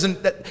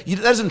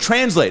doesn't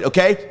translate,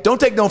 okay? Don't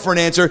take no for an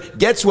answer.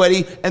 Get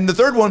sweaty. And the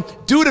third one,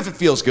 do it if it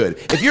feels good.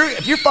 If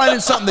you're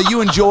finding something that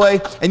you enjoy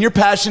and you're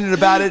passionate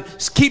about it,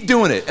 just keep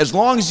doing it. As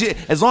long as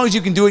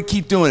you can do it,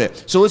 keep doing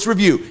it. So let's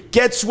review.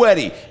 Get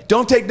sweaty.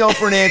 Don't take no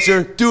for an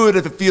answer. Do it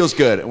if it feels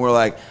good. And we're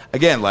like,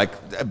 again, like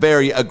a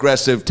very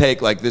aggressive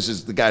take. Like this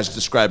is the guy's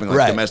describing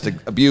like domestic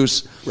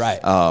abuse. Right.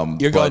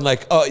 You're going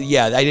like, oh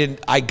yeah,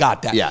 I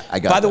got that. Yeah, I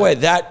got that. By the way,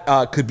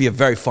 that could be a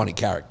very funny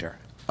character.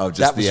 Oh, just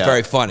that was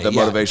very funny. The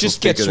motivational just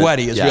get speaker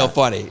sweaty is real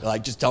funny.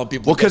 Like just telling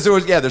people. Well, because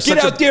there's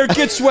get out there,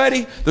 get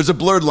sweaty. There's a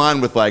blurred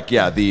line with like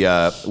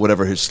the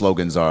whatever his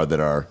slogans are that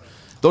are,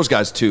 those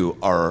guys too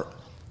are.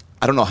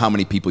 I don't know how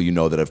many people you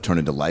know that have turned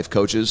into life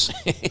coaches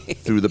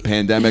through the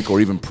pandemic or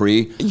even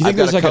pre. You think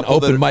there's like an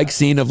open mic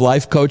scene of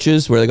life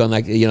coaches where they're going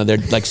like,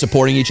 they're like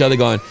supporting each other,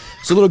 going,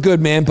 it's a little good,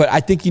 man, but I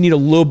think you need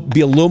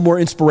be a little more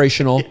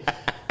inspirational. Yeah.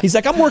 He's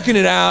like, I'm working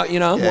it out,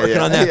 I'm working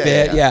on that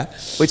bit. Yeah.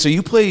 Wait, so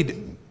you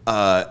played?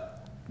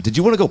 Did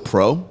you want to go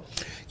pro?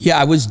 Yeah,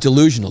 I was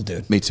delusional,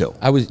 dude. Me too.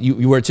 I was.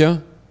 You were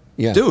too?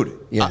 Yeah, dude.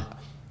 Yeah.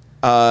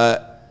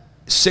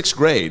 6th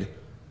grade,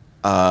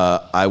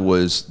 I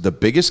was the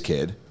biggest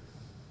kid,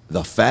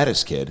 the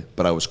fattest kid,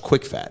 but I was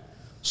quick fat.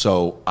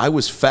 So I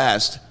was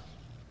fast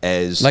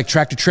as like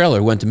Tractor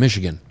Trailer went to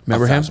Michigan.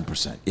 Remember him?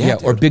 1,000%. Yeah,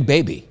 or Big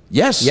Baby.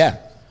 Yes. Yeah.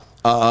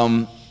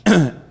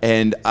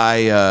 And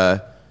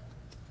I,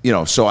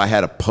 so I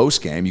had a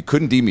post game. You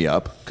couldn't D me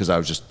up because I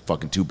was just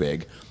fucking too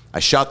big. I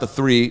shot the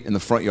 3 in the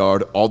front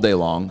yard all day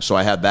long, so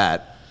I had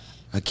that.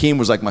 Hakeem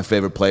was like my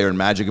favorite player in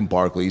Magic and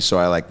Barkley, so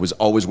I was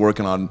always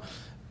working on,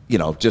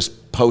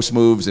 just post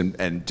moves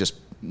and just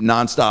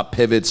nonstop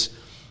pivots.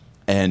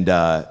 And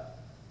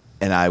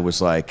I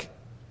was like,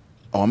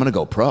 oh, I'm gonna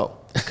go pro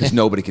because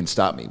nobody can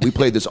stop me. We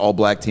played this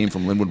all-black team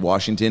from Linwood,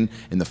 Washington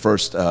in the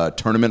first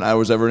tournament I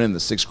was ever in the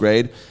 6th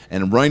grade.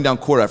 And I'm running down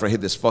court after I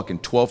hit this fucking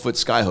 12-foot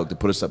skyhook to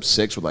put us up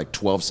 6 with like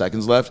 12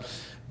 seconds left.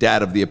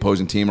 Dad of the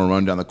opposing team are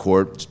running down the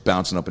court, just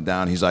bouncing up and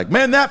down. He's like,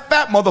 man, that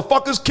fat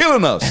motherfucker's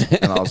killing us.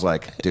 And I was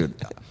like, dude,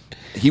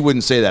 he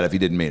wouldn't say that if he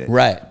didn't mean it.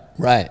 Right.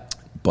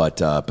 But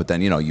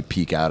then, you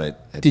peak out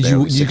at Did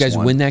you 6'1". guys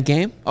win that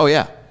game? Oh,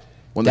 yeah.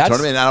 Won the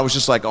tournament, and I was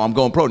just like, oh, I'm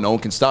going pro. No one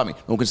can stop me. No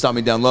one can stop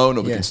me down low.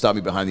 Nobody can stop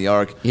me behind the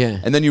arc. Yeah.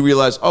 And then you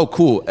realize, oh,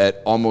 cool,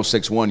 at almost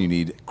 6'1", you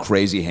need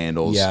crazy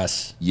handles.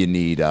 Yes. You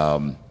need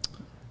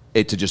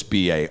it to just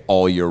be a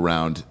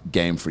all-year-round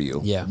game for you.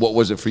 Yeah. What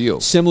was it for you?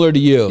 Similar to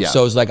you. Yeah.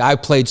 So it was like I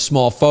played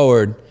small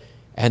forward,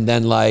 and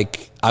then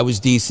like I was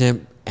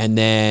decent, and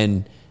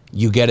then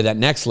you get to that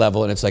next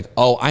level, and it's like,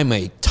 oh, I'm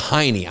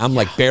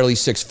like barely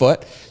 6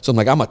 foot. So I'm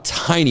like, I'm a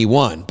tiny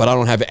one, but I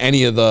don't have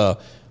any of the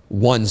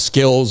one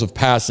skills of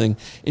passing.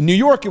 In New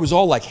York, it was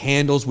all like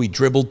handles. We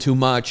dribbled too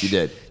much. You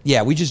did.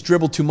 Yeah, we just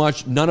dribbled too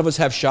much. None of us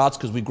have shots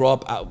because we grow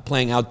up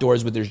playing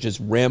outdoors where there's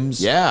just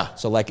rims. Yeah.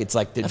 So like it's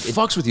like It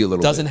fucks with you a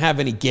little bit. Doesn't have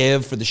any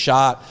give for the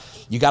shot.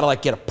 You got to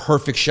like get a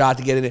perfect shot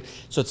to get it in.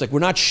 So it's like we're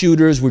not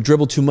shooters. We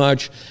dribble too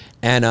much.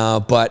 And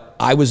but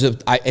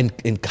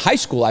in high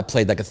school I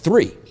played like a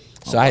 3.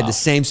 So I had the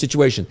same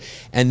situation.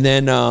 And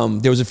then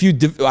there was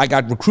I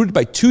got recruited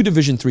by 2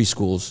 Division III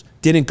schools.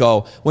 Didn't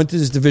go. Went to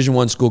this Division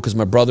I school because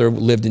my brother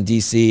lived in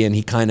D.C. and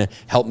he kind of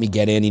helped me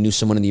get in. He knew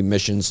someone in the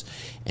admissions.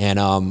 And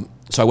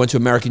so I went to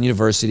American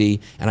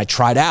University and I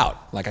tried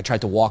out. Like I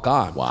tried to walk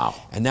on. Wow.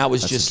 And that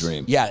was That's just a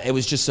dream. Yeah, it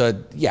was just I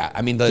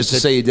mean, Just to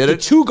say you did the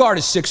it? 2 guard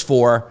is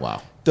 6'4".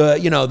 Wow.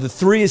 The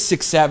 3 is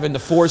 6'7", the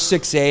 4 is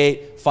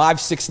 6'8", 5,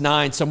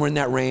 6'9", somewhere in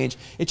that range.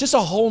 It's just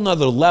a whole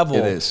nother level.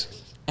 It is.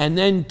 And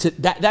then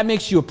that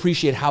makes you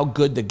appreciate how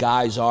good the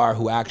guys are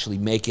who actually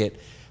make it,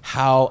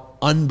 how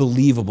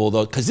unbelievable,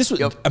 though, because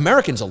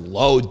American's a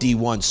low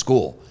D1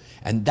 school,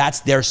 and that's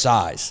their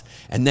size.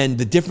 And then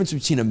the difference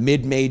between a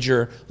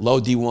mid-major,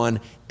 low D1,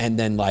 and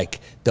then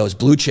like those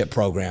blue chip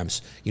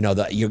programs,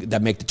 that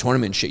make the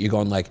tournament and shit, you're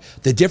going like,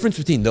 the difference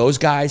between those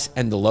guys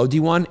and the low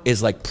D1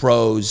 is like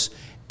pros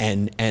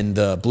and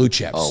the blue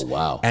chips. Oh,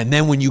 wow. And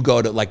then when you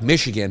go to like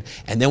Michigan,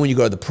 and then when you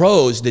go to the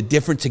pros, the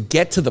difference to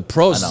get to the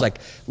pros is like,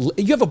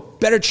 you have a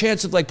better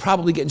chance of like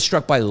probably getting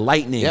struck by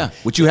lightning. Yeah,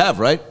 which you have,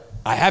 right?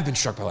 I have been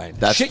struck by lightning.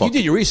 That's Shit, you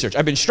did your research.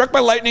 I've been struck by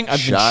lightning.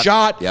 I've been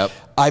shot. Yep.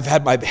 I've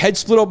had my head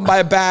split open by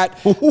a bat.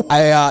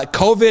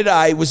 COVID.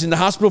 I was in the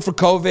hospital for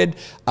COVID.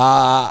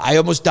 I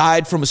almost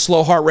died from a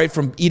slow heart rate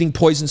from eating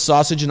poison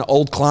sausage and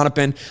Old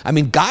Klonopin. I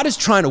mean, God is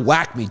trying to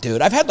whack me,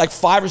 dude. I've had like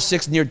 5 or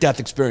 6 near-death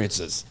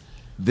experiences.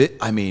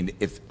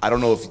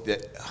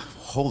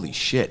 Holy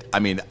shit. I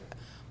mean,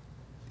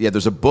 yeah,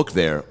 there's a book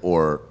there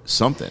or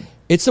something.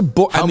 It's a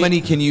book. How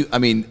many do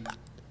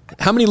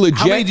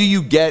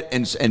you get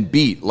and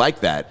beat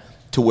like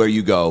that to where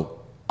you go,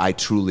 I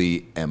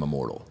truly am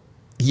immortal?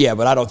 Yeah,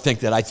 but I don't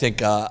think that. I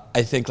think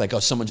like, oh,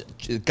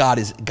 God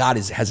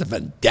has a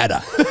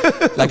vendetta.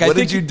 Like, What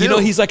did you do?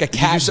 He's like a cat.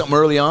 Did you do something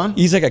early on?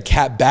 He's like a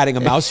cat batting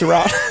a mouse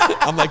around.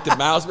 I'm like the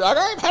mouse. Like,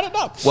 I've had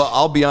enough. Well,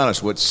 I'll be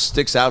honest. What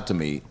sticks out to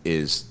me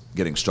is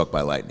getting struck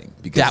by lightning,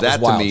 because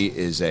that to me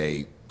is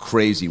a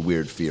crazy,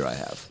 weird fear I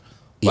have.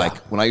 Like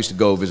when I used to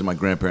go visit my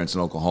grandparents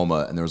in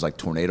Oklahoma and there was like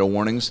tornado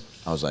warnings,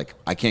 I was like,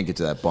 I can't get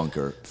to that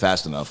bunker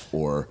fast enough,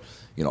 or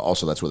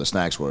also that's where the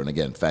snacks were. And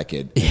again, fat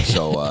kid. And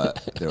so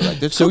they were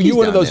like, there's so you cookies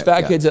one of down those there.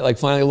 fat kids that like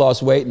finally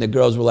lost weight, and the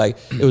girls were like,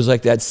 it was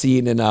like that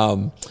scene in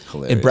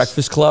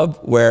Breakfast Club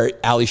where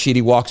Ali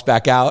Sheedy walks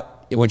back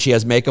out when she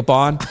has makeup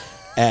on.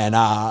 And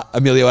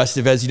Emilio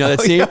Estevez, you know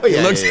that scene?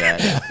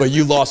 Yeah. But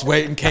you lost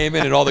weight and came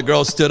in, and all the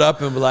girls stood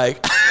up and were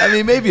like, I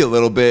mean, maybe a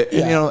little bit.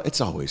 Yeah. And,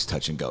 it's always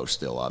touch and go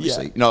still,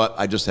 obviously. Yeah.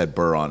 I just had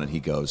Burr on, and he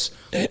goes,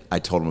 I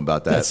told him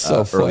about that That's so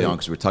early funny. on,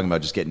 because we were talking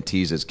about just getting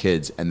teased as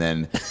kids. And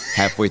then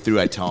halfway through,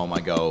 I tell him, I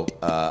go,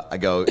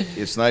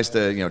 it's nice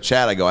to,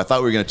 chat. I go, I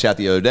thought we were going to chat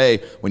the other day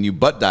when you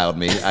butt dialed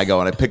me. I go,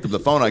 and I picked up the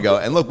phone. I go,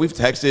 and look, we've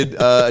texted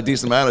a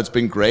decent amount. It's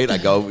been great. I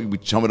go, we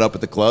chum it up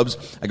at the clubs.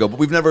 I go, but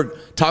we've never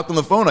talked on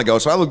the phone. I go,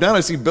 so I look down,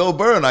 I see Bill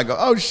Burr, and I go,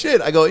 oh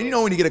shit. I go,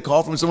 when you get a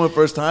call from someone the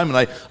first time, and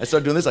I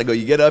start doing this, I go,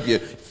 you get up, you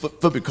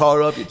flip your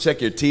collar up, you check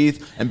your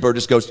teeth, and Burr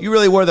just goes, you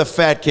really were the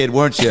fat kid,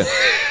 weren't you?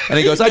 And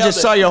he goes, I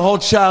just saw your whole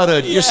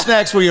childhood. Your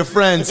snacks were your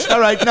friends. All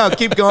right, no,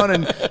 keep going,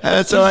 and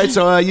that's all right.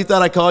 So you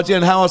thought I called you,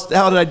 and how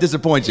did I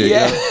disappoint you?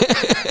 yeah.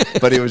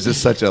 But it was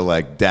just such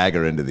a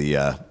dagger into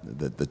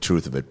the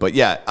truth of it. But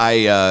yeah,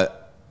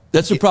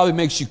 That's what probably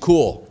makes you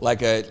cool,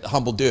 like a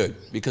humble dude,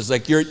 because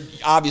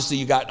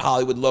you got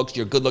Hollywood looks,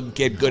 you're a good-looking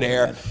kid, good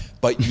hair,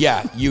 but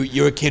yeah,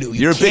 you're a kid who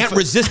you can't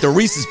resist the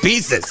Reese's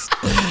Pieces.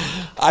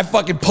 I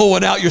fucking pull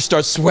one out. You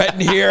start sweating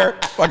here.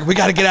 Fucking, we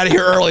got to get out of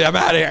here early. I'm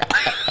out of here.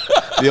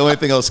 The only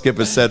thing I'll skip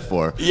is set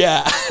for.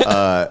 Yeah.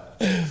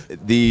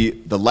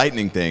 The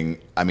lightning thing,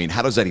 I mean,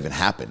 how does that even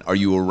happen? Are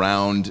you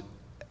around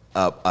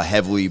a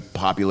heavily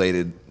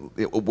populated,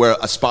 where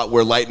a spot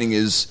where lightning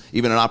is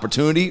even an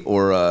opportunity,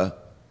 or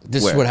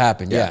this is what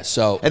happened, yeah.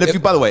 So, and if you,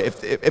 by the way,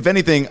 if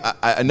anything,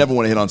 I never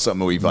want to hit on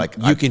something where you've like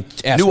you can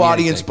ask new me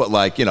audience, anything. but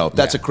like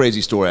that's a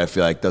crazy story. I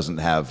feel like doesn't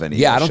have any.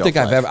 Yeah, I don't shelf think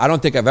I've life. ever. I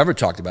don't think I've ever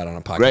talked about it on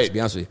a podcast. Great. To be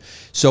honest with you.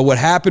 So what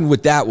happened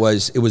with that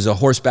was it was a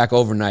horseback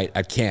overnight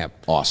at camp.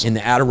 Awesome. In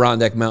the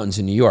Adirondack Mountains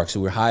in New York. So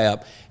we were high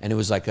up, and it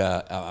was like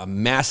a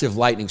massive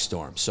lightning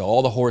storm. So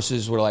all the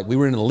horses were like, we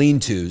were in the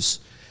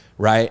lean-tos,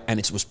 right? And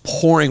it was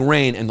pouring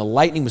rain, and the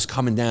lightning was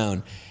coming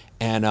down.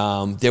 And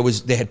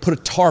they had put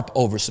a tarp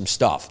over some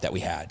stuff that we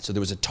had. So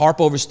there was a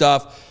tarp over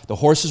stuff. The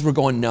horses were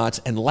going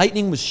nuts, and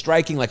lightning was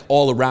striking like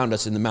all around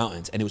us in the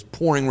mountains, and it was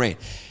pouring rain.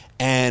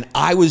 And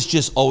I was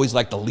just always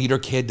like the leader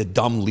kid, the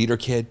dumb leader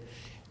kid.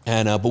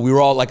 And but we were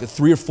all like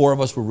 3 or 4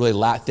 of us were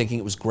really thinking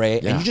it was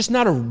great. Yeah. And you're just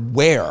not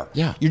aware.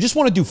 Yeah. You just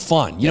want to do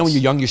fun. You know, when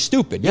you're young, you're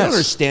stupid. You Yes. don't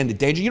understand the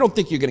danger. You don't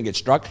think you're going to get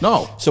struck.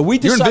 No. So we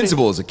You're decided,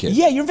 invincible as a kid.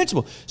 Yeah, you're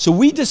invincible. So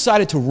we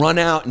decided to run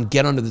out and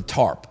get under the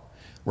tarp.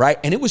 Right?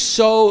 And it was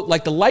so,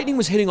 like the lightning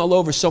was hitting all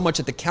over so much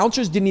that the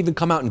counselors didn't even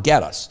come out and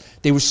get us.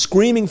 They were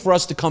screaming for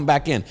us to come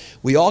back in.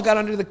 We all got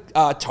under the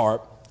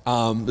tarp.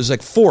 There was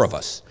like 4 of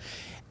us.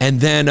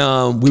 And then we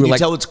Can were you like...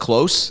 tell it's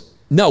close?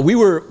 No,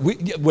 where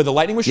the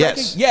lightning was striking?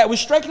 Yes. Yeah, it was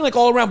striking like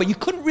all around, but you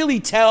couldn't really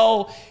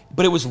tell,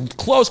 but it was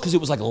close because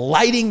it was like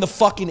lighting the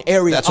fucking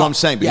area That's up. what I'm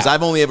saying, because Yeah.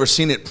 I've only ever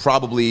seen it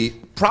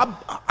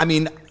I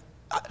mean,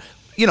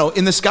 you know,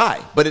 in the sky,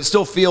 but it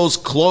still feels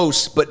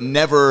close, but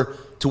never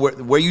to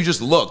where you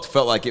just looked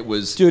felt like it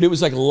was. Dude, it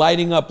was like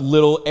lighting up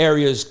little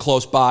areas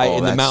close by in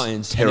the that's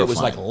mountains. And it was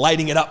like terrifying.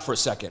 lighting it up for a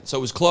second. So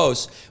it was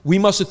close. We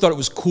must have thought it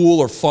was cool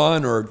or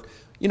fun or,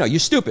 you know, you're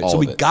stupid. All So of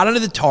we it. got under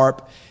the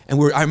tarp,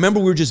 and I remember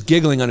we were just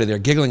giggling under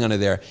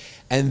there.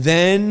 And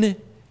then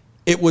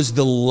it was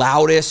the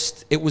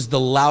loudest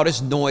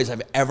noise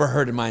I've ever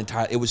heard in my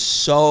entire, it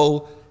was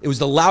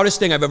the loudest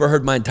thing I've ever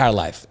heard in my entire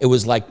life. It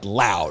was like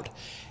loud.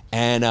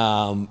 And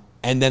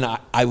then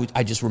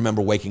I just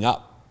remember waking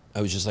up. I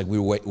was just like, we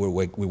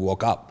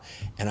woke up.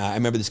 And I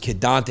remember this kid,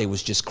 Dante,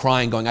 was just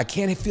crying, going, I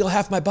can't feel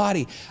half my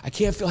body. I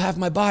can't feel half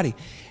my body.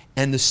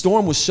 And the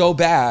storm was so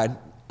bad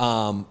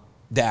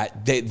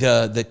that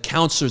the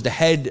counselors, the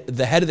head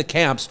of the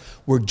camps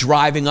were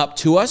driving up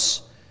to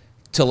us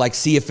to like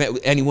see if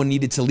anyone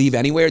needed to leave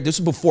anywhere. This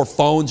was before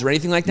phones or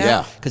anything like that.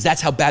 Yeah. Because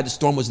that's how bad the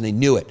storm was and they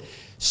knew it.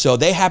 So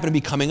they happened to be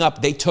coming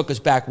up. They took us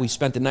back. We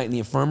spent the night in the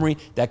infirmary.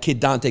 That kid,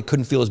 Dante,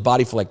 couldn't feel his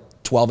body for like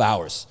 12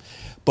 hours.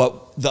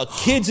 But the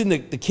kids in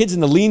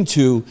the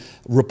lean-to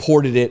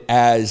reported it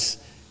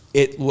as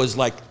it was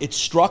like it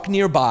struck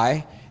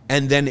nearby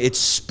and then it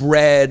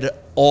spread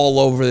all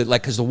over,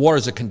 like, because the water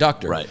is a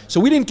conductor. Right. So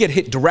we didn't get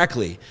hit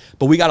directly,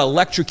 but we got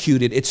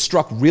electrocuted. It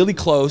struck really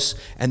close,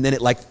 and then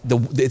it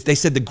they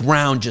said the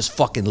ground just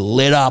fucking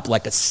lit up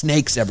like a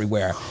snakes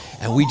everywhere,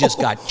 and we just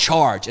got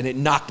charged, and it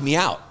knocked me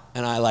out.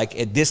 And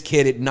this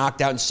kid, it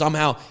knocked out, and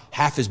somehow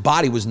half his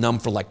body was numb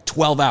for like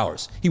 12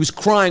 hours. He was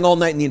crying all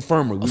night in the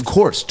infirmary. Of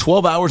course,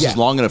 12 hours Yeah. is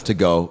long enough to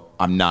go,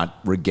 I'm not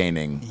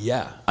regaining.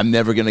 Yeah. I'm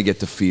never going to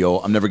get to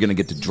feel, I'm never going to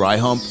get to dry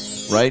hump,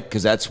 right?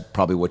 Because that's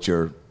probably what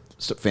you're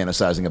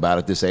fantasizing about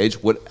at this age.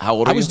 How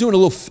old are you? I was doing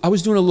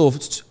a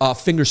little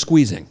finger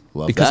squeezing.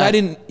 Love because that.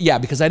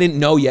 I didn't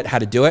know yet how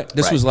to do it.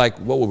 This Right. was like,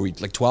 what were we,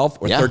 like 12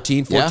 or Yeah.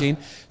 13, 14?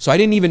 Yeah. So I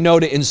didn't even know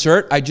to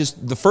insert.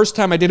 The first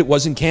time I did it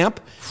was in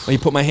camp when you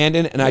put my hand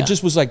in, and I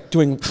just was like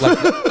doing like,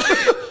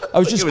 I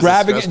was just it was a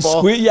grabbing it stress and ball?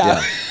 squeezing.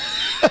 Yeah.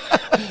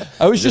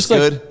 I was just like,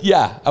 good?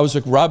 yeah, I was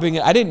like rubbing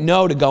it. I didn't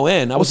know to go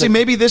in. I Well, was see, like,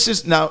 maybe this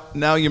is now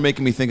you're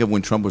making me think of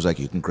when Trump was like,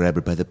 you can grab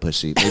it by the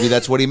pussy. Maybe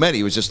that's what he meant.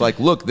 He was just like,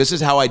 look, this is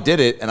how I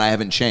did it, and I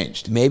haven't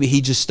changed. maybe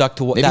he just stuck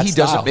to what Maybe that he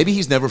style. doesn't. Maybe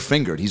he's never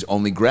fingered. He's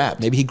only grabbed.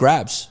 Maybe he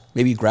grabs.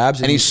 And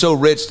he's so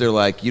rich, they're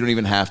like, you don't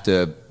even have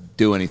to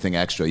do anything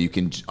extra. You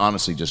can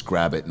honestly just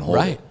grab it and hold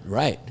it.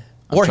 Right.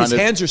 I'm Or trying his to-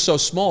 hands are so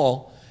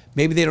small,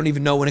 maybe they don't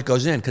even know when it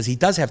goes in because he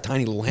does have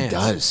tiny little hands.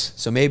 does.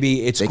 So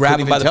maybe it's They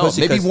grabbing couldn't by even the tell.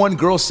 pussy. Maybe 'cause- one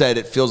girl said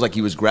it feels like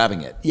he was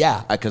grabbing it.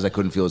 Yeah. Because I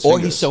couldn't feel his Or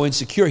fingers. he's so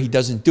insecure he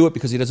doesn't do it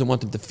because he doesn't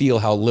want them to feel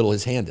how little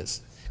his hand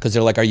is. Because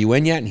they're like, "Are you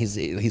in yet?" And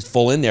he's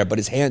full in there, but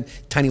his hand,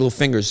 tiny little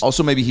fingers.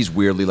 Also, maybe he's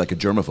weirdly like a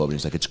germaphobe.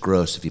 He's like, it's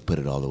gross if you put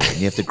it all the way. And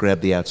you have to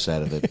grab the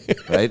outside of it,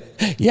 right?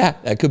 Yeah,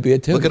 that could be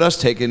it too. Look at us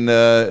taking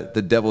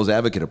the devil's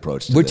advocate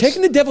approach to We're this.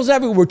 taking the devil's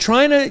advocate. We're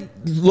trying to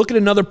look at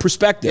another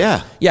perspective.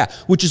 Yeah.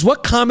 Which is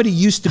what comedy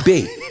used to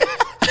be.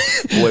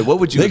 Boy, what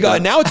would you They have go,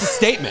 done? now it's a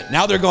statement.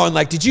 Now they're going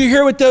like, did you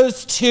hear what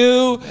those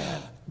two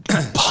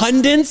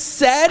pundits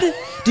said?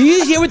 Do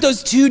you hear what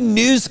those two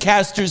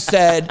newscasters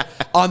said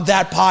on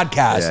that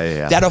podcast?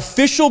 Yeah. That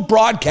official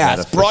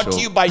broadcast That brought to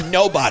official- you by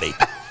nobody.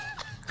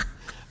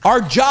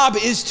 Our job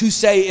is to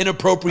say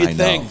inappropriate I know,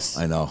 things.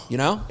 I know. You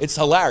know? It's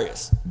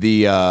hilarious.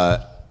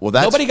 Well,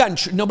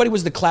 that's Nobody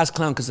was the class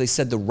clown because they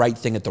said the right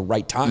thing at the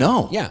right time.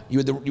 No. Yeah. You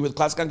were the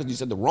class clown because you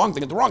said the wrong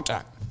thing at the wrong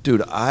time.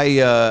 dude.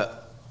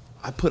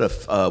 I put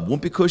a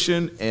whoopee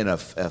cushion and a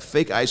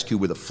fake ice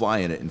cube with a fly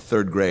in it in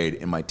 3rd grade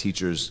in my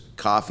teacher's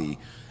coffee.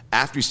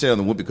 After he stayed on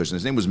the whoopee cushion,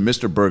 his name was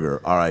Mr. Berger,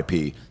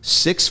 R.I.P.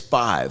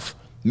 6'5",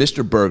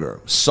 Mr.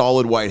 Berger,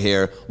 solid white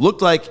hair,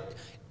 looked like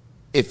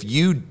if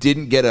you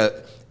didn't get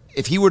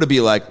if he were to be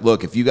like,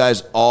 look, if you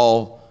guys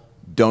all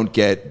don't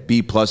get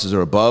B pluses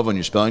or above on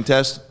your spelling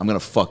test, I'm gonna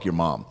fuck your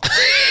mom.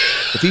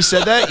 If he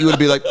said that, you would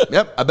be like,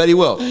 yep, I bet he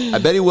will. I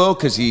bet he will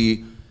because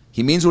he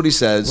means what he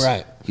says.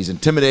 Right. He's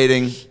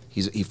intimidating.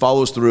 He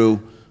follows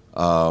through,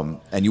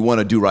 and you want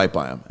to do right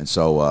by him. And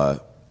so, I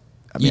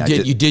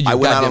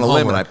went out on a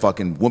limb and I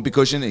fucking whoopee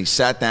cushion, and he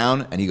sat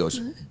down and he goes,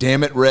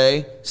 "Damn it,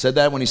 Ray." Said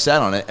that when he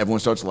sat on it.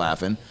 Everyone starts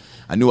laughing.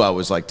 I knew I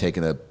was like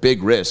taking a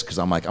big risk because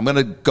I'm like, I'm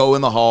gonna go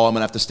in the hall. I'm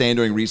gonna have to stand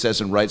during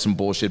recess and write some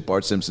bullshit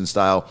Bart Simpson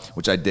style,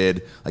 which I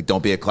did. Like,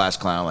 don't be a class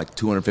clown, like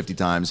 250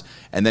 times.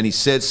 And then he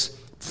sits,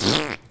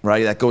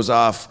 right? That goes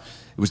off.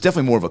 It was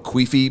definitely more of a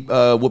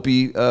queefy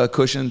whoopee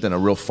cushion than a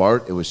real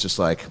fart. It was just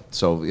like,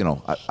 so, you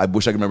know, I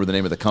wish I could remember the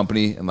name of the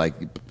company and like.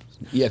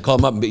 Yeah, call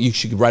them up, but you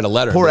should write a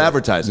letter. Poor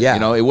advertising, yeah. You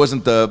know? It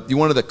wasn't you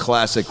wanted the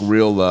classic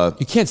real.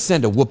 You can't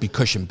send a whoopee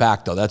cushion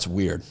back, though. That's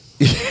weird.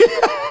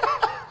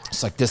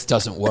 It's like, this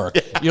doesn't work.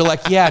 You're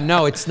like, yeah,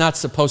 no, it's not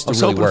supposed to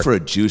really work. I was hoping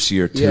for a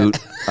juicier toot.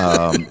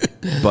 Yeah.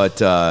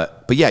 But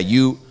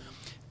yeah,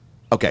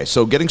 okay,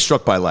 so getting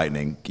struck by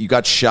lightning, you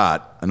got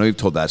shot. I know you've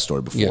told that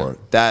story before. Yeah.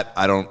 That,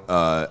 I don't,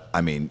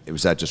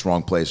 was that just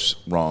wrong place,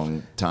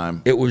 wrong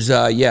time? It was,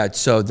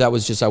 so that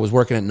was just, I was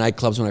working at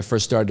nightclubs when I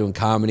first started doing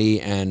comedy,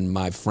 and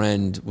my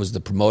friend was the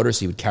promoter, so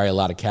he would carry a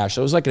lot of cash.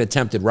 So it was like an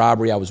attempted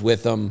robbery. I was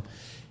with him,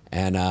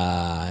 and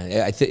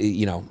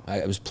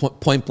it was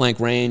point blank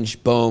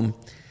range, boom,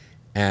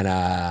 and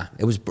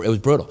it was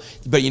brutal.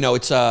 But,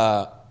 it's...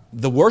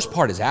 the worst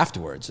part is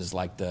afterwards, is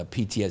like the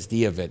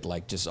PTSD of it,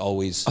 like just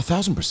always.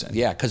 1,000%.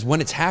 Yeah, because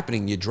when it's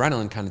happening, the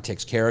adrenaline kind of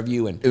takes care of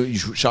you. And you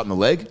shot in the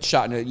leg?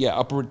 Shot in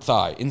upper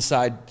thigh,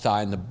 inside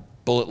thigh, and the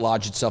bullet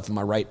lodged itself in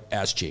my right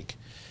ass cheek.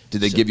 Did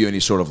they give you any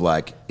sort of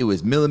like, it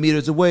was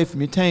millimeters away from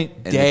your taint,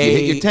 and if you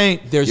hit your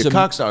taint, your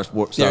cock starts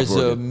working? There's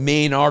a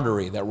main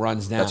artery that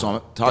runs down. That's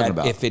what I'm talking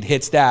about. If it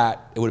hits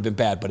that, it would have been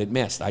bad, but it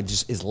missed.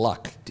 Is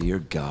luck. Dear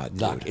God,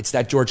 luck. Dude. It's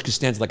that George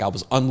Costanza, like I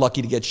was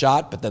unlucky to get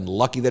shot, but then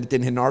lucky that it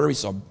didn't hit an artery,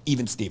 so I'm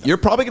even Steven. You're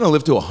probably going to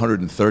live to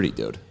 130,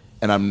 dude.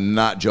 And I'm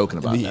not joking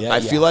about that.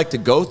 I feel like to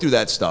go through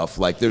that stuff,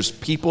 like there's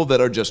people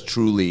that are just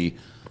truly,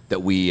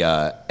 that we,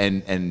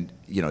 and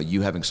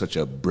you having such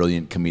a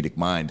brilliant comedic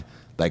mind,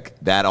 like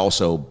that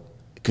also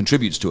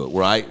contributes to it,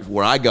 where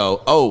I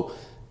go, oh,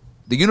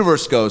 the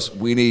universe goes,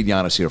 we need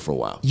Giannis here for a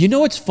while. You know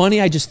what's funny?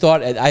 I just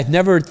thought, I've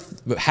never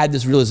had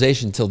this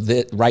realization until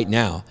right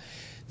now.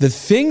 The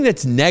thing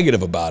that's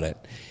negative about it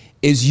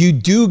is you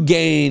do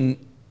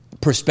gain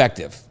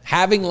perspective.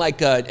 Having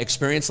like an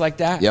experience like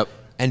that, yep.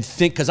 And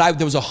think, because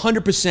there was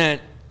 100%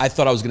 I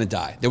thought I was going to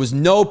die. There was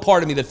no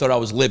part of me that thought I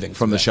was living.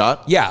 From the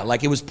shot? Yeah,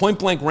 like it was point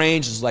blank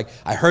range. It was like,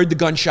 I heard the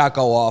gunshot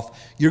go off.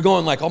 You're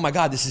going like, oh my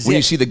God, this is When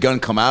you see the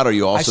gun come out, are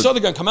you also? I saw the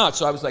gun come out,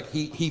 so I was like,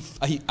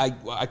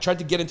 I tried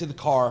to get into the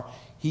car.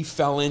 He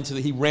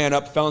ran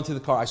up, fell into the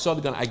car. I saw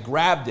the gun. I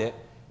grabbed it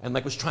and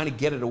like was trying to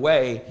get it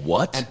away.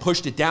 What? And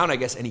pushed it down, I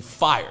guess, and he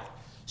fired.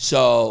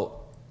 So,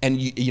 and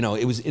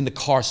it was in the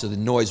car, so the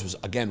noise was,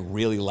 again,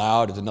 really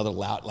loud. It was another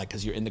loud, like,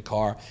 because you're in the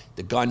car,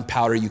 the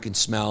gunpowder you can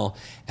smell,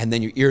 and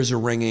then your ears are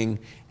ringing,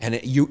 and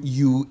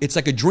it's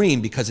like a dream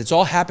because it's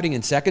all happening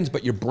in seconds,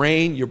 but your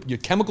brain, your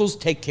chemicals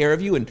take care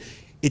of you, and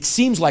it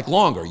seems like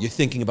longer. You're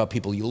thinking about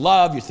people you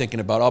love. You're thinking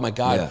about, oh my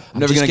God, yeah.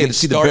 I'm never going to get to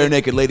see the bare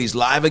naked ladies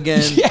live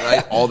again, yeah.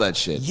 Right? All that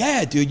shit.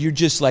 Yeah, dude, you're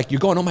just like,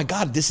 you're going, oh my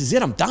God, this is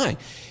it, I'm dying.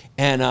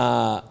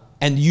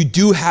 And you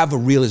do have a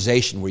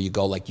realization where you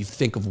go, like, you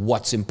think of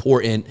what's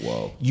important.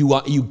 Whoa.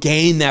 You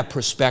gain that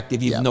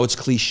perspective, even though it's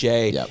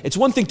cliche. Yep. It's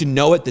one thing to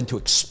know it than to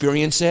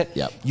experience it.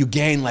 Yep. You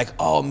gain, like,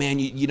 oh man,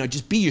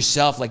 just be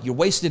yourself. Like, you're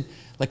wasted,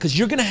 like, because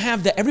you're gonna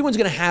have that. Everyone's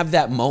gonna have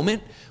that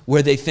moment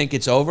where they think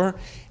it's over,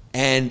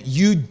 and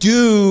you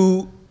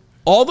do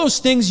all those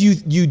things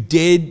you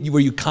did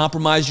where you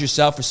compromise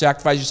yourself or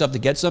sacrifice yourself to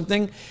get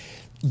something.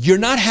 You're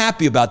not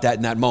happy about that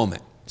in that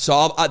moment.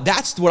 So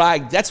that's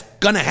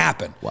gonna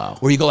happen. Wow.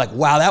 Where you go like,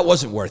 wow, that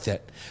wasn't worth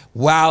it.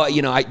 Wow,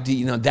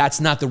 that's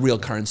not the real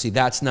currency.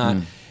 That's not,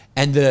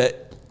 and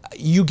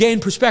you gain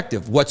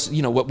perspective. What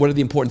are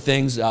the important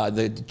things?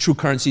 The true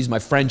currencies, my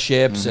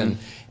friendships and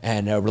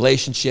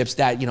relationships.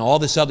 That all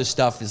this other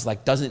stuff is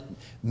like doesn't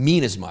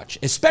mean as much.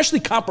 Especially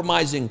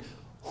compromising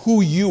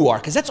who you are,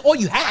 because that's all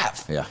you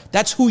have. Yeah.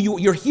 That's who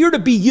you're here to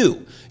be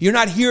you. You're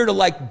not here to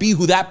like be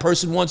who that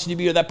person wants you to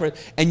be or that person.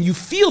 And you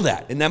feel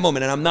that in that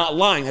moment, and I'm not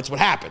lying, that's what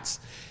happens.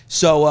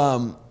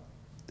 So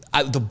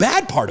the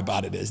bad part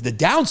about it is, the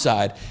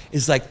downside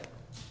is like,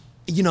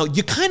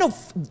 you kind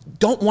of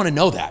don't want to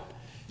know that.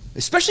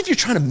 Especially if you're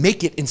trying to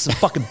make it in some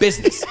fucking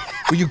business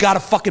where you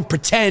gotta fucking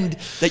pretend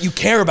that you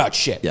care about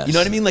shit. Yes. You know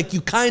what I mean? Like you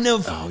kind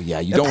of,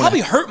 you don't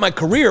probably hurt my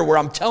career where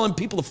I'm telling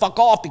people to fuck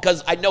off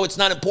because I know it's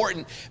not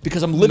important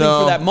because I'm living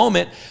for that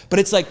moment. But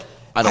it's like,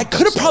 I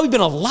could have probably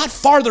been a lot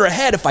farther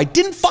ahead if I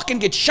didn't fucking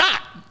get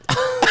shot.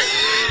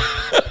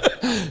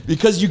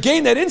 Because you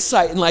gain that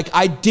insight, and like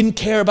I didn't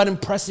care about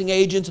impressing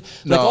agents,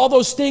 like No. all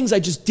those things I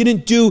just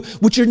didn't do,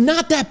 which are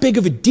not that big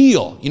of a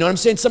deal. You know what I'm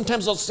saying?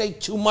 Sometimes I'll say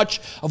too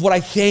much of what I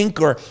think,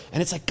 and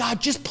it's like,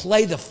 God, just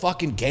play the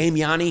fucking game,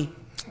 Yanni.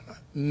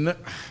 No,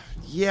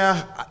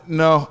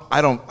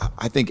 I don't.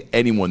 I think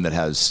anyone that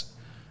has,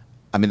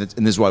 and this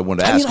is why I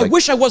wanted to ask. I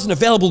wish I wasn't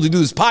available to do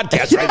this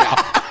podcast right now.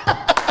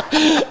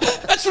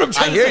 That's what I'm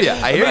trying to say.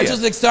 I hear you.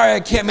 Just like, sorry, I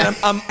can't, man.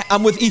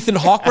 I'm with Ethan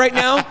Hawke right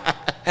now,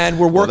 and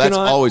we're working that's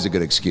on. always a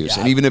good excuse.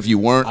 Yeah, and even if you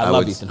weren't, I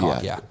love Ethan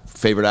Hawke, yeah.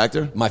 Favorite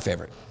actor? My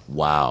favorite.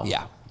 Wow.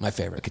 Yeah, my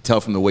favorite. I could tell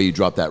from the way you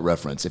dropped that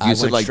reference. If I you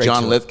said went like straight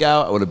John to it.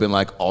 Lithgow, I would have been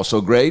like,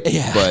 also great.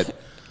 Yeah. But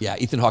yeah,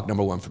 Ethan Hawke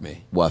number 1 for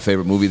me. what,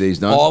 favorite movie that he's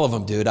done? All of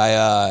them, dude.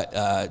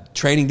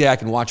 Training Day I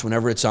can watch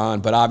whenever it's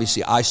on, but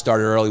obviously I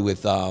started early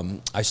with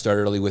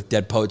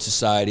Dead Poet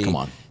Society. Come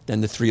on.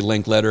 Then the 3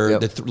 Linkletter,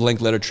 Yep. the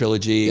Linkletter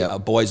trilogy, Yep. A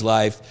Boy's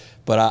Life.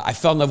 But I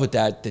fell in love with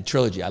the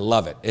trilogy. I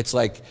love it. It's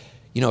like,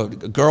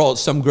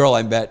 some girl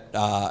I met,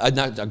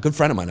 a good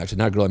friend of mine actually,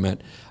 not a girl I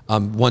met,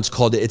 once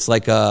called it. It's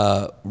like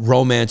a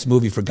romance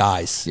movie for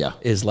guys. Yeah.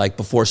 Is like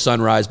before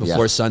sunrise,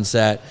 before Yeah.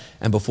 sunset,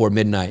 and before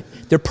midnight.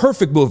 They're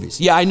perfect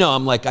movies. Yeah, I know.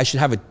 I'm like, I should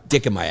have a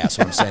dick in my ass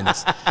when I'm saying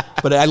this.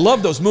 But I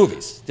love those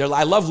movies.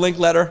 I love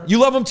Linkletter. You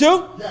love them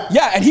too?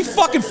 Yeah, and he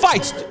fucking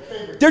fights.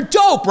 They're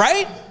dope,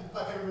 right?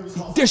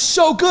 They're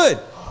so good.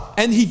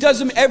 And he did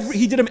them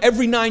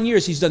every 9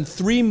 years. He's done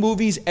 3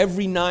 movies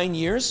every 9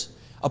 years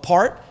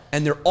apart,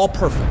 and they're all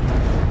perfect.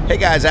 Hey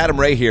guys, Adam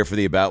Ray here for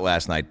the About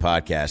Last Night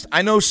podcast.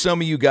 I know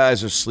some of you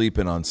guys are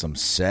sleeping on some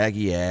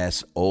saggy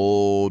ass,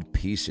 old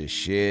piece of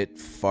shit,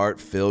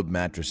 fart-filled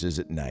mattresses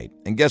at night.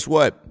 And guess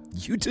what?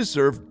 You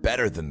deserve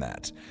better than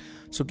that.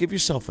 So give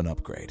yourself an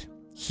upgrade.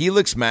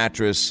 Helix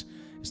Mattress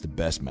is the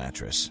best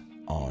mattress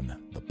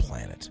on the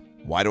planet.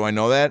 Why do I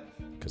know that?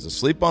 Because I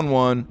sleep on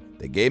one.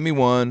 They gave me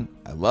one.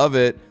 I love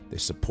it. They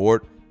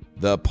support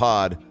the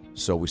pod,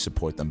 so we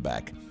support them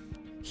back.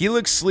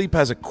 Helix Sleep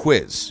has a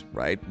quiz,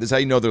 right? This is how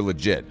you know they're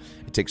legit.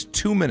 It takes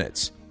 2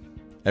 minutes.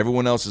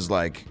 Everyone else is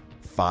like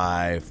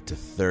 5 to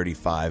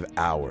 35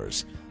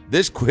 hours.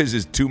 This quiz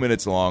is 2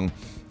 minutes long,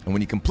 and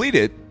when you complete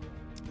it,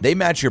 they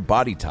match your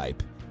body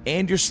type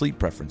and your sleep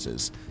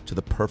preferences to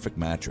the perfect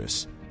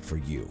mattress for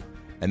you.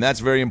 And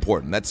that's very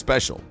important. That's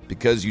special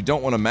because you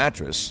don't want a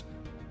mattress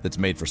that's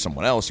made for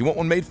someone else. You want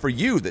one made for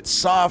you that's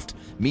soft,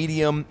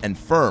 medium, and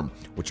firm,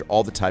 which are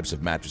all the types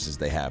of mattresses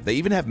they have. They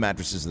even have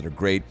mattresses that are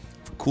great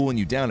for cooling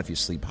you down if you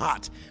sleep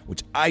hot,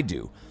 which I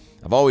do.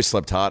 I've always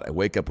slept hot. I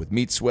wake up with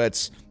meat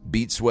sweats,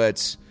 beat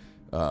sweats,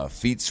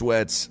 feet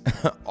sweats,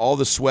 all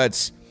the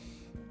sweats,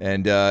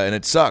 and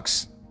it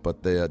sucks.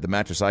 But the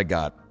mattress I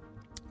got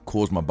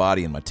cools my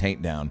body and my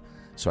taint down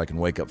so I can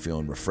wake up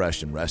feeling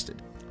refreshed and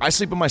rested. I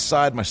sleep on my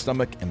side, my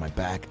stomach, and my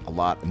back a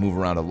lot. I move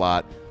around a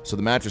lot. So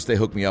the mattress they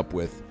hooked me up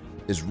with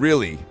is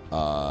really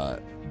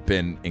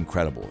been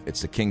incredible.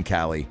 It's the King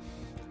Cali,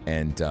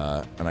 and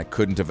I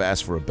couldn't have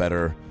asked for a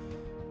better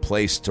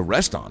place to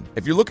rest on.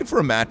 If you're looking for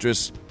a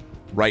mattress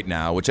right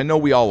now, which I know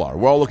we all are,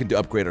 we're all looking to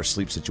upgrade our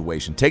sleep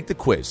situation, take the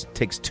quiz. It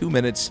takes 2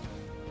 minutes.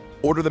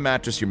 Order the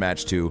mattress you're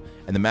matched to,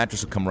 and the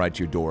mattress will come right to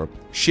your door,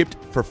 shipped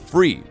for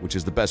free, which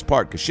is the best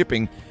part because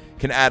shipping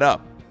can add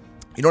up.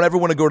 You don't ever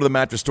want to go to the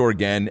mattress store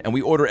again, and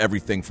we order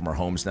everything from our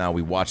homes now.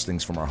 We watch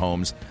things from our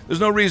homes. There's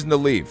no reason to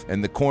leave,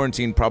 and the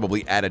quarantine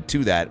probably added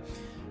to that.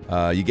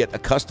 You get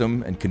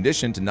accustomed and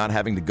conditioned to not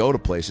having to go to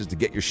places to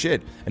get your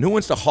shit. And who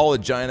wants to haul a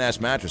giant-ass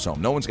mattress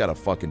home? No one's got a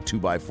fucking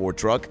 2x4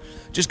 truck.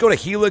 Just go to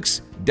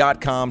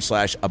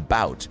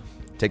helix.com/about.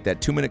 Take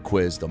that 2-minute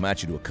quiz. They'll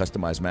match you to a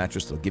customized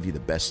mattress that'll give you the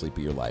best sleep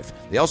of your life.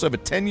 They also have a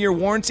 10-year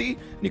warranty,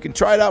 and you can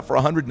try it out for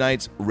 100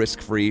 nights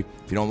risk-free.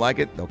 If you don't like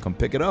it, they'll come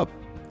pick it up.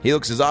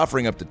 Helix is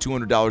offering up to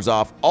 $200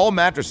 off all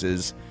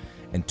mattresses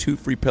and 2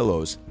 free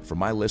pillows for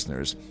my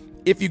listeners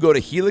if you go to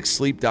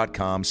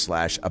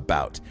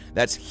helixsleep.com/about.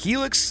 That's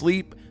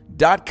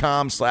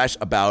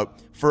helixsleep.com/about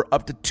for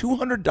up to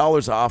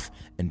 $200 off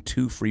and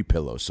 2 free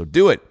pillows. So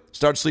do it.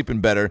 Start sleeping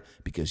better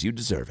because you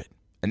deserve it.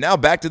 And now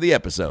back to the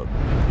episode.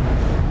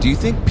 Do you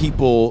think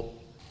people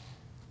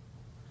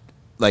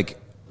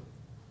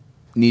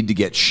need to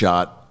get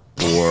shot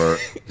or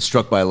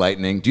struck by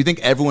lightning? Do you think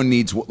everyone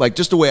needs,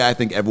 just the way I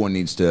think everyone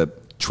needs to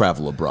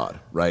travel abroad,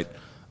 right?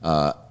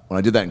 When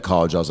I did that in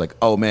college, I was like,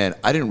 oh man,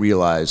 I didn't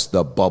realize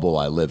the bubble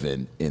I live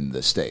in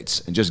the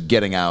States, and just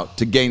getting out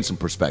to gain some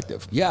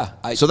perspective. Yeah.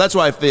 So that's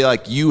why I feel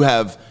like you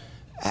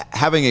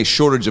having a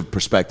shortage of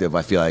perspective,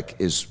 I feel like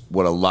is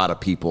what a lot of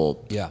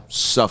people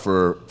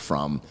suffer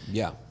from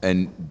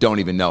and don't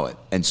even know it.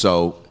 And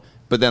so,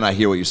 but then I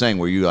hear what you're saying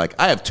where you're like,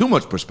 I have too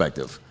much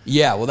perspective.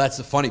 Yeah, well, that's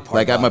the funny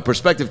part. My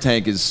perspective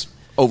tank is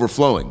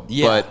overflowing.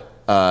 Yeah.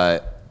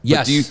 But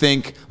yes. do you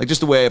think,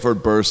 just the way I've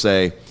heard Burr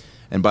say,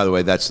 and by the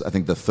way, that's, I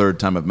think, the 3rd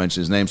time I've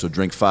mentioned his name, so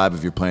drink 5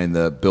 if you're playing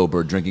the Bill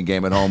Burr drinking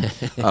game at home.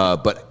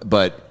 But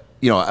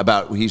he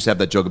used to have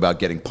that joke about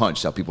getting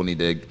punched, how people need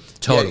to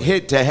get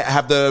hit, to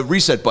have the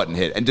reset button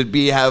hit, and to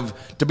be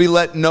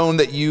let known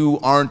that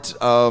you aren't,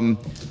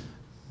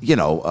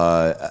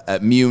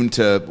 immune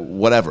to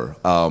whatever.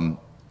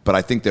 But but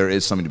I think there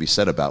is something to be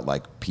said about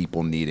like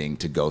people needing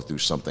to go through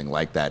something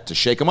like that to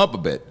shake them up a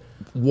bit.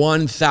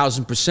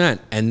 1,000%.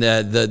 And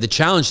the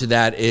challenge to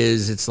that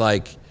is it's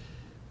like,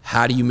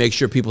 how do you make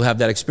sure people have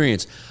that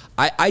experience?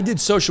 I did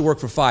social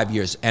work for 5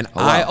 years, and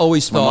I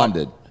always thought... My mom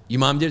did. Your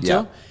mom did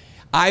Yeah. too?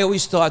 I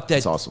always thought that...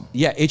 That's awesome.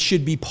 Yeah, it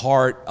should be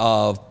part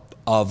of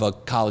a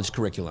college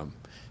curriculum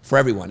for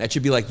everyone. It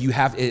should be like you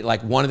have...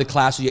 like one of the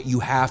classes you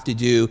have to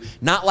do,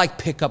 not like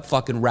pick up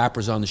fucking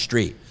rappers on the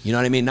street. You know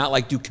what I mean? Not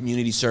like do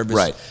community service.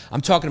 Right.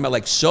 I'm talking about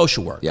like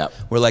social work. Yeah.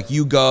 Where like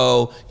you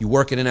go, you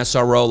work in an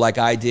SRO like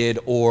I did,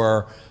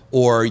 or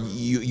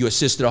you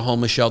assisted a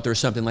homeless shelter or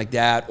something like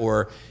that,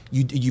 or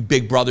you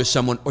big brother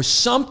someone, or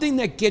something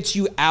that gets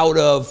you out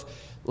of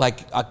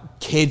like a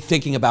kid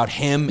thinking about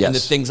him and the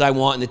things I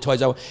want and the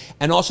toys I want,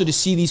 and also to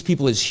see these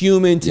people as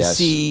human, to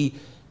see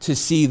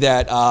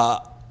that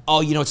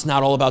it's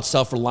not all about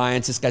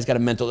self-reliance. This guy's got a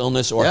mental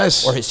illness, or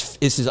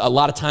a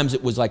lot of times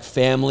it was like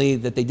family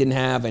that they didn't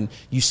have, and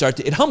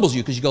it humbles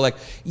you because you go like,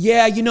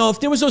 yeah, if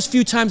there was those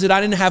few times that I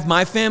didn't have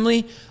my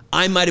family,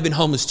 I might have been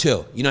homeless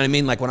too. You know what I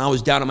mean? Like when I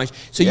was down on my...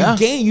 So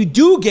you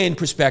do gain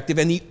perspective,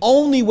 and the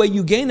only way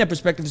you gain that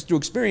perspective is through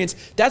experience.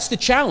 That's the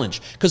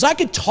challenge. Because I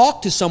could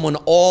talk to someone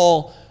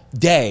all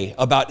day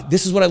about,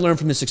 this is what I learned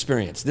from this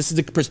experience. This is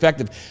the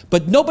perspective.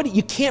 But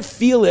you can't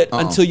feel it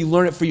until you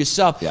learn it for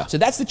yourself. Yeah. So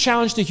that's the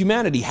challenge to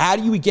humanity. How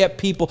do we get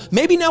people...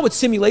 Maybe now with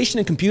simulation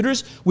and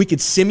computers, we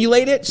could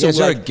simulate it. So is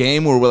there a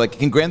game where we're like,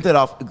 can Grand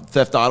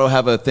Theft Auto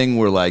have a thing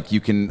where like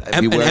you can...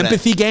 an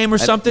empathy game or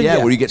something? Yeah,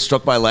 where you get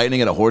struck by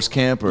lightning at a horse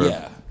camp or...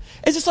 Yeah.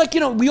 It's just like,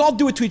 we all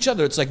do it to each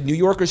other. It's like New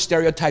Yorker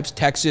stereotypes,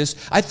 Texas.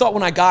 I thought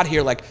when I got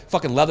here, like,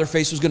 fucking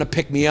Leatherface was going to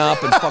pick me up.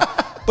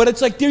 But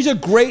it's like, these are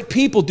great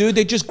people, dude.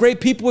 They're just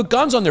great people with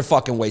guns on their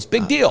fucking waist.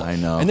 Big deal. I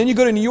know. And then you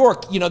go to New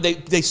York,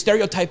 they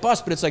stereotype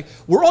us, but it's like,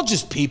 we're all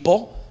just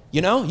people.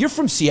 You're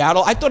from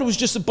Seattle. I thought it was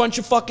just a bunch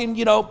of fucking,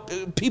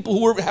 people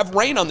who have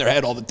rain on their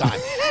head all the time.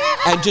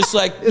 And just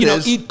like,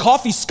 eat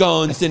coffee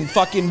scones and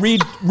fucking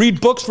read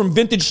books from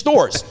vintage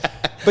stores.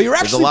 But you're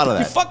actually,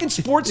 you're fucking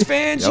sports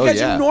fans. You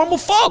guys are normal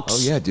folks.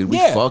 Oh yeah, dude. We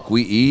fuck,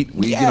 we eat,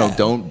 we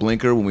don't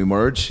blinker when we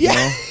merge. You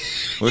know?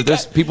 Where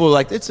there's people are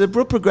like, it's a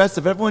real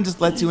progressive. Everyone just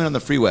lets you in on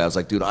the freeway. I was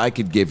like, dude, I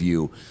could give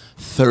you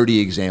 30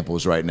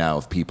 examples right now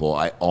of people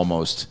I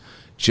almost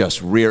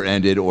just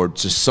rear-ended or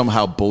just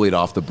somehow bullied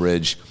off the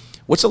bridge.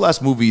 What's the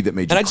last movie that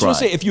made you cry? And I just want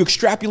to say, if you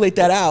extrapolate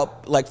that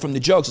out, like from the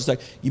jokes, it's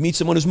like you meet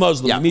someone who's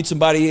Muslim, you meet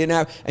somebody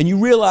and you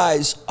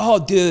realize,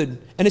 oh, dude,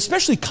 and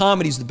especially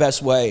comedy's the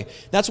best way.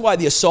 That's why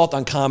the assault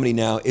on comedy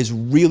now is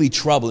really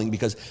troubling,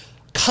 because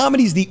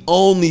comedy's the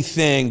only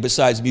thing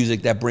besides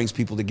music that brings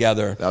people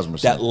together,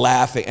 1,000%. that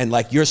laughing, and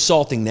like you're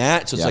assaulting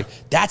that. So it's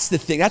like, that's the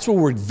thing. That's where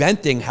we're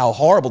inventing how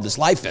horrible this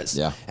life is.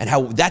 Yeah. And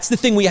how that's the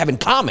thing we have in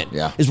common.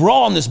 Yeah. Is we're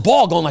all on this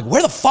ball going like,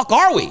 where the fuck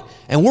are we?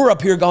 And we're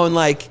up here going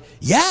like,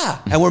 yeah.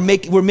 And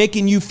we're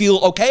making you feel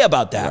okay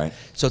about that. Right.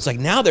 So it's like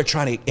now they're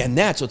trying to end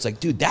that. So it's like,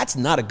 dude, that's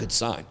not a good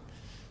sign.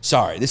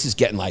 Sorry, this is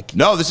getting like...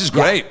 No, this is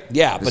great.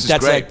 Yeah, this but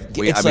that's great.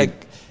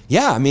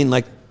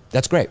 like,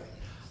 that's great.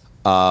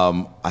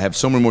 I have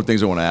so many more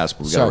things I want to ask,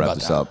 but we got to wrap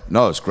this that. up.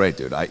 No, it's great,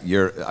 dude. I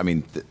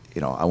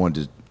wanted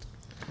to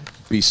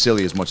be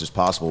silly as much as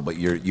possible, but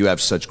you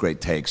have such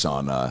great takes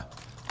on.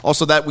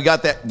 Also, that we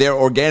got that there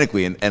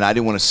organically, and I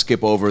didn't want to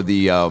skip over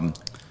the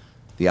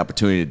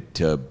opportunity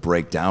to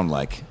break down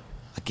like.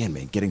 Again,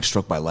 man, getting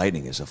struck by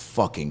lightning is a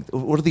fucking...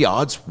 What are the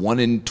odds? 1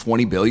 in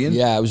 20 billion?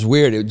 Yeah, it was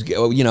weird. It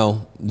was,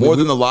 more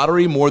than the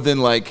lottery? More than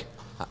like...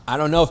 I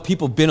don't know if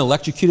people have been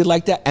electrocuted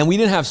like that. And we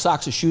didn't have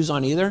socks or shoes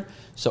on either.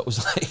 So it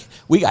was like,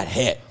 we got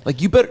hit. Like,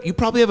 you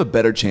probably have a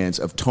better chance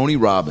of Tony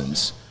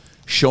Robbins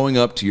showing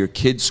up to your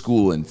kid's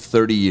school in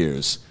 30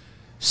 years,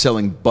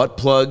 selling butt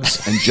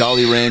plugs and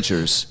Jolly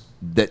Ranchers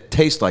that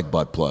taste like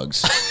butt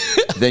plugs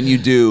than you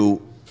do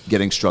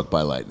getting struck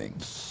by lightning.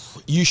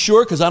 You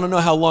sure? Because I don't know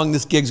how long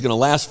this gig's going to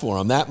last for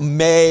him. That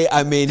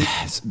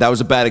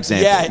was a bad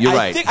example. Yeah, you're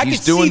right.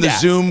 He's doing the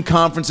Zoom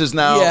conferences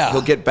now. Yeah.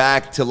 He'll get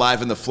back to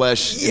live in the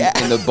flesh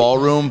in the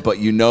ballroom, but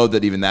you know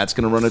that even that's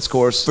going to run its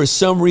course. For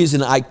some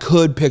reason, I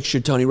could picture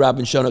Tony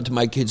Robbins showing up to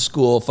my kid's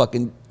school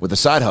fucking... With a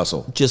side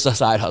hustle. Just a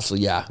side hustle,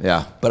 yeah.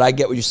 Yeah. But I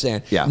get what you're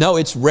saying. Yeah. No,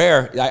 it's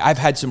rare. I've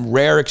had some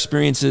rare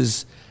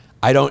experiences.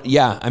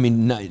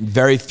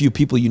 Very few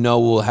people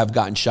will have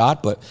gotten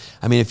shot, but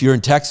I mean, if you're in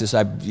Texas,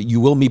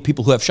 you will meet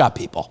people who have shot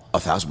people.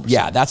 1,000%.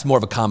 Yeah, that's more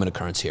of a common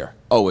occurrence here.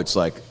 Oh, it's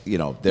like,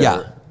 it's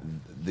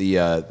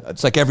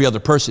like every other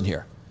person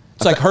here.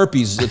 It's like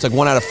herpes. It's like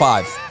 1 out of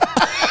 5.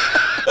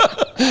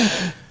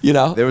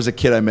 There was a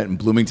kid I met in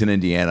Bloomington,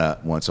 Indiana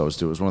once. It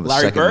was one of the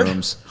Larry second Bird?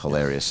 rooms.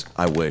 Hilarious.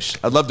 I wish.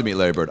 I'd love to meet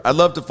Larry Bird. I'd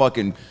love to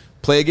fucking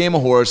play a game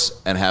of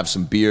horse and have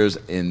some beers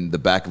in the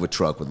back of a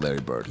truck with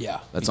Larry Bird. Yeah.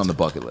 That's on the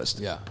bucket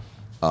list. Yeah.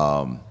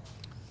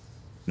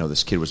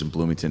 This kid was in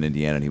Bloomington,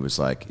 Indiana, and he's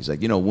like,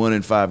 1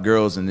 in 5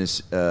 girls in this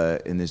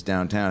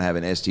downtown have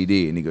an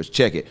STD, and he goes,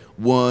 check it,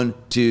 1,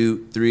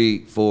 2,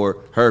 3, 4,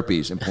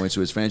 herpes, and points to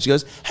his friend. She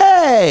goes,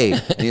 hey,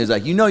 and he was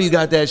like, you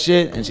got that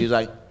shit, and she was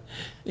like,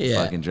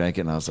 Yeah. Fucking drank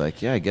it, and I was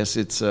like, yeah, I guess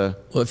it's. Well,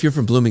 if you're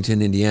from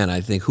Bloomington, Indiana,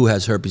 I think who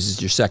has herpes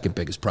is your second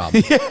biggest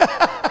problem.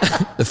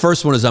 The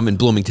first one is I'm in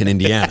Bloomington,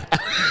 Indiana.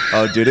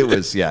 Oh, dude, it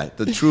was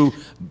the true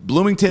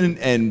Bloomington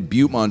and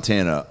Butte,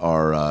 Montana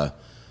are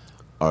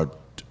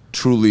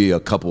truly a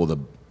couple of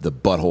the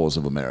buttholes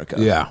of America.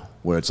 Yeah,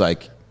 where it's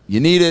like you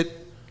need it,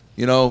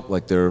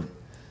 like they're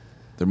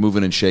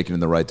moving and shaking in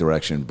the right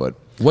direction, but.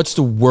 What's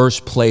the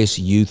worst place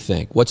you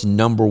think? What's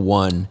number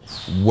one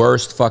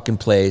worst fucking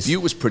place?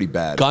 Butte was pretty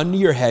bad. Gun to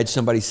your head,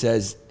 somebody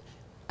says,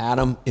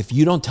 Adam, if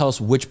you don't tell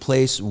us which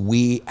place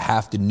we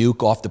have to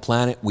nuke off the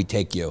planet, we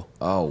take you.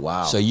 Oh,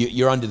 wow. So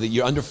you're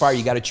under fire.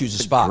 You got to choose a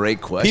spot. Great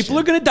question. People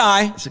are going to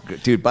die,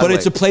 dude. But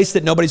it's a place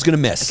that nobody's going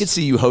to miss. I could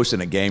see you hosting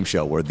a game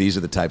show where these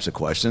are the types of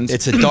questions.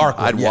 It's a dark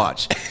one. I'd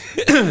watch.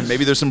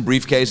 Maybe there's some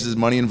briefcases,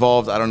 money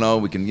involved. I don't know.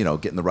 We can,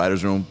 get in the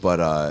writer's room,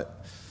 but.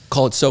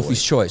 Call it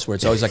Sophie's Choice, where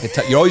it's always like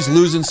you're always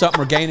losing something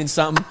or gaining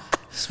something.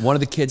 One of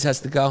the kids has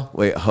to go.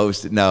 Wait,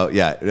 host? No,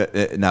 yeah.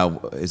 Now,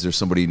 is there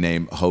somebody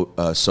named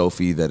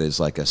Sophie that is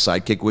like a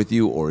sidekick with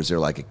you, or is there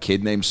like a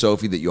kid named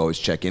Sophie that you always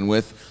check in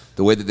with?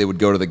 The way that they would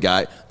go to the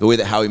guy, the way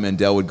that Howie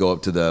Mandel would go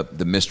up to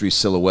the mystery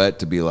silhouette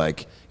to be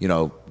like,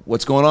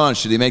 what's going on?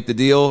 Should he make the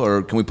deal,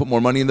 or can we put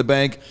more money in the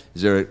bank?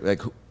 Is there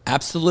like?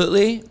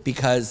 Absolutely,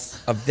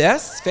 because of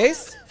this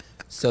face.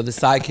 So the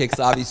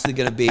sidekick's obviously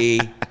going to be.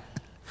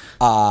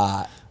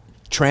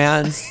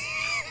 Trans,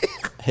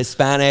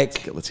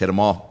 Hispanic. Let's hit them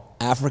all.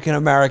 African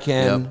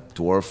American. Yep.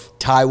 Dwarf.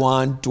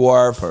 Taiwan,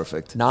 dwarf.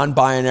 Perfect.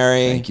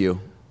 Non-binary. Thank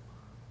you.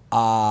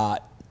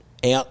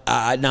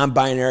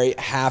 Non-binary,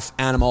 half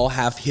animal,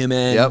 half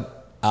human.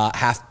 Yep.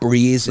 Half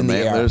breeze in the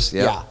antlers,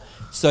 air. Yeah.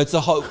 So it's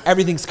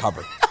everything's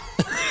covered.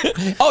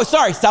 Oh,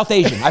 sorry, South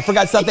Asian. I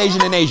forgot South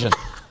Asian and Asian.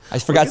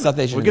 South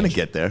Asian. We're gonna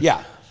get there.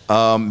 Yeah.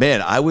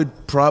 Man, I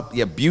would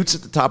Butte's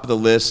at the top of the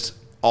list.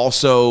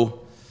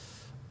 Also.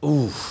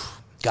 Ooh.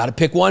 Got to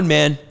pick one,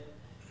 man.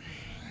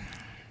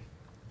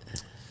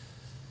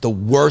 The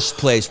worst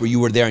place where you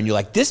were there and you're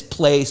like, this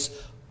place,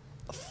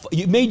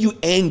 it made you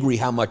angry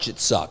how much it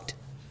sucked.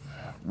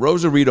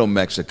 Rosarito,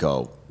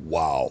 Mexico.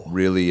 Wow.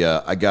 Really,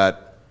 I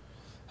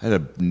had a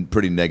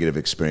pretty negative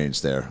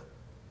experience there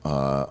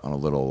on a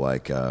little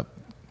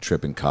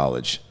trip in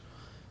college.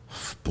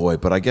 Boy,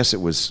 but I guess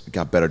it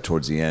got better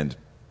towards the end.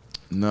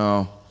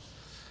 No.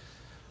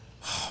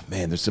 Oh,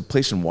 man, there's a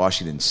place in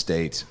Washington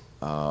State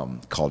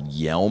called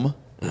Yelm.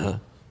 Uh-huh.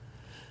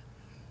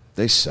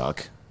 They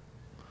suck.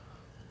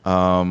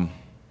 Tyler,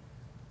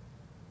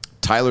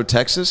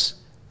 Texas.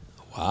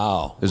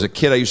 Wow. There's a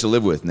kid I used to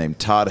live with named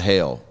Todd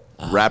Hale,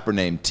 rapper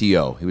named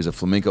T.O. He was a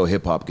flamenco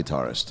hip-hop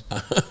guitarist.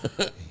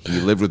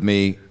 He lived with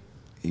me.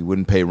 He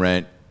wouldn't pay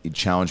rent. He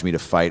challenged me to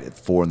fight at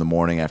 4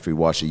 a.m. after he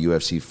watched a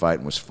UFC fight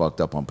and was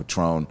fucked up on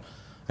Patron.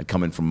 I'd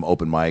come in from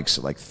open mics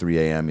at like 3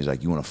 a.m. He's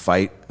like, you want to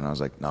fight? And I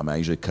was like, no, man, I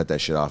usually cut that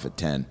shit off at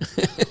 10.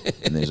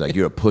 And then he's like,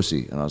 you're a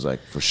pussy. And I was like,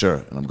 for sure.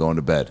 And I'm going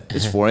to bed.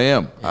 It's 4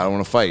 a.m. I don't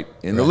want to fight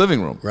in the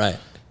living room. Right.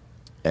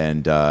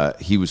 And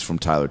he was from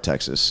Tyler,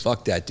 Texas.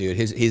 Fuck that dude.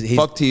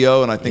 Fuck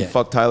T.O. and I think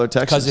fuck Tyler,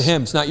 Texas. Because of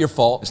him. It's not your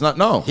fault. It's not,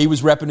 no. He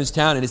was repping his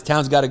town and his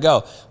town's got to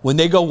go. When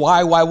they go,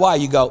 why,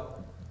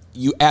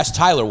 you ask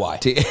Tyler why.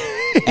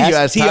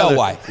 Ask T.O.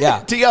 why.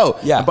 Yeah. T.O.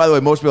 Yeah. And by the way,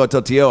 most people I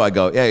tell T.O., I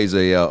go, yeah, he's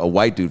a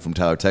white dude from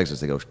Tyler, Texas.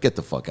 They go, get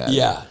the fuck out of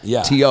here.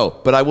 Yeah.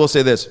 T.O. But I will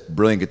say this,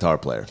 brilliant guitar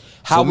player.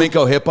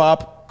 Flamenco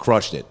hip-hop,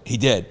 crushed it. He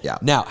did. Yeah.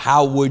 Now,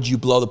 how would you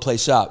blow the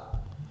place up?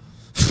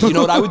 You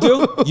know what I would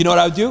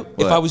do?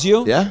 If I was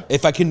you? Yeah.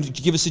 If I can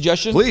give a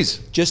suggestion? Please.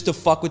 Just to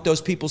fuck with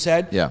those people's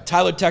head? Yeah.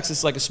 Tyler, Texas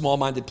is like a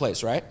small-minded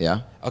place, right?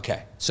 Yeah.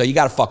 Okay. So you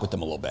got to fuck with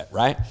them a little bit,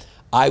 right?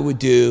 I would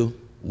do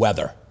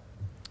weather.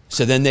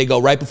 So then they go,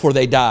 right before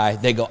they die,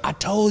 they go, I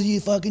told you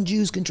fucking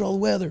Jews control the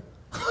weather.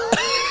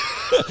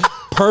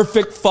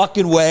 Perfect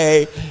fucking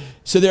way.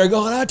 So they're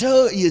going, I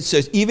told you.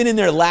 So even in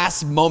their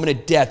last moment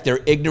of death, their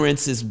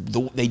ignorance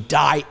they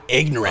die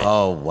ignorant.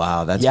 Oh,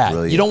 wow. That's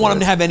brilliant. You don't want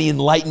them to have any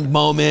enlightened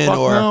moment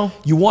no.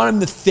 You want them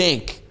to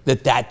think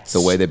that's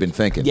the way they've been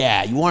thinking.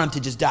 Yeah, you want them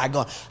to just die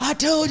going, I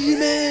told you,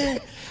 man.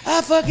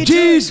 I fucking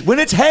Jeez, when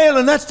it's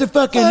hailing, that's the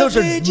fucking, those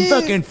are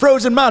fucking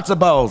frozen matzo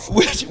balls.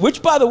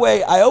 Which, by the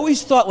way, I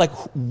always thought, like,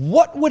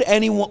 what would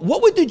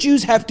the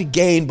Jews have to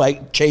gain by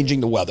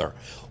changing the weather?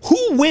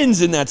 Who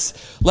wins in that?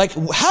 Like,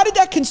 how did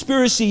that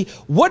conspiracy,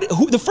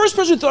 the first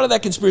person who thought of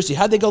that conspiracy,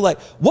 how'd they go,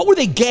 like, what were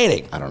they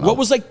gaining? I don't know. What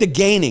was, like, the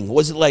gaining?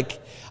 Was it, like,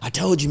 I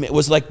told you, man, it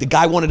was like the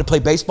guy wanted to play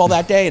baseball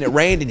that day and it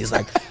rained and he's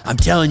like, I'm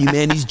telling you,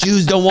 man, these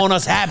Jews don't want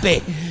us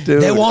happy.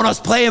 Dude. They want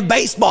us playing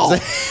baseball.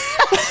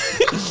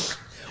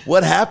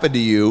 What happened to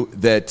you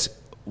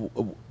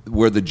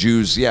where the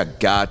Jews,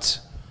 got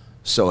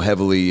so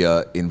heavily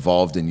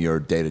involved in your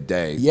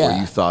day-to-day where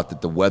you thought that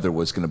the weather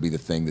was going to be the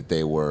thing that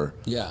they were?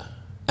 Yeah.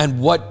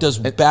 And what does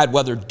bad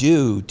weather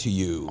do to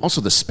you?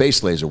 Also, the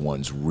space laser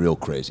one's real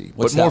crazy,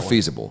 but more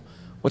feasible.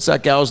 What's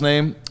that gal's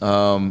name?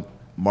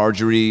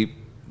 Marjorie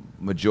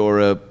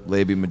Majora.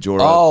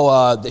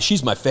 Oh,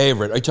 she's my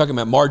favorite. Are you talking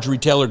about Marjorie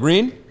Taylor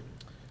Greene?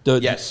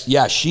 Yes.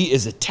 Yeah, she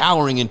is a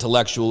towering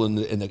intellectual in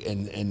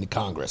the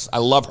Congress. I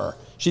love her.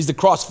 She's the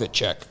CrossFit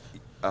chick.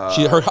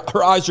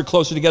 Her eyes are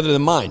closer together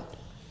than mine.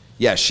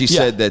 Yeah, she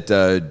said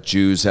that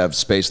Jews have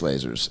space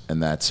lasers,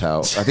 and that's how.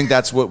 I think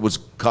that's what was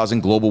causing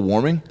global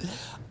warming.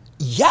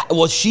 Yeah,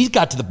 well, she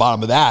got to the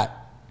bottom of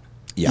that.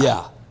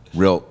 Yeah.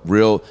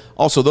 Real.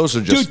 Also, those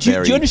are just do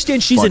you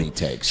understand? Funny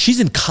takes. She's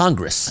in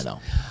Congress. I know.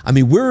 I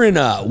mean, we're in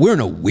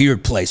a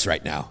weird place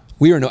right now.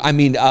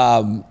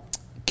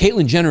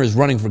 Caitlyn Jenner is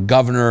running for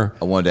governor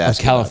of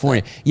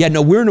California. Yeah,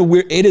 no, we're in a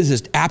weird. It is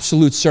this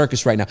absolute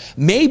circus right now.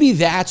 Maybe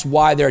that's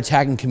why they're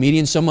attacking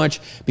comedians so much,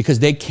 because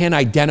they can't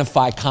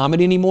identify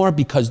comedy anymore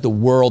because the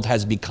world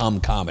has become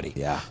comedy.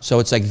 Yeah. So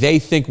it's like they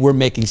think we're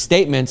making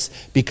statements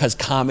because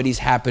comedy's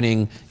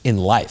happening in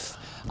life.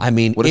 I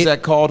mean, what is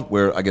that called?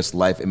 Where I guess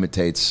life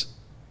imitates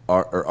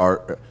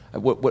art.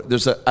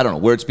 There's I don't know,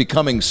 where it's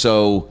becoming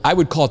so. I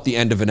would call it the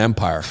end of an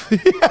empire.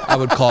 I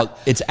would call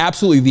it's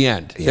absolutely the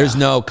end. Yeah.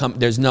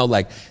 There's no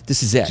like,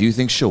 this is it. Do you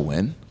think she'll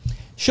win?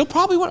 She'll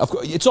probably win. Of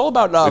course, it's all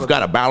about. We've got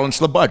to balance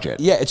the budget.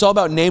 Yeah, it's all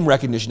about name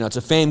recognition now. It's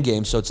a fame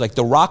game, so it's like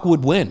The Rock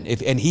would win.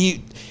 And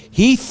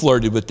he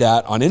flirted with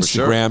that on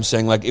Instagram,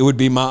 saying like, it would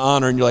be my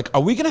honor. And you're like,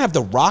 are we going to have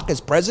The Rock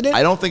as president?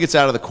 I don't think it's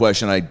out of the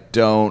question. I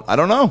don't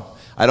know.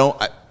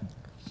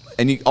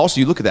 And you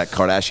look at that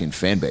Kardashian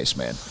fan base,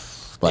 man.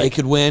 They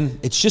could win.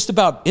 It's just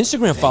about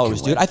Instagram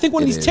followers, dude. I think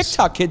one of these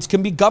TikTok kids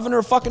can be governor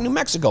of fucking New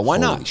Mexico. Why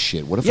not? Holy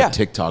shit. What if a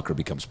TikToker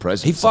becomes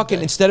president? He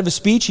fucking, instead of a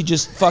speech, he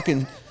just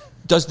fucking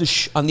does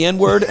the on the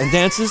N-word and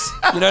dances.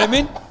 You know what I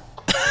mean?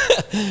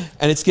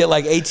 And it's get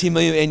like 18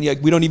 million,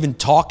 and we don't even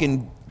talk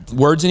in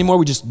words anymore.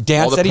 We just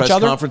dance at each other. All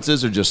the press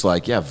conferences are just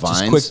like, vines.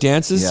 Just quick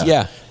dances.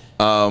 Yeah.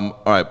 All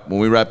right.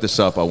 When we wrap this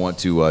up, I want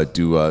to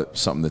do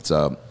something that's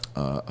a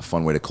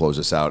fun way to close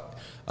this out.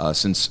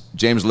 Since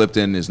James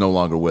Lipton is no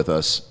longer with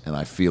us, and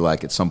I feel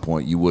like at some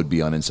point you would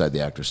be on Inside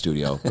the Actors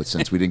Studio, but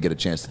since we didn't get a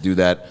chance to do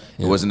that,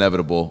 it was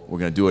inevitable. We're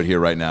going to do it here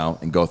right now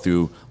and go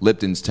through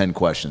Lipton's 10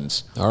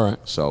 questions. All right.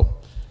 So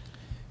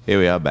here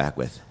we are back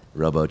with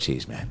Robo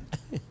Cheeseman.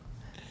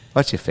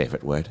 What's your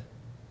favorite word?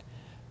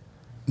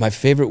 My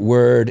favorite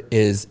word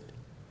is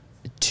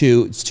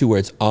it's two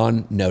words,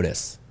 on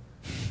notice.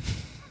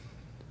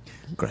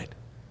 Great.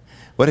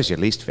 What is your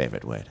least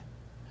favorite word?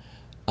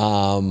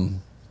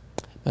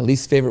 My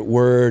least favorite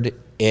word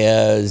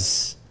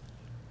is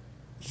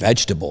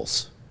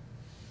vegetables.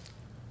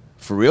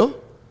 For real?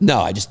 No,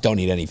 I just don't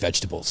eat any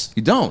vegetables.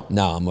 You don't?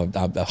 No, I'm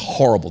a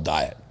horrible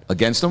diet.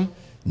 Against them?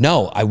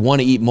 No, I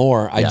want to eat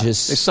more. They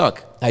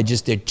suck. They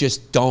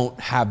just don't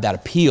have that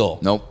appeal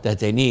that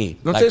they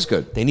need. Don't taste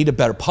good. They need a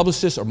better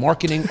publicist or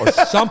marketing or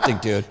something,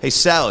 dude. Hey,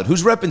 salad.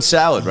 Who's repping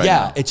salad right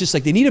now? Yeah, it's just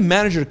like they need a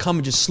manager to come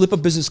and just slip a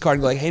business card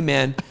and go like, hey,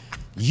 man,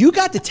 you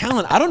got the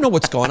talent. I don't know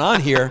what's going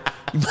on here.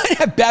 You might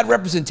have bad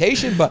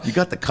representation, but you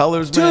got the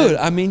colors, man.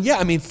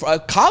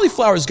 Dude,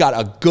 cauliflower's got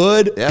a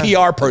good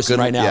PR person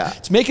right now. Yeah.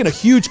 It's making a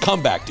huge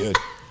comeback, dude.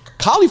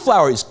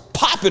 Cauliflower is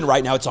popping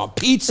right now. It's on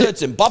pizza.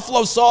 It's in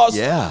buffalo sauce.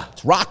 Yeah,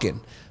 it's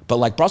rocking. But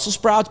like Brussels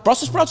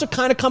sprouts are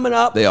kind of coming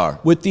up. They are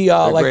with the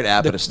great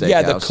app at a steakhouse.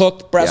 Yeah, the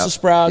cooked Brussels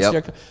sprouts.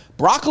 Yep.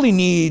 Broccoli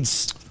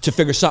needs to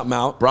figure something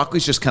out.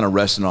 Broccoli's just kind of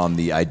resting on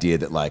the idea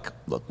that, like,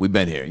 look, we've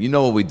been here. You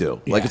know what we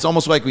do. Yeah. Like, it's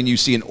almost like when you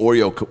see an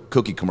Oreo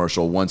cookie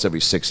commercial once every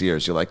 6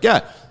 years. You're like,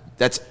 yeah,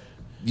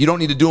 you don't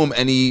need to do them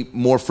any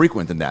more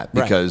frequent than that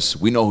because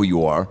we know who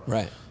you are.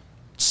 Right.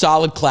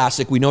 Solid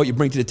classic. We know what you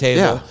bring to the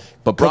table. Yeah.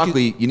 But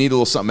broccoli, you need a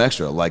little something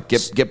extra. Like,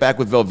 get back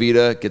with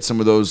Velveeta. Get some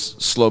of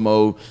those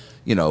slow-mo,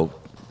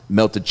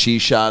 melted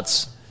cheese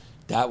shots.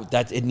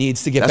 That it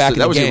needs to get back in the game.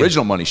 That was the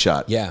original money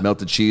shot. Yeah.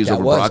 Melted cheese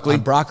over broccoli.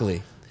 On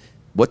broccoli.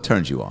 What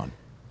turns you on?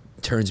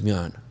 Turns me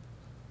on.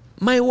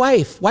 My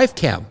wife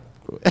cam.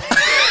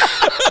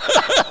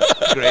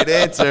 Great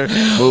answer.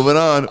 Moving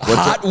on.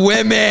 Hot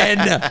women.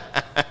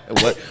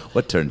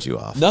 What turns you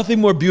off? Nothing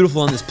more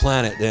beautiful on this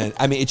planet than,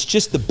 it's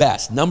just the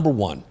best. Number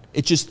one.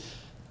 It's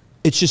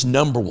just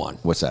number one.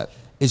 What's that?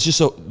 It's just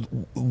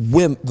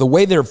the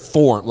way they're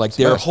formed, like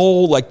their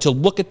whole, like to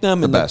look at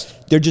them and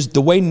they're just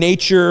the way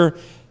nature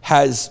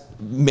has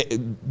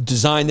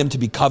designed them to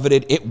be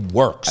coveted. It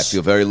works. I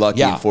feel very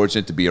lucky and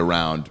fortunate to be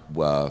around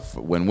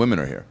when women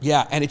are here.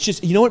 Yeah, and it's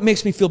just, what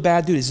makes me feel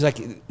bad, dude, is like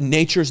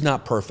nature's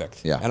not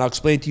perfect. Yeah. And I'll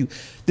explain to you,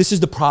 this is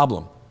the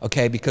problem,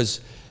 okay? Because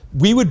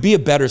we would be a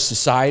better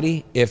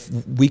society if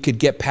we could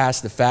get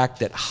past the fact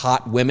that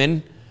hot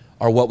women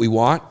are what we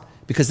want.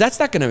 Because that's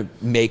not going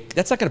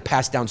to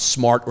pass down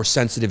smart or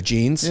sensitive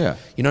genes. Yeah.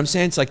 You know what I'm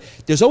saying? It's like,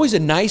 there's always a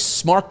nice,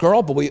 smart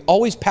girl, but we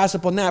always pass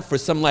up on that for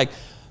some like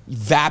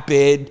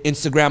vapid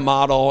Instagram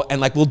model. And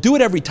like, we'll do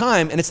it every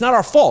time. And it's not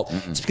our fault.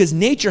 Mm-mm. It's because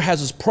nature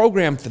has us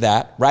programmed for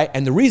that, right?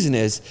 And the reason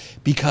is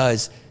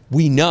because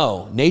we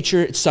know,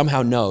 nature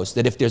somehow knows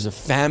that if there's a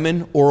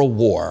famine or a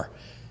war,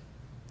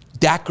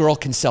 that girl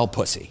can sell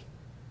pussy.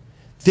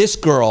 This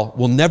girl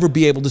will never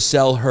be able to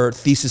sell her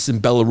thesis in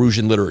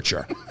Belarusian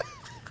literature.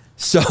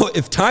 So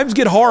if times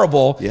get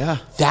horrible,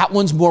 that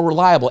one's more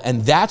reliable.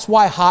 And that's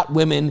why hot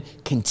women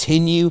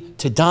continue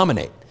to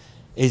dominate,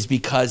 is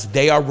because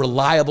they are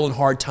reliable in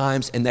hard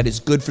times, and that is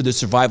good for the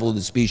survival of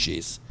the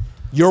species.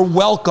 You're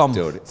welcome,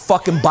 dude.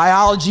 Fucking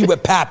biology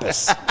with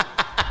Pappas.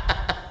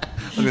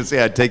 I'm gonna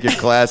say I'd take your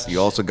class. You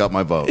also got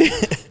my vote.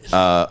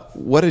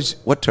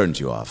 What turns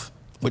you off?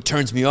 What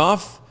turns me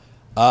off?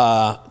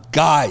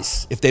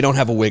 Guys, if they don't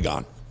have a wig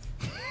on.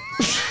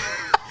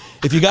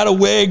 If you got a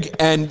wig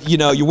and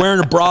you're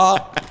wearing a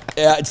bra,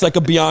 it's like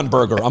a Beyond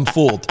Burger. I'm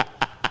fooled.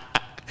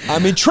 I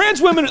mean,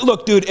 trans women,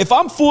 look, dude, if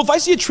I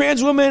see a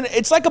trans woman,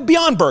 it's like a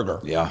Beyond Burger.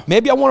 Yeah.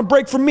 Maybe I want a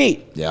break from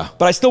meat. Yeah.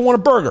 But I still want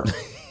a burger.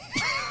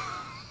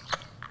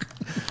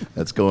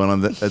 That's going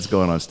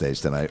on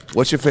stage tonight.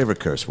 What's your favorite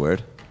curse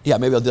word? Yeah,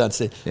 maybe I'll do that on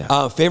stage.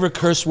 Yeah. Favorite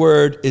curse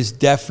word is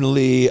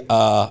definitely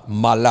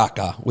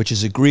malaka, which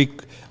is a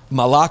Greek.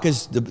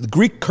 Malaka's the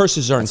Greek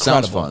curses are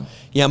incredible. Sounds fun.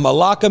 Yeah,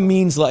 malaka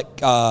means like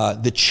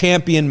the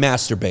champion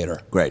masturbator.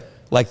 Great.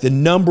 Like the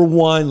number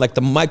one, like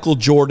the Michael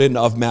Jordan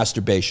of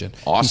masturbation.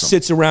 Awesome. He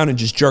sits around and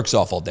just jerks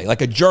off all day,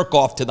 like a jerk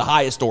off to the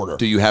highest order.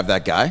 Do you have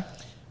that guy?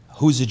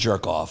 Who's a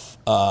jerk off?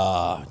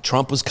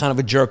 Trump was kind of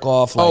a jerk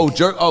off.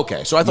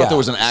 Okay. So I thought Yeah. there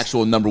was an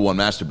actual number one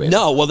masturbator.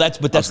 No, well that's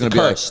the gonna be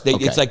like, curse.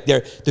 okay. It's like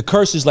the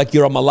curse is like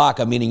you're a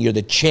malaka, meaning you're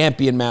the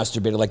champion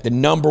masturbator, like the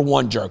number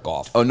one jerk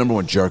off. Oh, number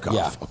one jerk off.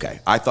 Yeah. Okay.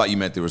 I thought you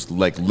meant there was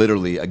like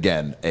literally,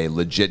 again, a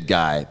legit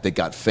guy that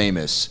got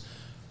famous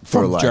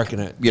for From like, jerking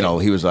it.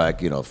 he was like,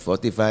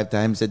 45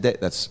 times a day.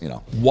 That's,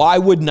 Why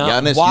would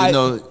not? Giannis, why,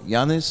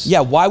 Giannis?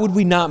 Yeah, why would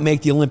we not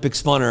make the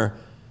Olympics funner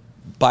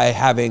by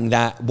having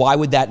that? Why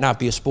would that not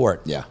be a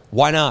sport? Yeah.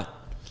 Why not?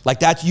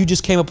 Like that, you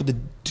just came up with the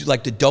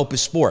dopest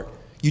sport.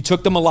 You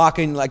took the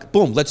malaka and like,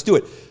 boom, let's do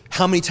it.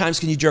 How many times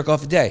can you jerk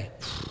off a day?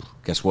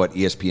 Guess what?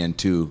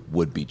 ESPN2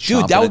 would be chomping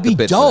Dude, that would at the be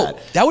bit dope. for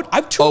that. That would.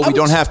 We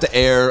don't have to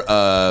air.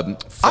 I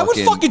would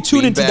fucking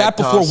tune into beanbag that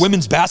before toss.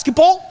 women's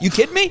basketball. You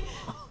kidding me?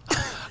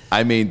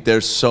 I mean,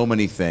 there's so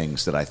many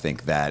things that I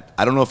think that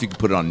I don't know if you could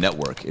put it on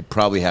network. It'd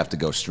probably have to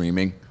go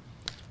streaming.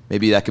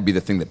 Maybe that could be the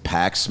thing that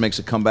PAX makes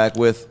a comeback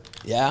with.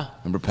 Yeah.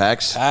 Remember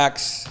PAX?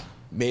 PAX.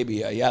 Maybe.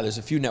 Yeah. There's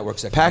a few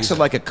networks that. PAX can had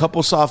like a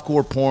couple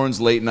softcore porns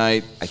late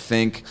night, I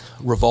think.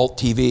 Revolt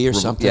TV or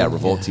something. Yeah,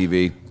 Revolt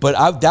TV.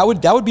 But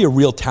that would be a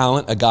real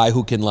talent. A guy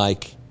who can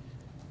like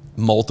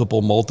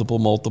multiple.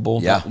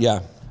 Yeah. Yeah.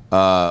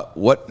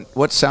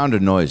 What sound or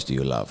noise do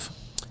you love?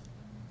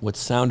 What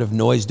sound of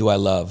noise do I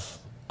love?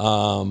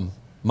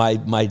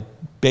 My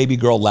baby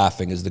girl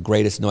laughing is the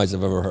greatest noise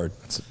I've ever heard.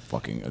 That's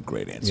a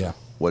great answer. Yeah.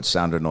 What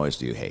sound or noise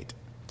do you hate?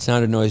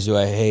 Sound of noise do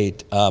I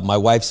hate? My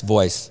wife's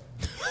voice.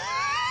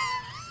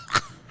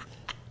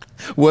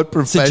 What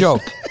profession? It's a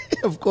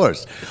joke. Of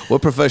course.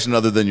 What profession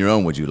other than your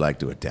own would you like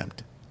to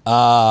attempt?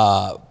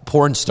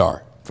 Porn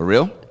star. For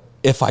real?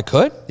 If I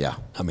could? Yeah.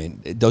 I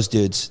mean, those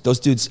dudes,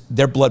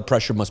 their blood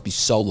pressure must be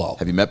so low.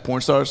 Have you met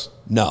porn stars?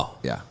 No.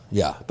 Yeah.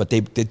 Yeah, but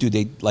they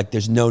like,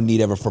 there's no need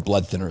ever for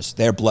blood thinners.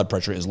 Their blood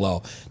pressure is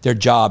low. Their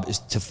job is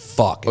to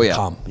fuck and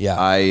come. Yeah.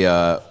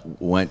 I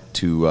went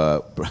to,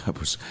 I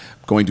was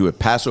going to a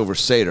Passover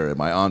Seder at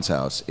my aunt's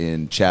house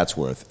in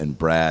Chatsworth, and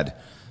Brad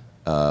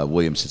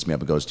Williams sits me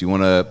up and goes, "Do you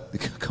want to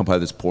come by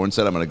this porn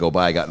set? I'm going to go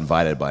by." I got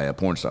invited by a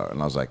porn star.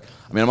 And I was like,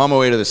 I'm on my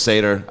way to the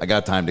Seder. I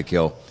got time to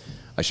kill.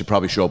 I should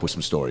probably show up with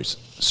some stories.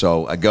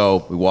 So I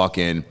go, we walk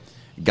in,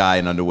 guy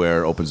in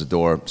underwear opens the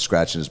door,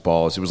 scratching his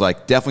balls. It was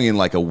like definitely in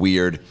like a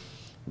weird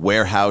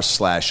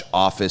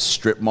warehouse/office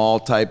strip mall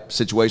type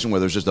situation where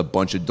there's just a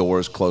bunch of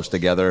doors close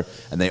together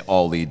and they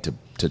all lead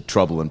to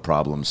trouble and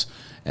problems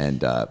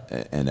and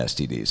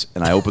STDs.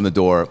 And I open the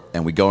door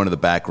and we go into the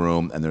back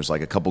room and there's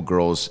like a couple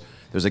girls.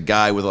 There's a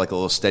guy with like a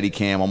little steady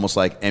cam, almost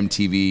like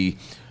MTV,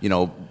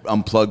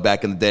 Unplugged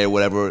back in the day or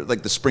whatever,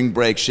 like the spring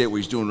break shit where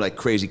he's doing like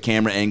crazy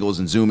camera angles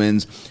and zoom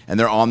ins. And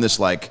they're on this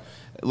like,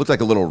 it looked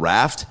like a little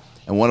raft.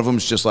 And one of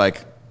them's just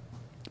like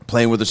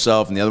playing with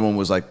herself. And the other one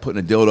was like putting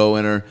a dildo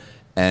in her.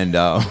 And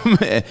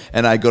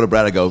and I go to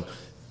Brad, I go,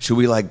 should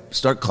we like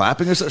start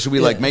clapping or something? Should we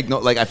like make no,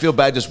 like I feel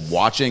bad just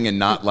watching and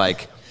not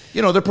like,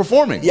 they're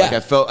performing. Yeah. Like I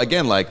felt,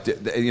 again, like,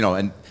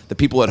 and the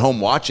people at home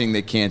watching,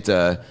 they can't,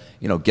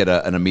 get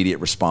an immediate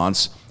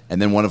response.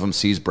 And then one of them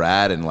sees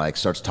Brad and like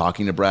starts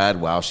talking to Brad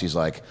while she's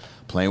like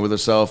playing with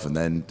herself. And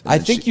then I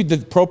think the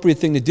appropriate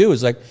thing to do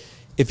is like,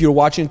 if you're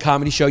watching a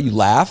comedy show, you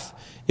laugh.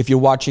 If you're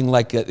watching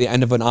like at the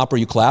end of an opera,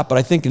 you clap. But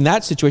I think in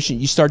that situation,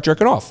 you start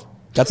jerking off.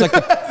 That's like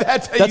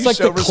that's like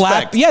show the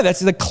clap. respect. Yeah, that's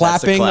the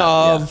clapping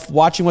of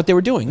watching what they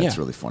were doing. That's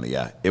really funny.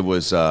 Yeah, it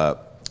was. I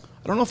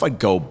don't know if I'd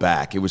go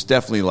back. It was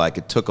definitely like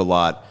it took a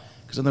lot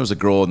because then there was a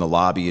girl in the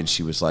lobby and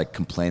she was like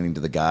complaining to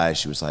the guy.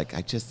 She was like,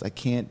 I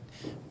can't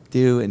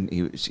do. And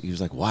he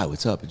was like, why?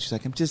 What's up? And she's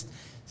like, I'm just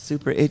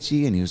super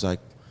itchy. And he was like,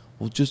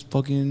 well, just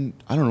fucking,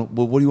 I don't know.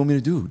 Well, what do you want me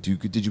to do?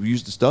 Did you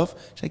use the stuff?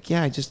 She's like,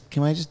 yeah,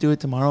 can I just do it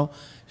tomorrow?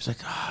 She's like,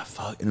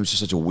 fuck. And it was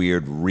just such a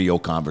weird, real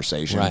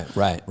conversation.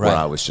 Right. Where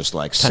I was just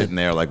like sitting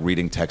there, like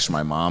reading texts from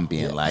my mom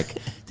being like,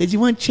 did you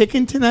want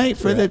chicken tonight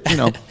for the,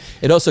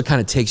 It also kind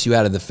of takes you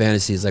out of the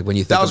fantasies, like when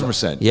you think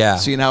 1,000%. Yeah.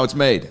 Seeing how it's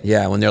made.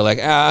 Yeah, when they're like,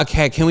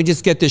 okay, can we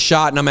just get this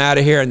shot and I'm out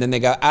of here? And then they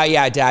go, oh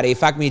yeah, daddy,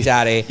 fuck me,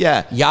 daddy.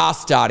 Yeah.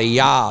 Yas, daddy,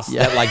 yas.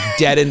 Yeah. That like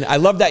dead in, I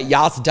love that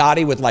yas,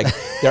 daddy with like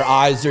their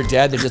eyes are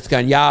dead. They're just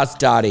going, yas,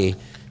 daddy,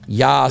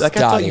 yas, Like,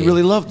 daddy. I thought you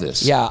really loved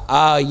this.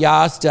 Yeah,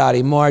 yas,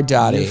 daddy, more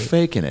daddy. You're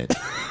faking it.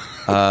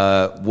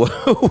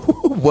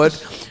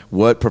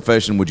 What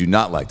profession would you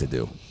not like to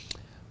do?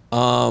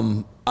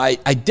 I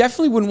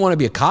definitely wouldn't want to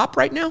be a cop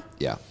right now.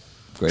 Yeah,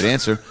 great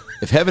answer.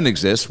 If heaven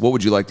exists, what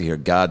would you like to hear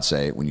God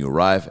say when you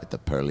arrive at the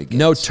pearly gates?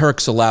 No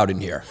Turks allowed in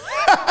here.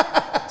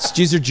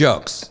 These are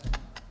jokes.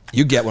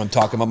 You get what I'm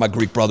talking about, my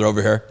Greek brother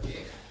over here.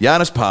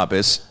 Giannis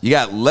Pappas, you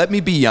got Let Me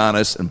Be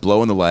Giannis and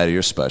Blow in the Light of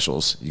your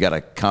specials. You got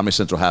a Comedy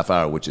Central half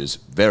hour, which is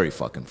very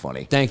fucking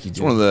funny. Thank you, dude.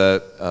 It's one of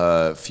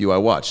the few I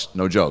watched.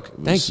 No joke. It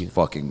was Thank you.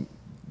 Fucking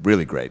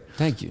really great.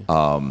 Thank you.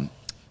 And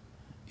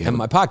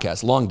my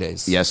podcast, Long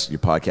Days. Yes, your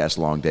podcast,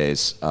 Long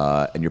Days.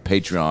 And your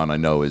Patreon, I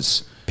know,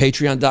 is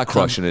Patreon.com.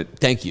 Crushing it.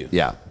 Thank you.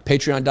 Yeah.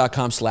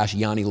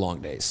 Patreon.com/Yanni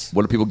Longdays.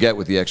 What do people get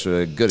with the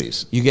extra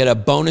goodies? You get a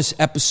bonus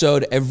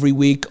episode every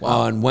week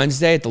on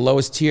Wednesday at the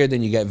lowest tier.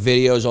 Then you get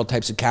videos, all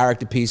types of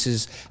character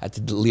pieces at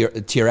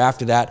the tier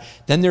after that.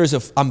 Then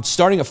I'm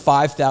starting a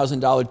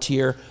 $5,000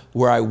 tier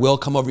where I will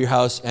come over your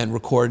house and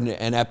record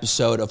an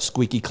episode of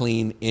Squeaky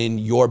Clean in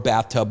your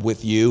bathtub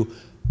with you,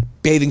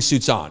 bathing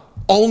suits on.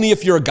 Only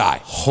if you're a guy.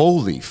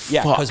 Holy fuck.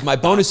 Yeah, because my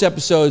bonus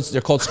episodes,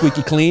 they're called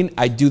Squeaky Clean.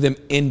 I do them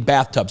in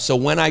bathtubs. So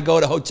when I go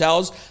to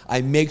hotels,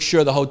 I make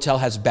sure the hotel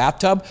has a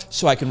bathtub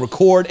so I can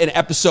record an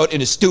episode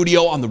in a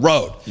studio on the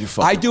road.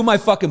 I do my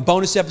fucking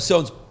bonus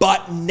episodes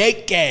butt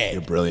naked.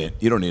 You're brilliant.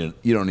 You don't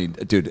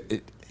need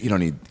dude. You don't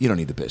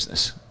need the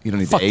business. You don't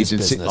need Fuck the this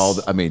agency.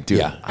 business. Dude,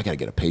 Yeah. I gotta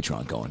get a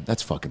Patreon going.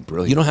 That's fucking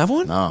brilliant. You don't have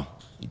one? No.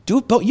 You do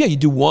it both. Yeah, you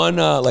do one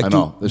I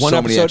know. There's one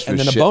so many episode extra and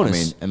then a shit. bonus. I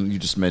mean, and you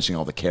just mentioning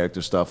all the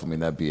character stuff. I mean,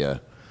 that'd be a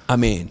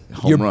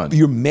you're run.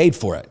 You're made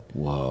for it.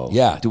 whoa.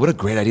 Yeah, dude, what a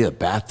great idea. The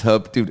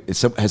bathtub, dude.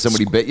 Has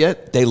somebody bit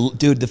yet?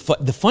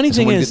 The funny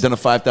thing is, done a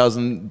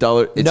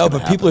 $5,000. No,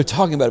 but people are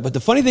talking about it. But the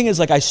funny thing is,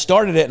 like, I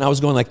started it and I was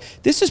going like,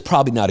 this is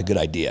probably not a good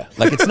idea.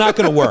 Like, it's not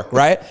going to work,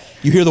 right?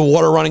 You hear the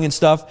water running and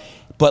stuff.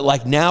 But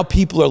like now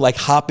people are like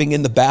hopping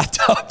in the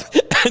bathtub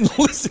and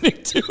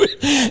listening to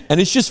it.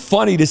 And it's just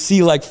funny to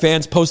see like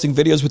fans posting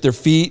videos with their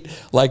feet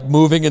like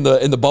moving in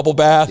the bubble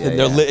bath and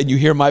they're lit, and you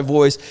hear my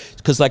voice.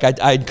 Because like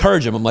I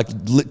encourage them. I'm like,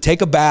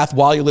 take a bath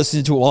while you're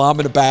listening to it while I'm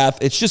in a bath.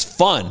 It's just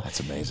fun.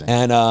 That's amazing.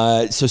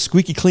 And so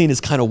Squeaky Clean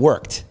has kind of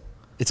worked.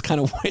 It's kind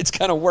of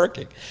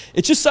working.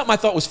 It's just something I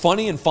thought was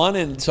funny and fun,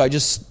 and so I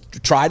just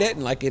tried it,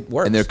 and like it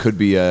works. And there could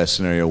be a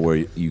scenario where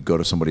you go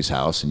to somebody's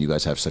house and you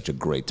guys have such a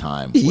great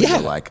time. Where you're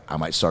like, I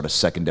might start a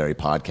secondary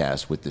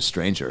podcast with this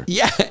stranger.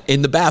 Yeah,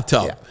 in the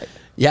bathtub.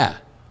 Yeah.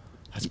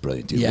 That's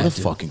brilliant, dude. Yeah, what a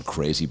dude. fucking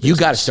crazy business. You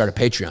got to start a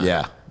Patreon.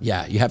 Yeah.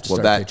 Yeah, you have to Well,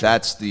 start a Patreon.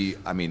 that's the.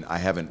 I mean, I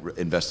haven't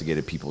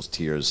investigated people's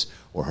tiers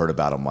or heard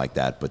about them like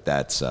that, but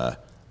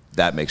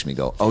that makes me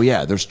go, oh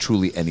yeah, there's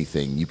truly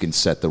anything. You can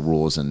set the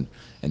rules and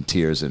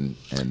tiers and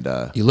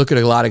you look at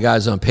a lot of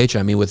guys on Patreon.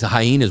 I mean, with the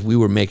Hyenas, we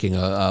were making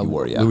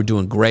we were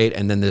doing great,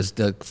 and then there's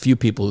the few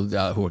people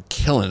who are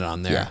killing it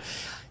on there. Yeah.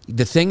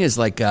 The thing is,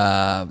 like,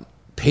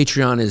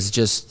 Patreon is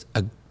just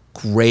a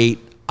great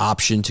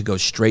option to go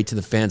straight to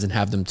the fans and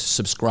have them to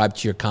subscribe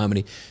to your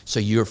comedy, so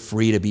you're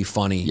free to be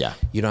funny. Yeah.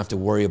 You don't have to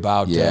worry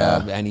about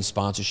any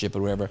sponsorship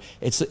or whatever.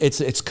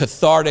 It's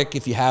cathartic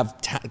if you have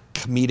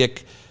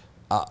comedic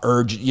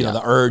urge,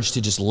 the urge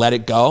to just let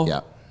it go.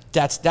 Yeah.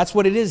 That's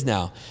what it is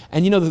now.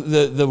 And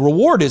the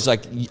reward is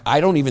like,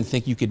 I don't even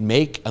think you could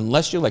make,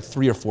 unless you're like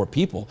 3 or 4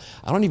 people,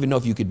 I don't even know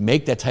if you could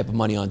make that type of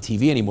money on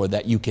TV anymore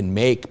that you can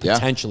make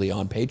potentially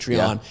on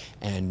Patreon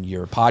and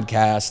your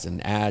podcast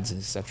and ads,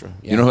 etc.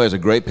 You know who has a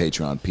great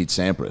Patreon? Pete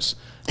Sampras.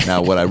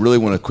 Now, what I really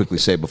want to quickly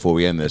say before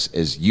we end this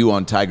is you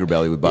on Tiger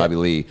Belly with Bobby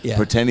Lee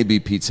pretending to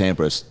be Pete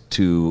Sampras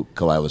to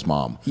Kalila's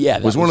mom. Yeah,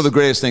 was one of the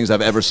greatest things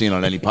I've ever seen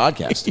on any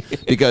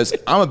podcast because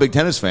I'm a big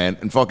tennis fan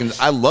and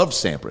I love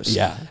Sampras.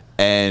 Yeah.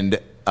 And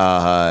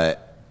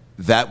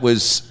that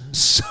was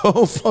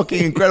so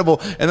fucking incredible.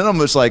 And then I'm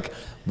just like,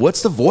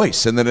 what's the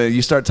voice? And then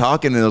you start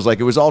talking, and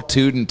it was all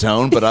toot and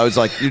tone. But I was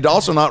like, you're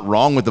also not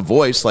wrong with the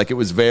voice. Like, it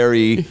was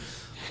very,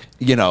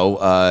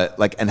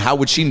 and how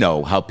would she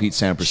know how Pete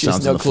Sampras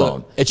sounds on the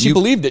phone? And she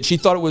believed it. She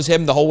thought it was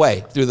him the whole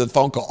way through the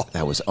phone call.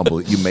 That was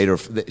unbelievable. You made her.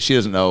 She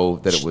doesn't know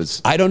that it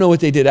was. I don't know what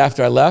they did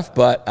after I left,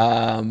 but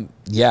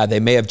they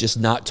may have just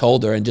not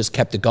told her and just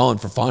kept it going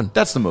for fun.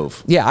 That's the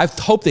move. Yeah, I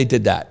hope they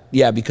did that.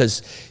 Yeah,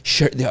 because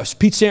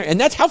Pete Sampras, and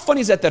that's how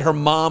funny is that her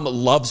mom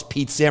loves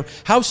Pete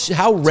Sampras.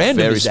 How random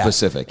very is that?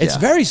 Specific. It's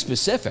very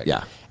specific.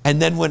 Yeah.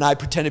 And then when I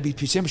pretended to be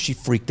Pete Sampras, she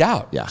freaked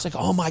out. Yeah. It's like,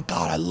 oh my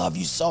God, I love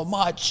you so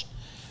much.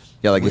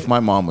 Yeah, like if my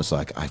mom was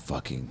like,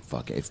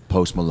 if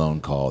Post Malone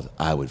called,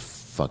 I would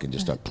fucking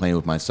just start playing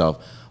with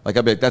myself. Like,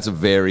 I'd be like, that's a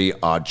very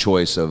odd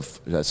choice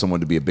of someone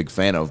to be a big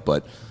fan of,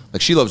 but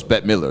like, she loves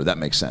Bette Midler. That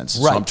makes sense.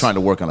 Right. So I'm trying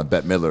to work on a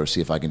Bette Midler, see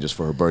if I can just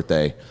for her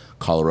birthday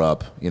call her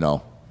up. Is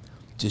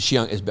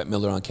Bette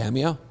Midler on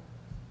Cameo?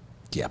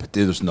 Yeah, but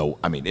there's no.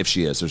 I mean, if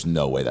she is, there's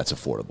no way that's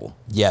affordable.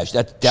 Yeah,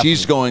 that's definitely.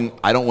 She's going,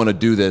 I don't want to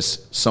do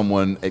this.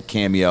 Someone at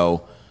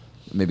Cameo,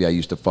 maybe I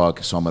used to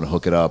fuck, so I'm going to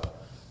hook it up.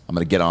 I'm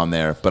going to get on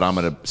there, but I'm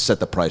going to set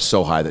the price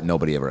so high that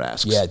nobody ever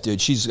asks. Yeah,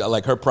 dude, she's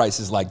like, her price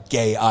is like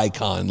gay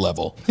icon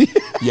level.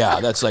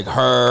 Yeah, that's like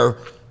her,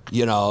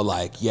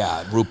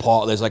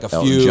 RuPaul. There's like a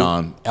Elton few.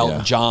 John.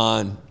 Elton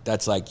John.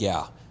 That's like,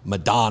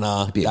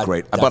 Madonna. Be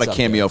great. I bought a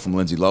cameo from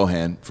Lindsay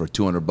Lohan for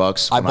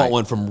 $200. I bought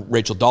one from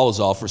Rachel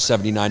Dolezal for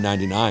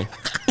 $79.99.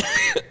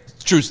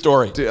 True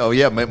story. Oh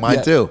yeah,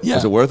 mine too. Yeah.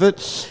 Was it worth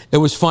it? It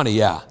was funny,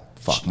 yeah.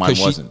 Fuck, mine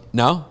wasn't.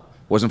 No?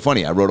 Wasn't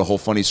funny. I wrote a whole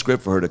funny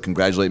script for her to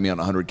congratulate me on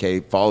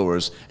 100K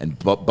followers and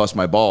bust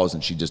my balls,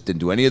 and she just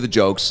didn't do any of the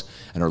jokes,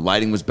 and her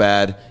lighting was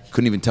bad.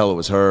 Couldn't even tell it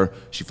was her.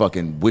 She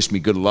fucking wished me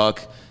good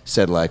luck,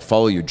 said like,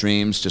 follow your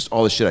dreams, just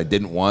all the shit I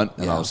didn't want,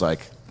 and I was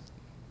like,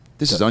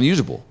 this is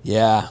unusable.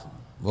 Yeah.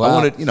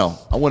 Well,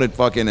 I wanted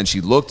fucking, and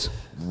she looked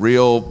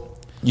real.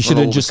 You should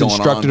have just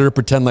instructed her to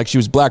pretend like she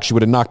was black. She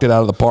would have knocked it out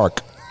of the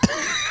park.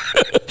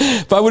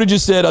 If I would have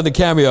just said on the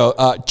cameo,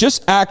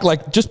 just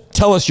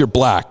tell us you're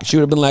black. She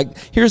would have been like,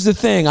 here's the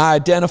thing. I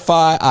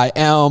identify. I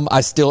am.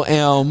 I still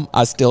am.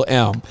 I still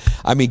am.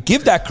 I mean,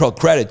 give that girl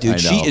credit,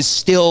 dude. She is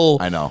still.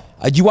 I know.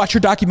 Do you watch her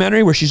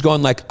documentary where she's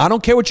going like, I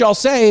don't care what y'all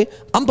say.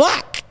 I'm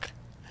black.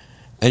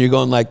 And you're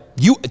going like,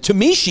 to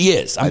me, she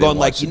is. I'm going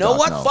like, you know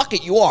what? No. Fuck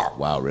it, you are.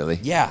 Wow, really?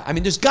 Yeah. I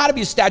mean, there's got to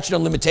be a statute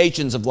of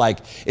limitations of like,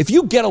 if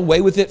you get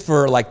away with it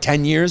for like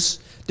 10 years,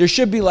 there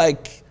should be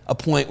like a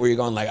point where you're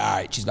going like, all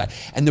right, she's back.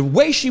 And the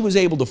way she was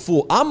able to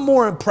fool, I'm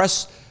more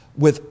impressed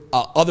with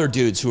other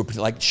dudes who are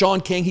like Sean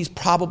King. He's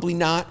probably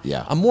not.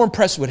 Yeah. I'm more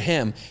impressed with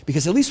him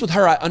because at least with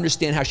her, I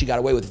understand how she got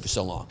away with it for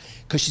so long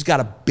because she's got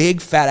a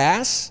big fat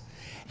ass.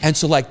 And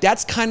so like,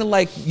 that's kind of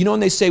like, you know when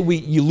they say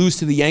you lose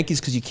to the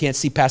Yankees because you can't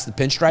see past the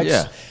pinstripes?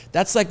 Yeah.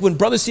 That's like when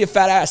brothers see a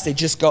fat ass, they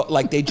just go,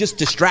 like they just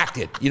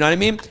distracted. You know what I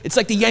mean? It's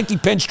like the Yankee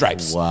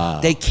pinstripes.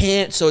 Wow. They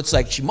can't, so it's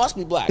like, she must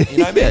be black. You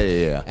know what I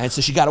mean? Yeah. And so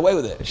she got away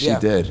with it. She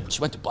did.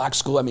 She went to black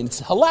school. I mean,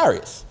 it's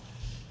hilarious.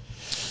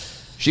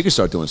 She could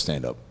start doing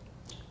stand-up.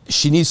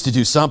 She needs to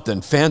do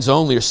something, fans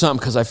only or something,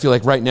 because I feel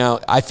like right now,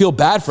 I feel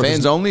bad for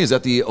Fans only? Is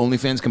that the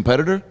OnlyFans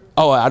competitor?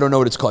 Oh, I don't know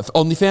what it's called.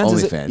 OnlyFans,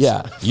 is it? OnlyFans.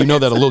 Yeah. You know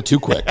that a little too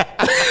quick.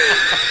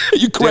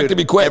 You corrected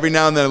me quick. Every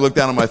now and then I look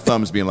down on my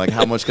thumbs being like,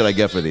 how much could I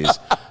get for these?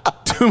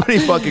 Too many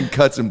fucking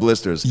cuts and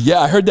blisters. Yeah,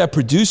 I heard that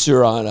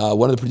producer on,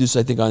 one of the producers,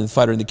 I think, on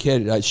Fighter and the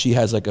Kid, she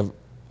has like a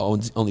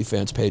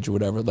OnlyFans page or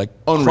whatever, like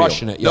Unreal.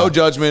 Crushing it. Yeah. No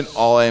judgment.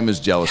 All I am is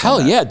jealous.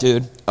 Hell yeah,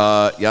 dude.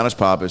 Giannis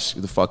Pappas,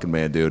 you're the fucking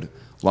man, dude.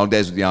 Long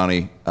days with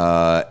Yanni,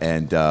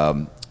 and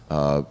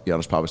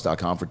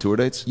YannisPappas.com for tour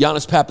dates.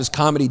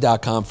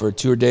 YannisPapasComedy.com for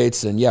tour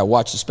dates, and yeah,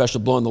 watch the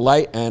special Blowing the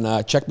Light,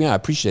 and check me out. I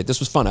appreciate it. This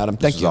was fun, Adam.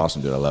 Thank you. This is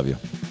awesome, dude. I love you.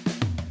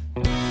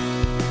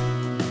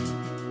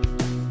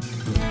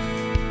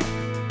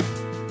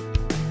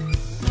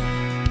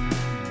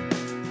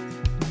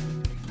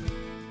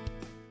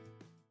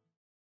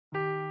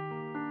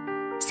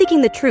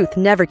 Seeking the truth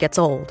never gets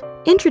old.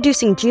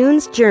 Introducing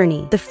June's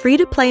Journey, the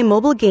free-to-play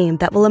mobile game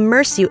that will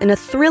immerse you in a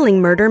thrilling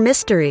murder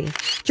mystery.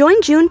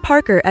 Join June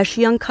Parker as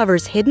she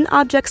uncovers hidden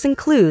objects and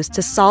clues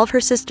to solve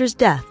her sister's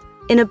death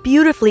in a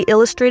beautifully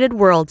illustrated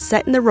world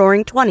set in the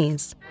Roaring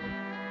 '20s.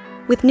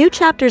 With new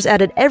chapters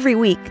added every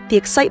week, the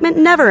excitement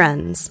never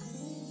ends.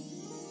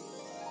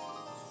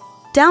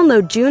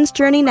 Download June's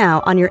Journey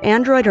now on your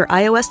Android or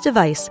iOS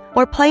device,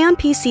 or play on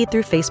PC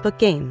through Facebook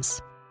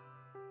Games.